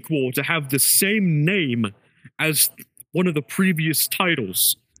sequel to have the same name as one of the previous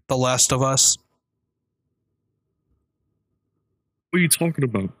titles. The Last of Us. What are you talking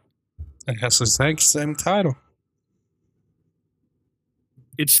about? It has the exact same title.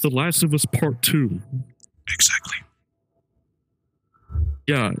 It's The Last of Us Part 2. Exactly.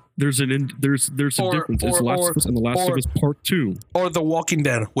 Yeah, there's a difference. It's The Last of Us and The Last of Us Part 2. Or The Walking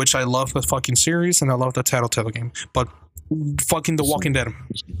Dead, which I love the fucking series and I love the Telltale game, but fucking The Walking Dead.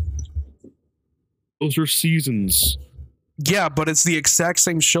 Those are seasons. Yeah, but it's the exact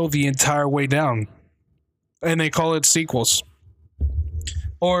same show the entire way down, and they call it sequels.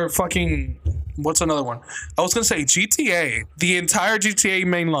 Or fucking, what's another one? I was gonna say GTA, the entire GTA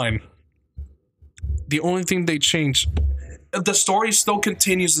mainline. The only thing they changed, the story still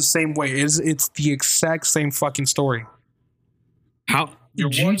continues the same way. It's the exact same fucking story. How You're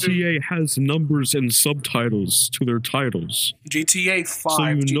GTA has numbers and subtitles to their titles. GTA 5, So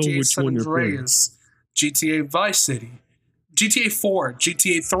you know GTA which San one you're playing. Andreas, GTA Vice City, GTA 4,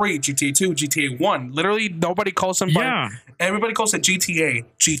 GTA 3, GTA 2, GTA 1. Literally, nobody calls them by. Yeah, Everybody calls it GTA.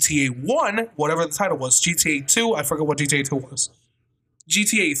 GTA 1, whatever the title was. GTA 2, I forget what GTA 2 was.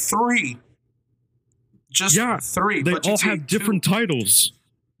 GTA 3. Just Yeah, 3. they but all GTA have different 2, titles.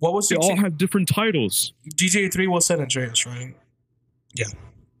 what was They GTA? all have different titles. GTA 3 was San Andreas, right?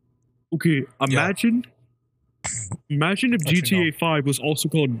 Okay, imagine if Actually, GTA 5 was also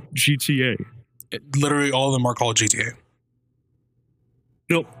called GTA. Literally, all of them are called GTA.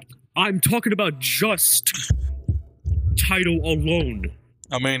 No, I'm talking about just title alone.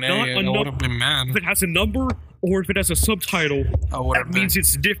 I mean, Not hey, I enough- would have been mad. If it has a number or if it has a subtitle, I would that have been. means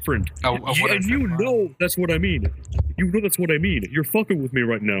it's different. I would've And you been mad. know that's what I mean. You know that's what I mean. You're fucking with me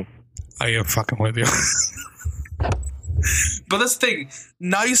right now. I am fucking with you. But that's the thing.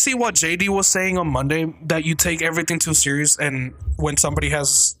 Now you see what JD was saying on Monday, that you take everything too serious, and when somebody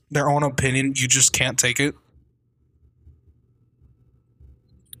has their own opinion, you just can't take it.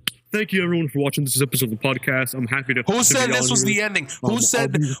 thank you everyone for watching this episode of the podcast. I'm happy to. Who said be this on was here. the ending? I'll Who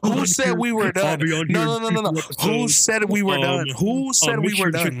said we were I'll done? be on No. here in Who episodes. said we were done? Who said Make we sure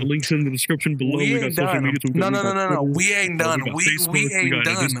were to check done? the links in the description below. We got ain't social done. media, No. We ain't done. got We Facebook, we ain't got a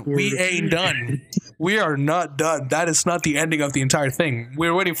done. We Discord. ain't done. We are not done. That is not the ending of the entire thing.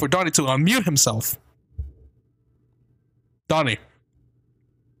 We're waiting for Donnie to unmute himself. Donnie.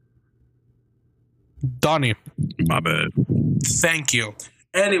 My bad. Thank you.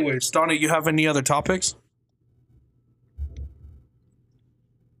 Anyways, Donnie, you have any other topics?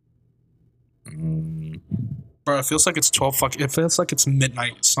 Bro, it feels like it's 12 it feels like it's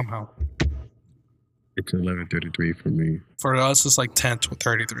midnight somehow. It's 11:33 for me. For us, it's like 10 to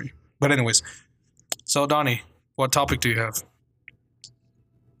 33. But anyways, so Donnie, what topic do you have?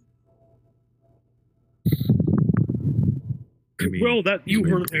 I mean, Well, that you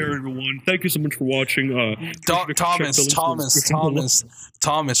heard there, everyone. Thank you so much for watching. Thomas,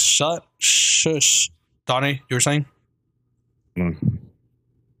 shush. Donnie, you were saying? hold on.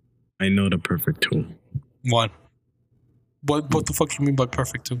 I know the perfect tool. What? What the fuck you mean by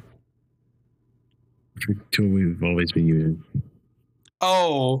perfect too? Perfect tool we've always been using.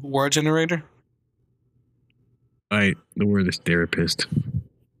 Oh, word generator? The word is therapist.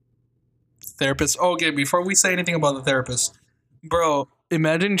 Therapist. Okay, before we say anything about the therapist, bro,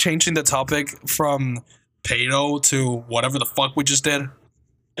 imagine changing the topic from pedo to whatever the fuck we just did.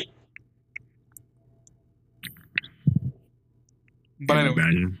 But Can you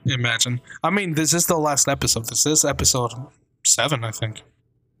anyway, imagine. I mean, this is the last episode. This is episode 7, I think.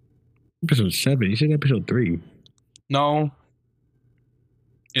 Episode 7. You said episode 3. No.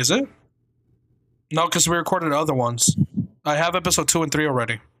 Is it? No, because we recorded other ones. I have episode 2 and 3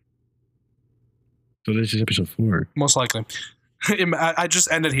 already. So this is episode 4. Most likely. I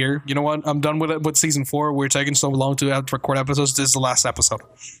just ended here. You know what? I'm done with it with season 4. We're taking so long to record episodes. This is the last episode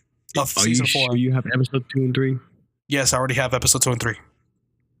of season 4. Sure you have episode 2 and 3? Yes, I already have episode 2 and 3.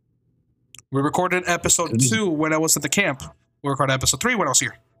 We recorded episode 2 when I was at the camp. We recorded episode 3 when I was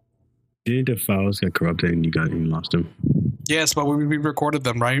here. Didn't the files get corrupted and you lost them? Yes, but we recorded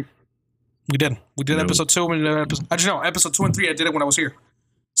them, right? We did. We did No. episode 2. We did actually, no, episode 2 and 3, I did it when I was here.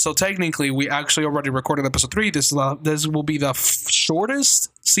 So technically, we actually already recorded episode 3. This will be the shortest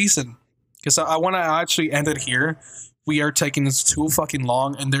season. Because I want to actually end it here. We are taking this too fucking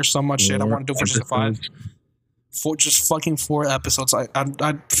long, and there's so much shit I want to do for season 5. For just fucking 4 episodes. I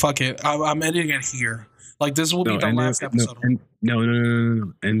fuck it. I'm ending it here. Like, this will be the last episode. No.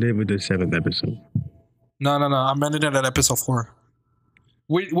 End it with the 7th episode. No. I'm ending it at episode 4.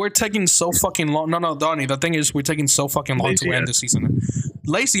 We're taking so fucking long. No, Donnie. The thing is, we're taking so fucking long to end this season.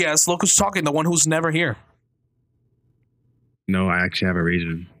 Lazy ass. Look who's talking. The one who's never here. No, I actually have a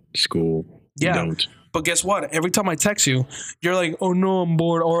reason. School. Yeah. Don't. But guess what? Every time I text you, you're like, "Oh no, I'm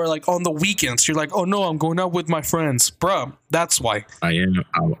bored." Or like on the weekends, you're like, "Oh no, I'm going out with my friends." Bruh, that's why. I am.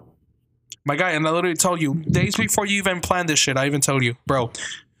 My guy, and I literally told you days before you even planned this shit. I even told you, bro.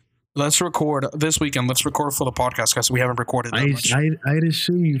 Let's record this weekend. Let's record for the podcast because we haven't recorded that much. I'd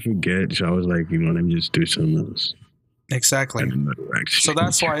assume you forget, so I was like, let me just do something else. Exactly. So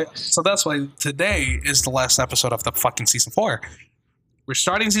that's why today is the last episode of the fucking season 4. We're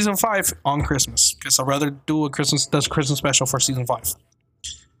starting season 5 on Christmas because I'd rather do a Christmas special for season 5.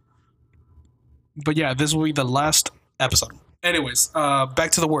 But yeah, this will be the last episode. Anyways,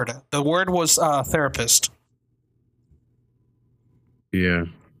 back to the word. The word was therapist. Yeah.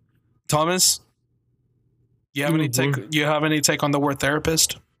 Thomas, you have any take on the word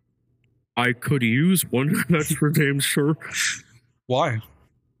therapist? I could use one. That's for damn sure. Why?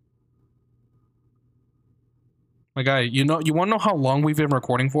 My guy, you want to know how long we've been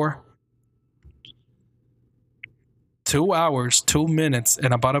recording for? 2 hours, 2 minutes,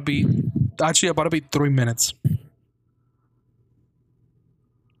 and about to be 3 minutes.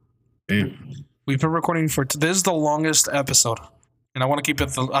 Damn. We've been recording this is the longest episode, and I want to keep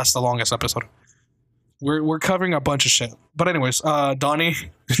it as the longest episode. We're covering a bunch of shit. But anyways, Donnie,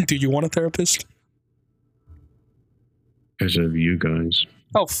 do you want a therapist? Because of you guys.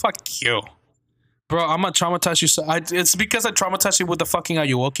 Oh, fuck you. Bro, I'm gonna traumatize you. It's because I traumatized you with the fucking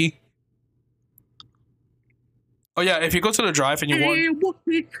Ayuwoki. Oh yeah, if you go to the drive and you want.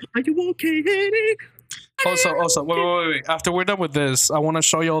 Are you okay? Also, wait. After we're done with this, I want to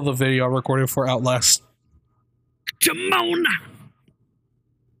show you all the video I recorded for Outlast. Jamona.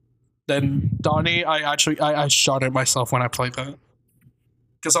 Then Donnie, I shot it myself when I played that.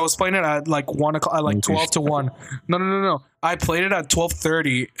 Because I was playing it at like 1 o'clock, at like 12 to 1. No. I played it at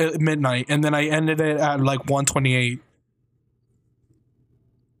 12:30 at midnight, and then I ended it at like 1:28.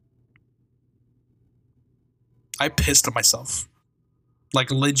 I pissed at myself. Like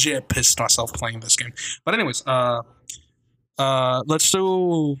legit pissed myself playing this game. But anyways, let's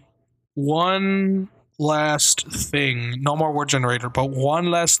do one last thing. No more word generator, but one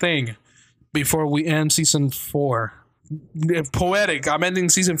last thing before we end season 4. Poetic. I'm ending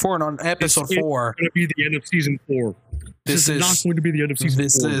season 4 on episode 4. It's going to be the end of season 4. This is not going to be the end of season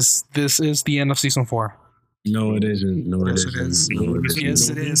 4. This is the end of season 4. No, it isn't. No, Yes, it it is. isn't. No, it isn't. Yes,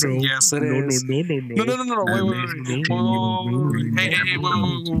 it is. Yes, it is. No. No.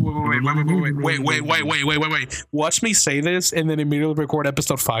 Wait. Watch me say this and then immediately record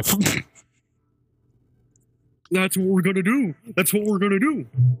episode 5. That's what we're going to do.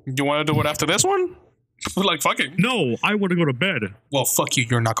 You want to do it after this one? Like, fucking. No, I want to go to bed. Well, fuck you.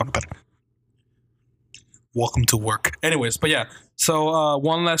 You're not going to bed. Welcome to work. Anyways, but yeah. So,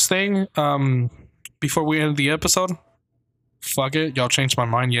 one last thing. Before we end the episode. Fuck it. Y'all changed my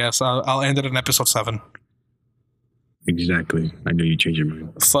mind. Yes, I'll end it in episode 7. Exactly. I knew you changed your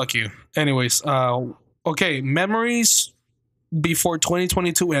mind. Fuck you. Anyways, okay. Memories before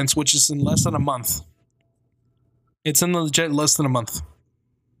 2022 ends, which is in less than a month. It's in legit less than a month.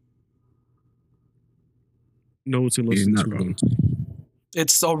 No, it's in less than 2 months.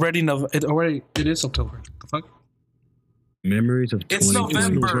 It's already it is October. The fuck? Memories of It's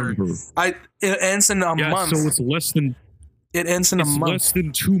 2022. November. It ends in a month. So it's less than. It ends in a month. Less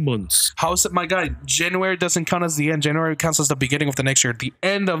than 2 months. How is it, my guy? January doesn't count as the end. January counts as the beginning of the next year. The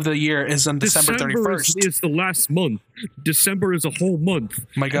end of the year is on December 31st. Is the last month. December is a whole month.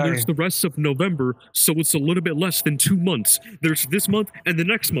 My guy. And there's the rest of November, so it's a little bit less than 2 months. There's this month and the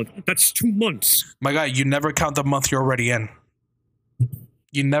next month. That's 2 months. My guy, you never count the month you're already in.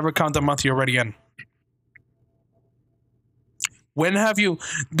 You never count the month you're already in. When have you...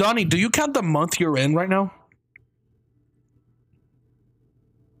 Donnie, do you count the month you're in right now?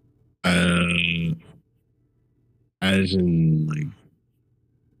 As in,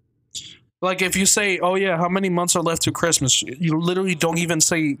 Like if you say, "Oh yeah, how many months are left to Christmas?" You literally don't even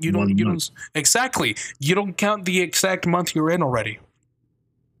say you don't. You don't exactly. You don't count the exact month you're in already.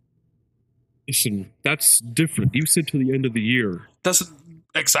 Listen, that's different. You said to the end of the year. That's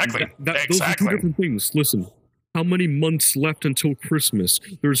exactly. Those are 2 different things. Listen, how many months left until Christmas?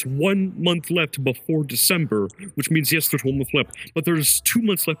 There's 1 month left before December, which means yes, there's 1 month left. But there's 2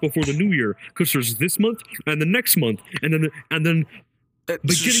 months left before the New Year, because there's this month and the next month, and then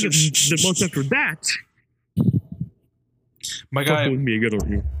beginning of the month after that. My guy. Fuck with me again,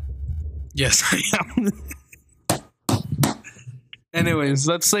 aren't you? Yes, I am. Anyways,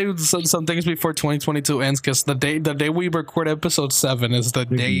 let's say some things before 2022 ends, because the day we record episode 7 is the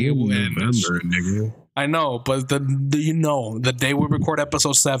day it ends. November, nigga. I know, but the day we record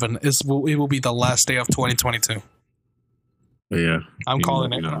episode 7 it will be the last day of 2022. Yeah, I'm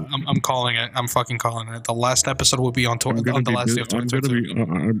calling it. I'm calling it. I'm fucking calling it. The last episode will be on the last day of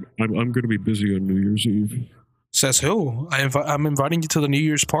 2022. I'm gonna be busy on New Year's Eve. Says who? I'm inviting you to the New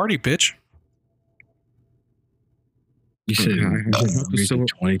Year's party, bitch. You said I have to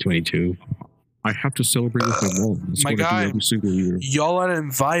 2022. I have to celebrate with my mom. That's My what I guy, do every single year. y'all are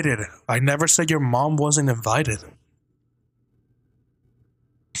invited. I never said your mom wasn't invited.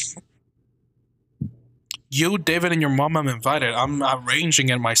 You, David, and your mom, I'm invited. I'm arranging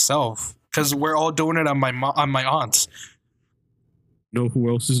it myself because we're all doing it on my aunt's. Know who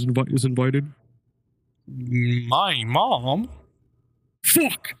else is invited? My mom.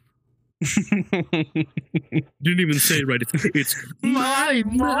 Fuck! Didn't even say it right. It's My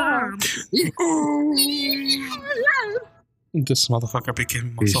mom. This motherfucker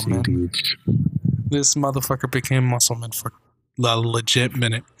became muscle man. This motherfucker became muscle man for a legit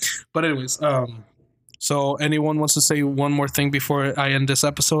minute. But anyways, so anyone wants to say one more thing before I end this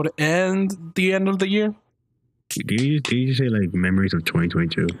episode and the end of the year? Did you say like memories of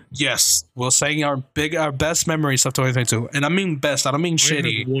 2022? Yes, we're saying our best memories of 2022, and I mean best. I don't mean I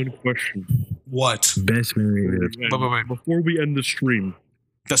shitty. have one question. What? Best memory of Wait. Before we end the stream,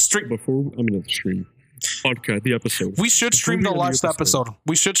 The stream. not the stream, podcast, the episode. We should stream the Before we end last episode.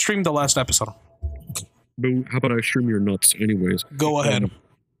 We should stream the last episode. But how about I stream your nuts anyways? Go ahead.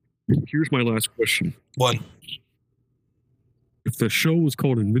 Here's my last question. One. If the show is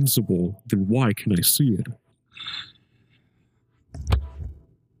called Invincible, then why can I see it?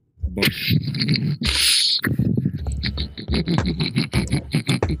 But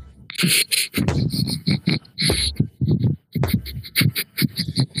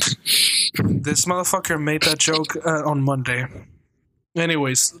This motherfucker made that joke on Monday.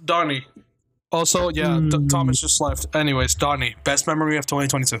 Anyways, Donnie. Also, yeah, Thomas just left. Anyways, Donnie, best memory of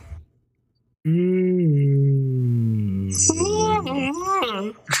 2022.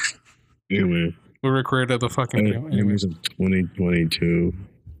 Anyway, We recorded the fucking video. Memories of 2022.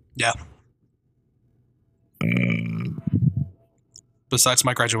 Yeah. Besides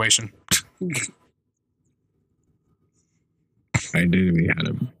my graduation. I didn't really have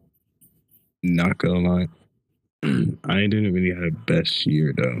a. Not gonna lie. I didn't really have a best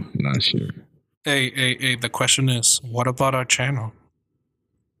year though last year. Hey, the question is, what about our channel?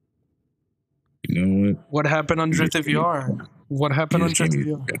 You know what? What happened on Drifted VR? What happened on Drifted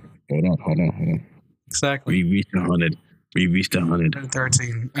VR? Hold on. Exactly. We reached 100.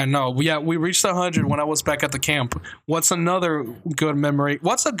 13. And no, yeah, we reached 100 when I was back at the camp. What's another good memory?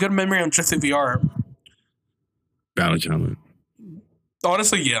 What's a good memory on Drifted VR? Battle Challenge.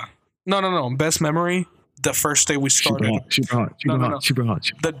 Honestly, yeah. No. Best memory, the first day we started. Super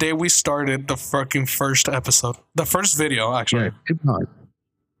hot. The day we started the fucking first episode. The first video, actually. Yeah, super hot.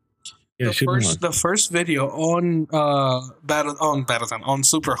 Yeah, The first video on on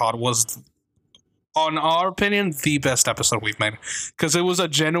Super Hot was, on our opinion, the best episode we've made. Because it was a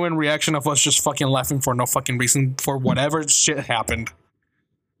genuine reaction of us just fucking laughing for no fucking reason for whatever shit happened.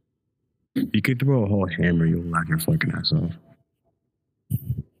 You could throw a whole hammer, you'll laugh your fucking ass off.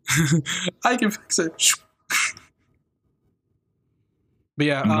 I can fix it. But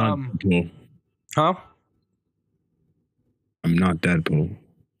yeah, I'm huh? I'm not Deadpool.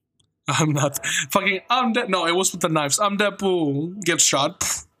 I'm not fucking. I'm dead. No, it was with the knives. I'm Deadpool. Gets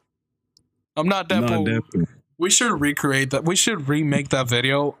shot. I'm not Deadpool. We should recreate that. We should remake that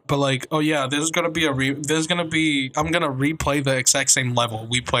video. But like, oh yeah, there's gonna be I'm gonna replay the exact same level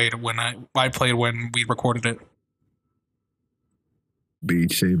we played when I played when we recorded it.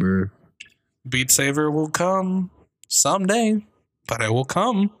 Beat Saber. Beat Saber will come someday, but it will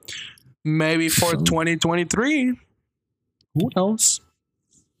come. Maybe for 2023. Who knows?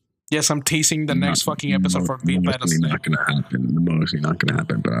 Yes, I'm teasing the next fucking episode for Beat Battlesnake. Not gonna happen. Mostly not gonna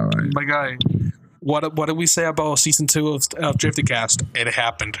happen. But all right. My guy, what did we say about season 2 of Drifty Cast? It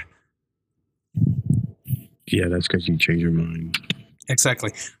happened. Yeah, that's because you changed your mind.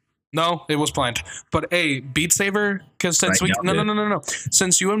 Exactly. No, it was planned. But hey, Beat Saber, because since no.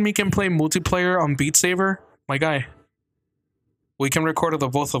 Since you and me can play multiplayer on Beat Saber, my guy, we can record the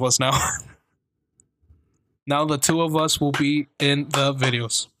both of us now. Now the two of us will be in the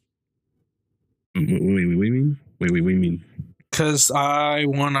videos. What do you mean? Because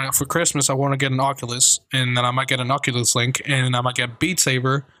for Christmas, I want to get an Oculus, and then I might get an Oculus Link, and I might get Beat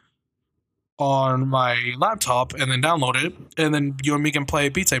Saber on my laptop, and then download it, and then you and me can play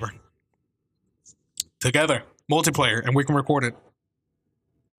Beat Saber together, multiplayer, and we can record it.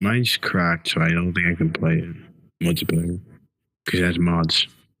 Mine's cracked, so I don't think I can play it multiplayer because it has mods.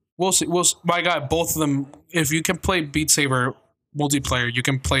 We'll see. My guy, both of them. If you can play Beat Saber multiplayer, you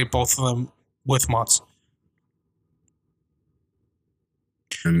can play both of them with mods.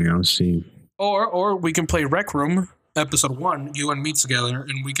 I mean, I'll see. Or we can play Rec Room episode 1, you and me together,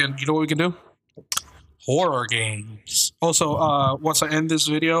 and we can. You know what we can do? Horror games. Also, once I end this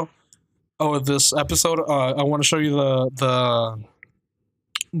video, this episode, I want to show you the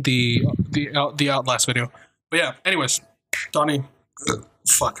Outlast video. But yeah, anyways, Donnie,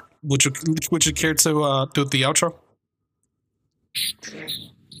 fuck. Would you care to do the outro?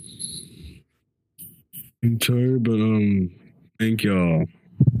 I'm sorry, but thank y'all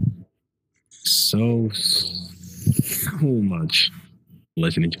so much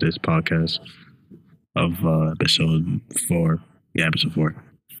listening to this podcast of episode 4. Yeah, episode 4.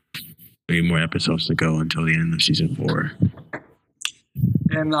 3 more episodes to go until the end of season 4.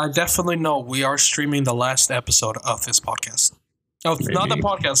 And I definitely know we are streaming the last episode of this podcast. Oh, not the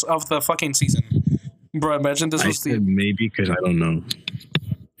podcast, of the fucking season. Bro, imagine this was the... Maybe, because I don't know.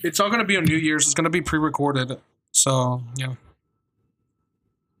 It's all going to be on New Year's. It's going to be pre-recorded. So, yeah.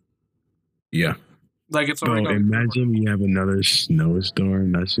 Yeah. Like, it's already... Bro, imagine we have another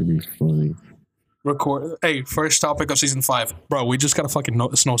snowstorm. That should be funny. Hey, first topic of season 5. Bro, we just got a fucking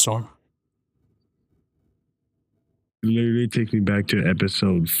snowstorm. Literally takes me back to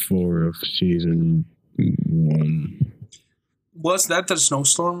episode 4 of season 1. Was that the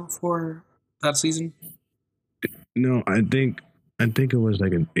snowstorm for that season? No, I think it was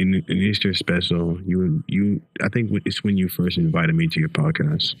like an Easter special. I think it's when you first invited me to your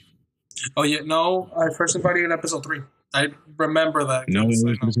podcast. Oh yeah, no, I first invited you in episode 3. I remember that. No, it was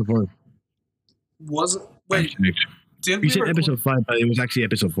episode 4. Was it? Wait, you said episode 5, but it was actually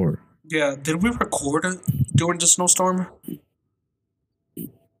episode 4. Yeah, did we record it during the snowstorm? I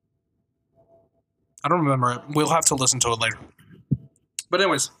don't remember it. We'll have to listen to it later. But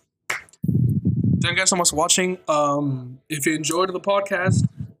anyways, thank you guys so much for watching. If you enjoyed the podcast,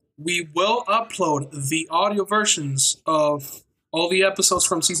 we will upload the audio versions of all the episodes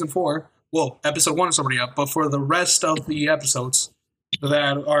from season 4 well, episode 1 is already up, but for the rest of the episodes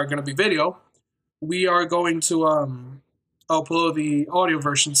that are going to be video, we are going to upload the audio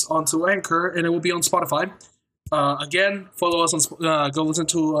versions onto Anchor, and it will be on Spotify. Again, follow us on, go listen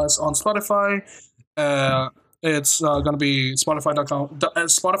to us on Spotify. It's going to be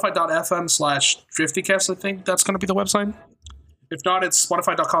spotify.fm/driftycast, I think that's going to be the website. If not, it's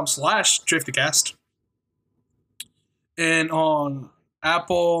spotify.com/driftycast. And on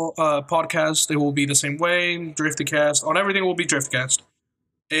Apple Podcast, it will be the same way, Driftycast. On everything, it will be Driftycast.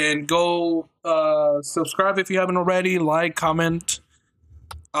 And go subscribe if you haven't already. Like, comment.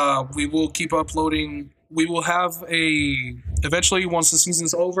 We will keep uploading. We will have eventually, once the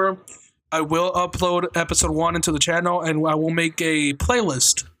season's over, I will upload episode 1 into the channel, and I will make a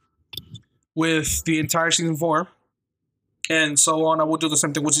playlist with the entire season 4. And so on. I will do the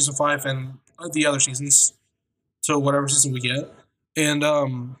same thing with season 5 and the other seasons. So whatever season we get. And,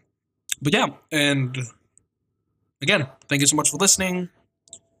 but yeah. And again, thank you so much for listening.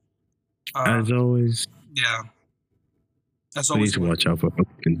 As always. Yeah. As always. Please watch out for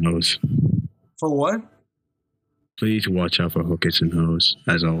hookers and hoes. For what? Please watch out for hookers and hoes,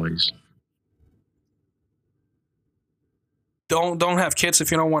 as always. Don't have kids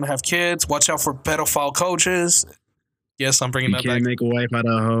if you don't want to have kids. Watch out for pedophile coaches. Yes, I'm bringing that back. You can't make a wife out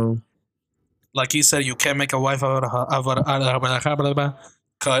of a hoe. Like he said, you can't make a wife out of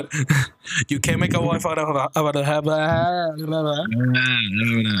cut. You can't make a wife out of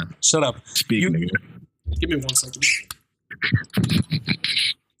Shut up. Speak, nigga. Give me 1 second.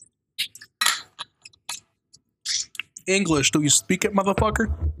 English, do you speak it, motherfucker?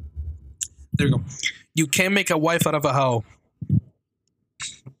 There you go. You can't make a wife out of a hoe.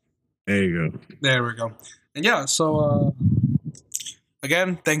 There you go. There we go. And yeah, so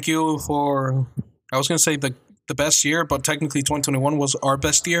again, thank you for, I was going to say the best year, but technically 2021 was our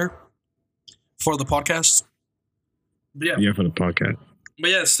best year for the podcast. But yeah. Yeah, for the podcast.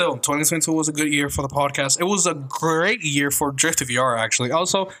 But yeah, still, 2022 was a good year for the podcast. It was a great year for DriftVR, actually.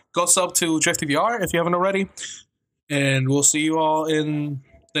 Also, go sub to DriftVR if you haven't already. And we'll see you all in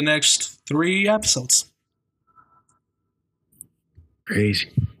the next 3 episodes. Crazy.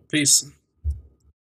 Peace.